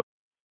 So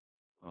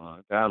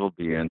that'll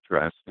be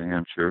interesting.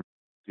 I'm sure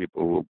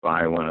people will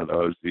buy one of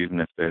those, even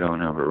if they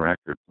don't have a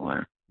record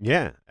player.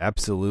 Yeah,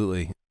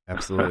 absolutely.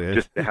 Absolutely.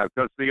 Just to have,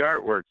 because the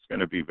artwork's going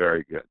to be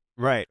very good.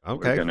 Right.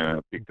 Okay.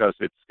 Because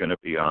it's going to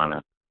be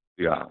on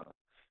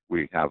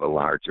we have a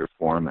larger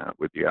format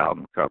with the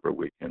album cover.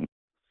 We can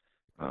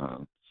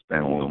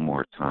spend a little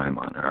more time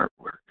on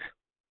artwork.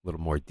 A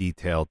little more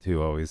detail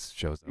too always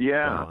shows up.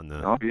 Yeah. Well on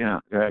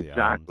the,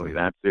 exactly.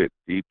 That's it.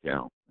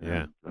 Detail.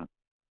 Yeah. And,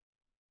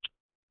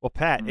 well,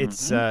 Pat,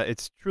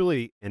 it's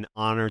truly an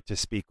honor to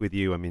speak with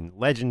you. I mean,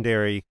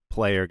 legendary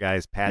player,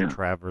 guys. Pat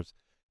Travers.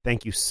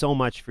 Thank you so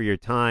much for your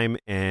time,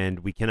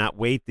 and we cannot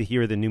wait to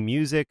hear the new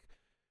music.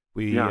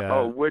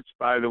 Which,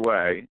 by the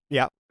way,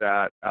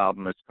 that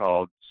album is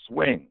called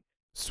Swing.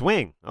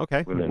 Swing.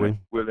 Okay.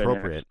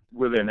 Appropriate.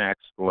 With an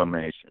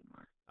exclamation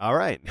mark. All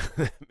right.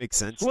 Makes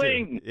sense.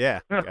 Swing. Too. Yeah.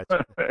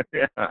 Gotcha.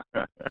 Yeah.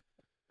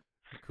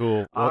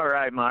 Cool. Well, all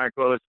right, Mark.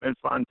 Well, it's been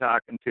fun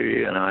talking to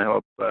you, and I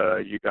hope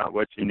you got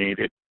what you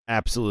needed.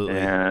 Absolutely.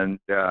 And,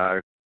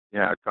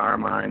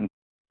 Carmine,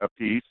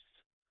 Appice,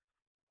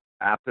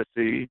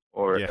 Appice,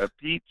 or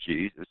Appice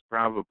is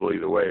probably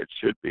the way it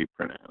should be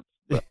pronounced.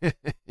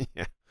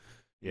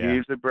 Yeah.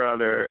 He's a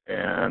brother,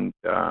 and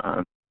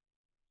I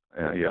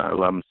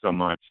love him so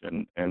much,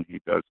 and he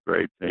does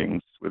great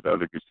things with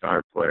other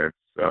guitar players.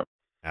 So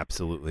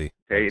absolutely,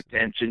 pay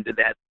attention to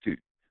that too.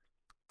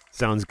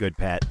 Sounds good,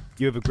 Pat.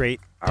 You have a great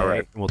day, all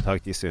right, and we'll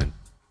talk to you soon.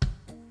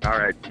 All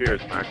right,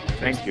 cheers, Mark.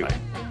 Thank you. Bye.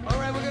 All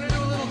right, we're gonna do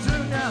a little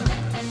tune now.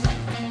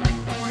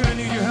 We're gonna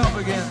need your help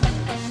again.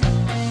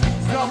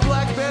 It's called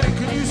Black Betty.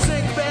 Can you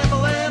sing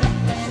Bam-A-Lam?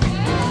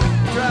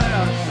 Try it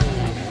out.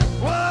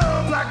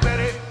 Whoa, Black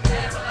Betty.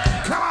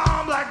 Come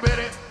on, Black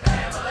Betty.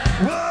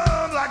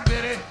 Whoa, Black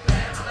Betty.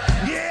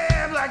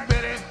 Yeah, Black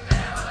Betty.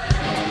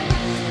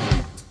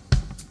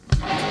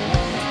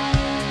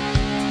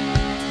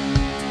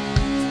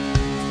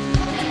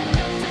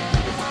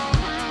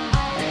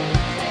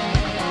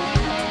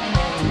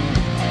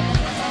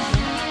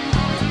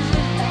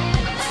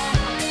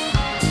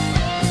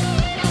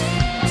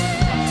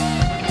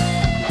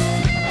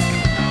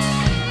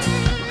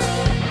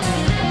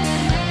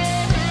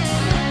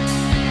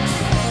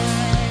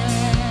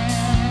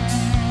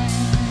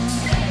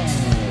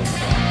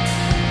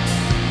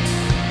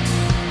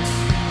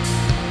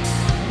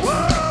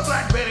 Whoa,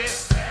 Black Betty.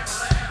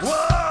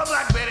 Whoa,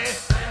 Black Betty.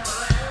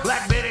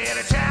 Black Betty at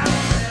a town.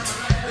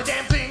 The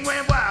damn thing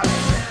went wild.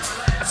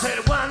 I said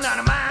it wasn't none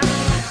of mine.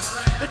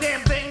 The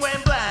damn thing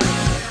went blind.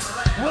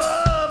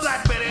 Whoa,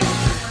 Black Betty.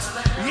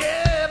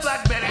 Yeah,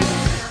 Black Betty.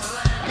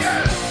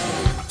 Yeah.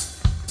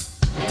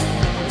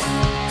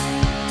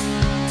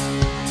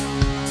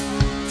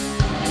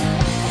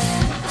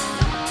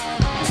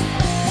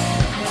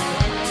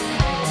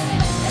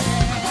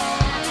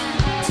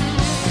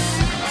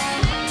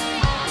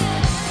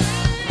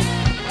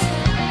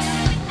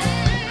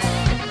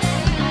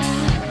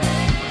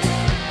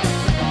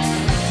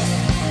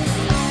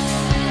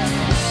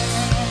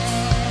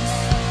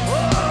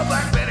 Whoa,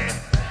 Black Betty.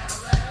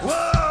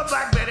 Whoa,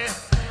 Black Betty.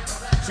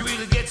 She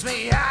really gets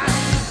me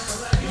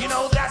high. You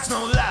know that's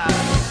no lie.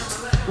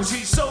 Well,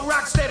 she's so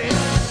rock steady,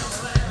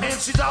 and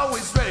she's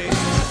always ready.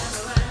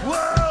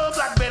 Whoa,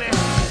 Black Betty.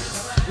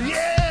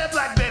 Yeah,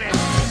 Black Betty.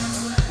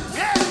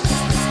 Yeah.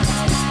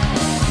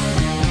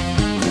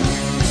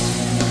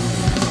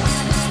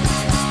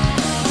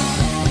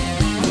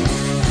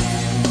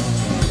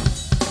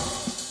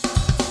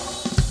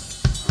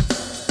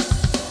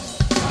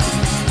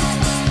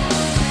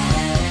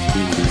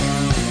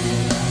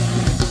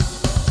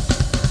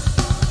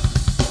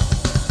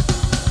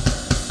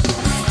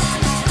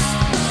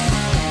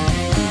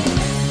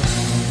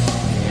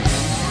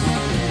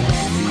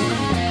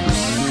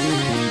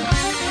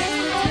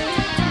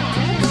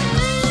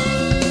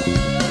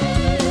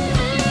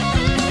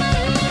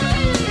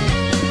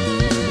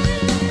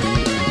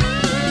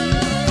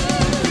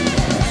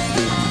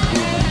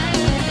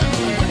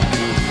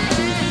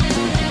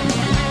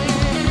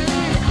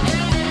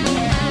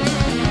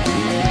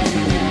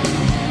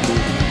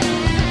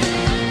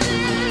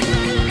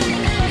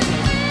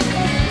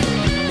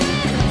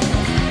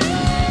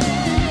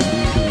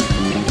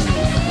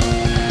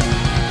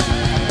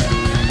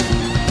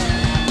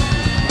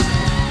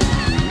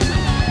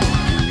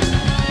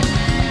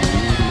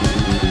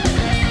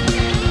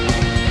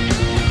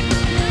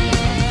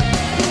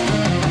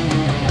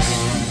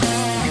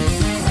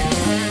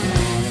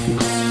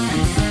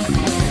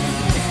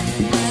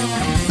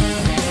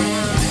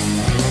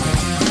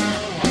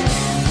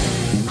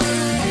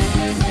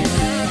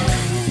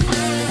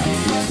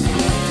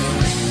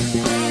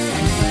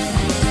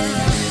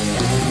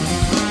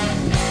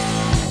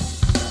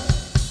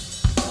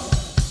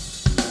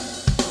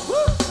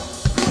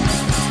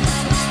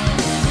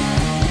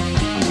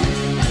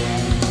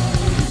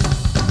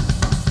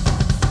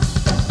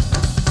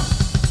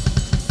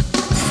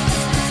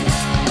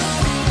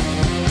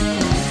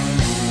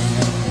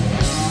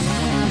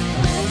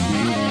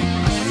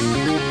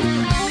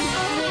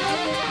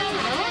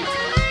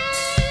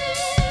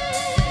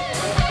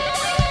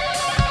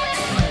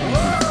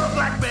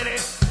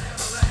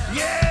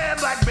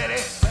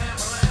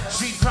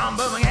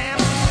 from Birmingham,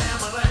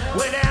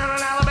 way down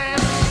in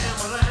Alabama.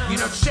 You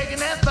know, shaking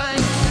that thing,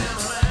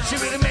 she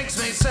really makes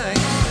me sing.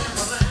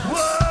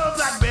 Whoa,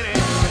 Black Betty,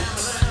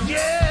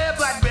 yeah,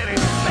 Black Betty,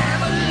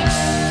 Bama love,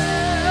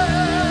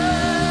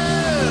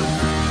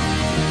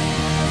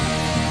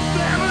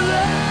 Bama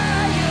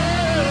love,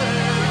 yeah.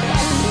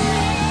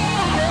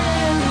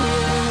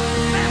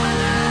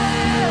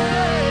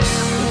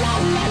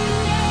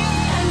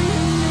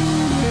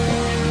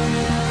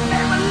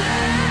 Bama love, Bama love.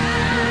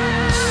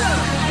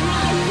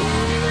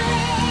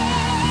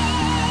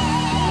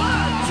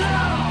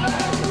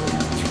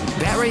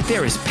 That right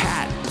there is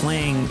Pat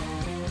playing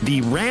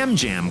the Ram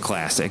Jam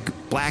classic,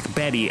 Black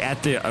Betty,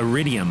 at the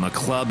Iridium, a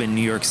club in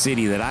New York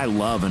City that I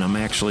love, and I'm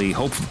actually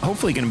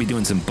hopefully going to be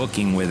doing some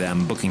booking with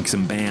them, booking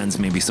some bands,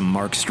 maybe some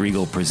Mark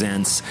Striegel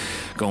Presents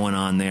going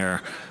on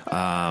there.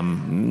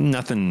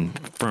 Nothing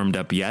firmed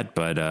up yet,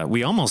 but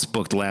we almost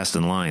booked Last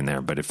in Line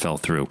there, but it fell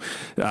through.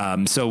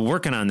 So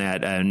working on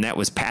that, and that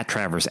was Pat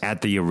Travers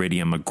at the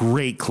Iridium, a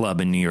great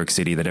club in New York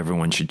City that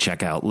everyone should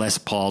check out. Les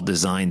Paul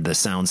designed the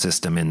sound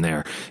system in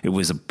there. It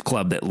was a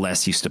club that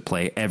Les used to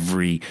play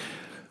every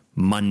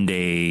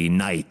Monday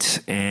night.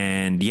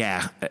 And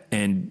yeah,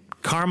 and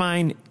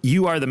Carmine,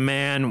 you are the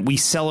man. We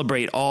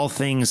celebrate all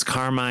things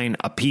Carmine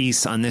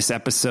Appice on this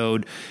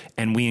episode,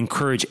 and we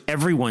encourage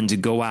everyone to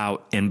go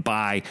out and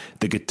buy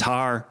the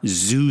Guitar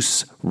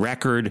Zeus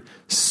record.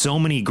 So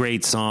many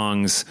great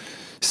songs,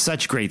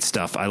 such great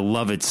stuff. I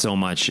love it so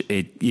much.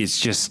 It is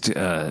just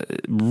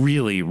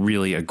really,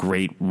 really a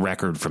great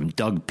record, from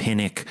Doug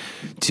Pinnick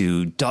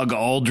to Doug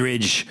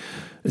Aldridge.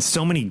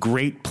 So many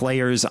great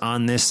players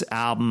on this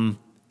album.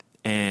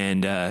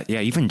 And,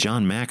 yeah, even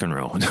John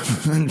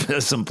McEnroe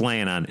does some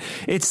playing on it.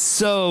 It's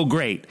so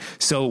great.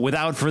 So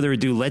without further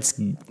ado, let's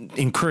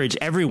encourage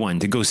everyone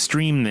to go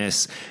stream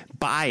this,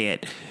 buy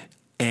it,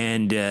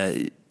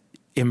 and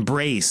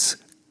embrace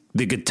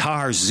the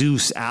Guitar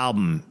Zeus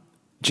album.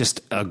 Just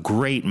a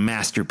great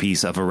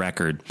masterpiece of a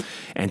record.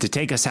 And to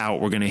take us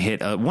out, we're going to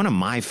hit one of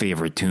my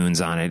favorite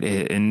tunes on it.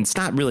 And it's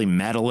not really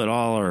metal at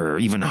all, or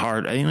even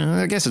hard. You know,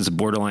 I guess it's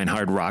borderline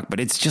hard rock, but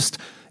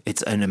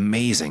it's an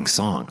amazing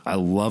song. I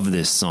love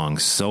this song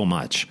so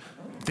much.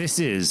 This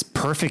is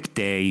Perfect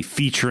Day,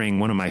 featuring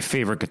one of my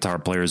favorite guitar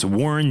players,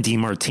 Warren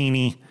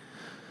DeMartini.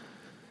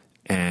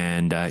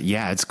 And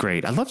yeah, it's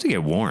great. I'd love to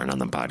get Warren on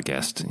the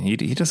podcast. He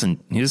doesn't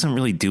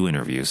really do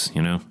interviews,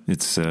 you know.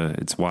 It's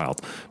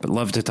wild. But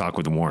love to talk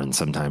with Warren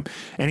sometime.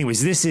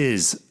 Anyways, this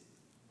is,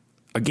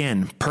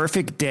 again,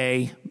 Perfect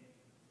Day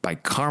by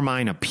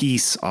Carmine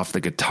Appice off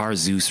the Guitar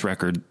Zeus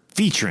record,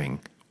 featuring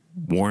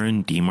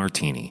Warren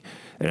DeMartini.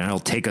 And that'll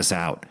take us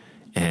out.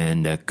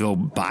 And go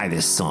buy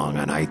this song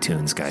on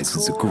iTunes, guys.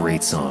 It's a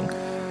great song.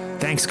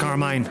 Thanks,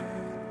 Carmine.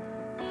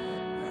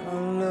 I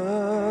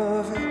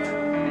love it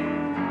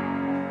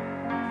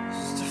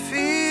just to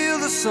feel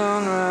the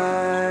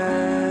sunrise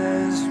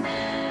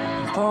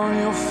upon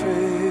your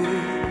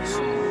face.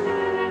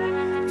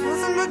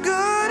 Nothing but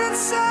good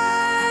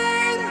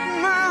inside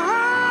my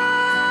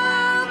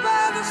heart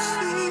by the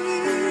sea.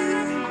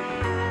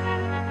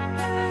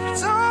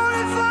 It's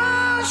only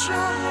for a short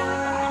while.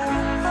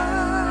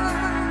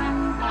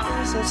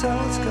 That's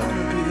how it's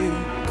gonna be.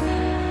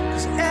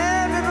 'Cause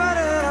everybody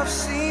that I've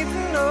seen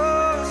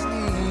knows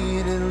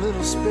needed a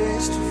little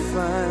space to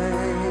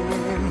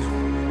find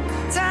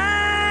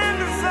time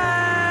to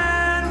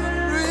find what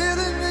it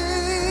really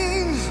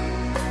means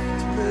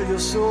to lay your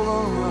soul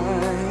on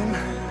mine.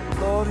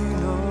 Lord, He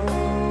knows,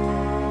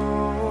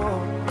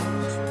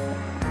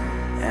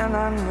 and I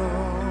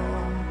know.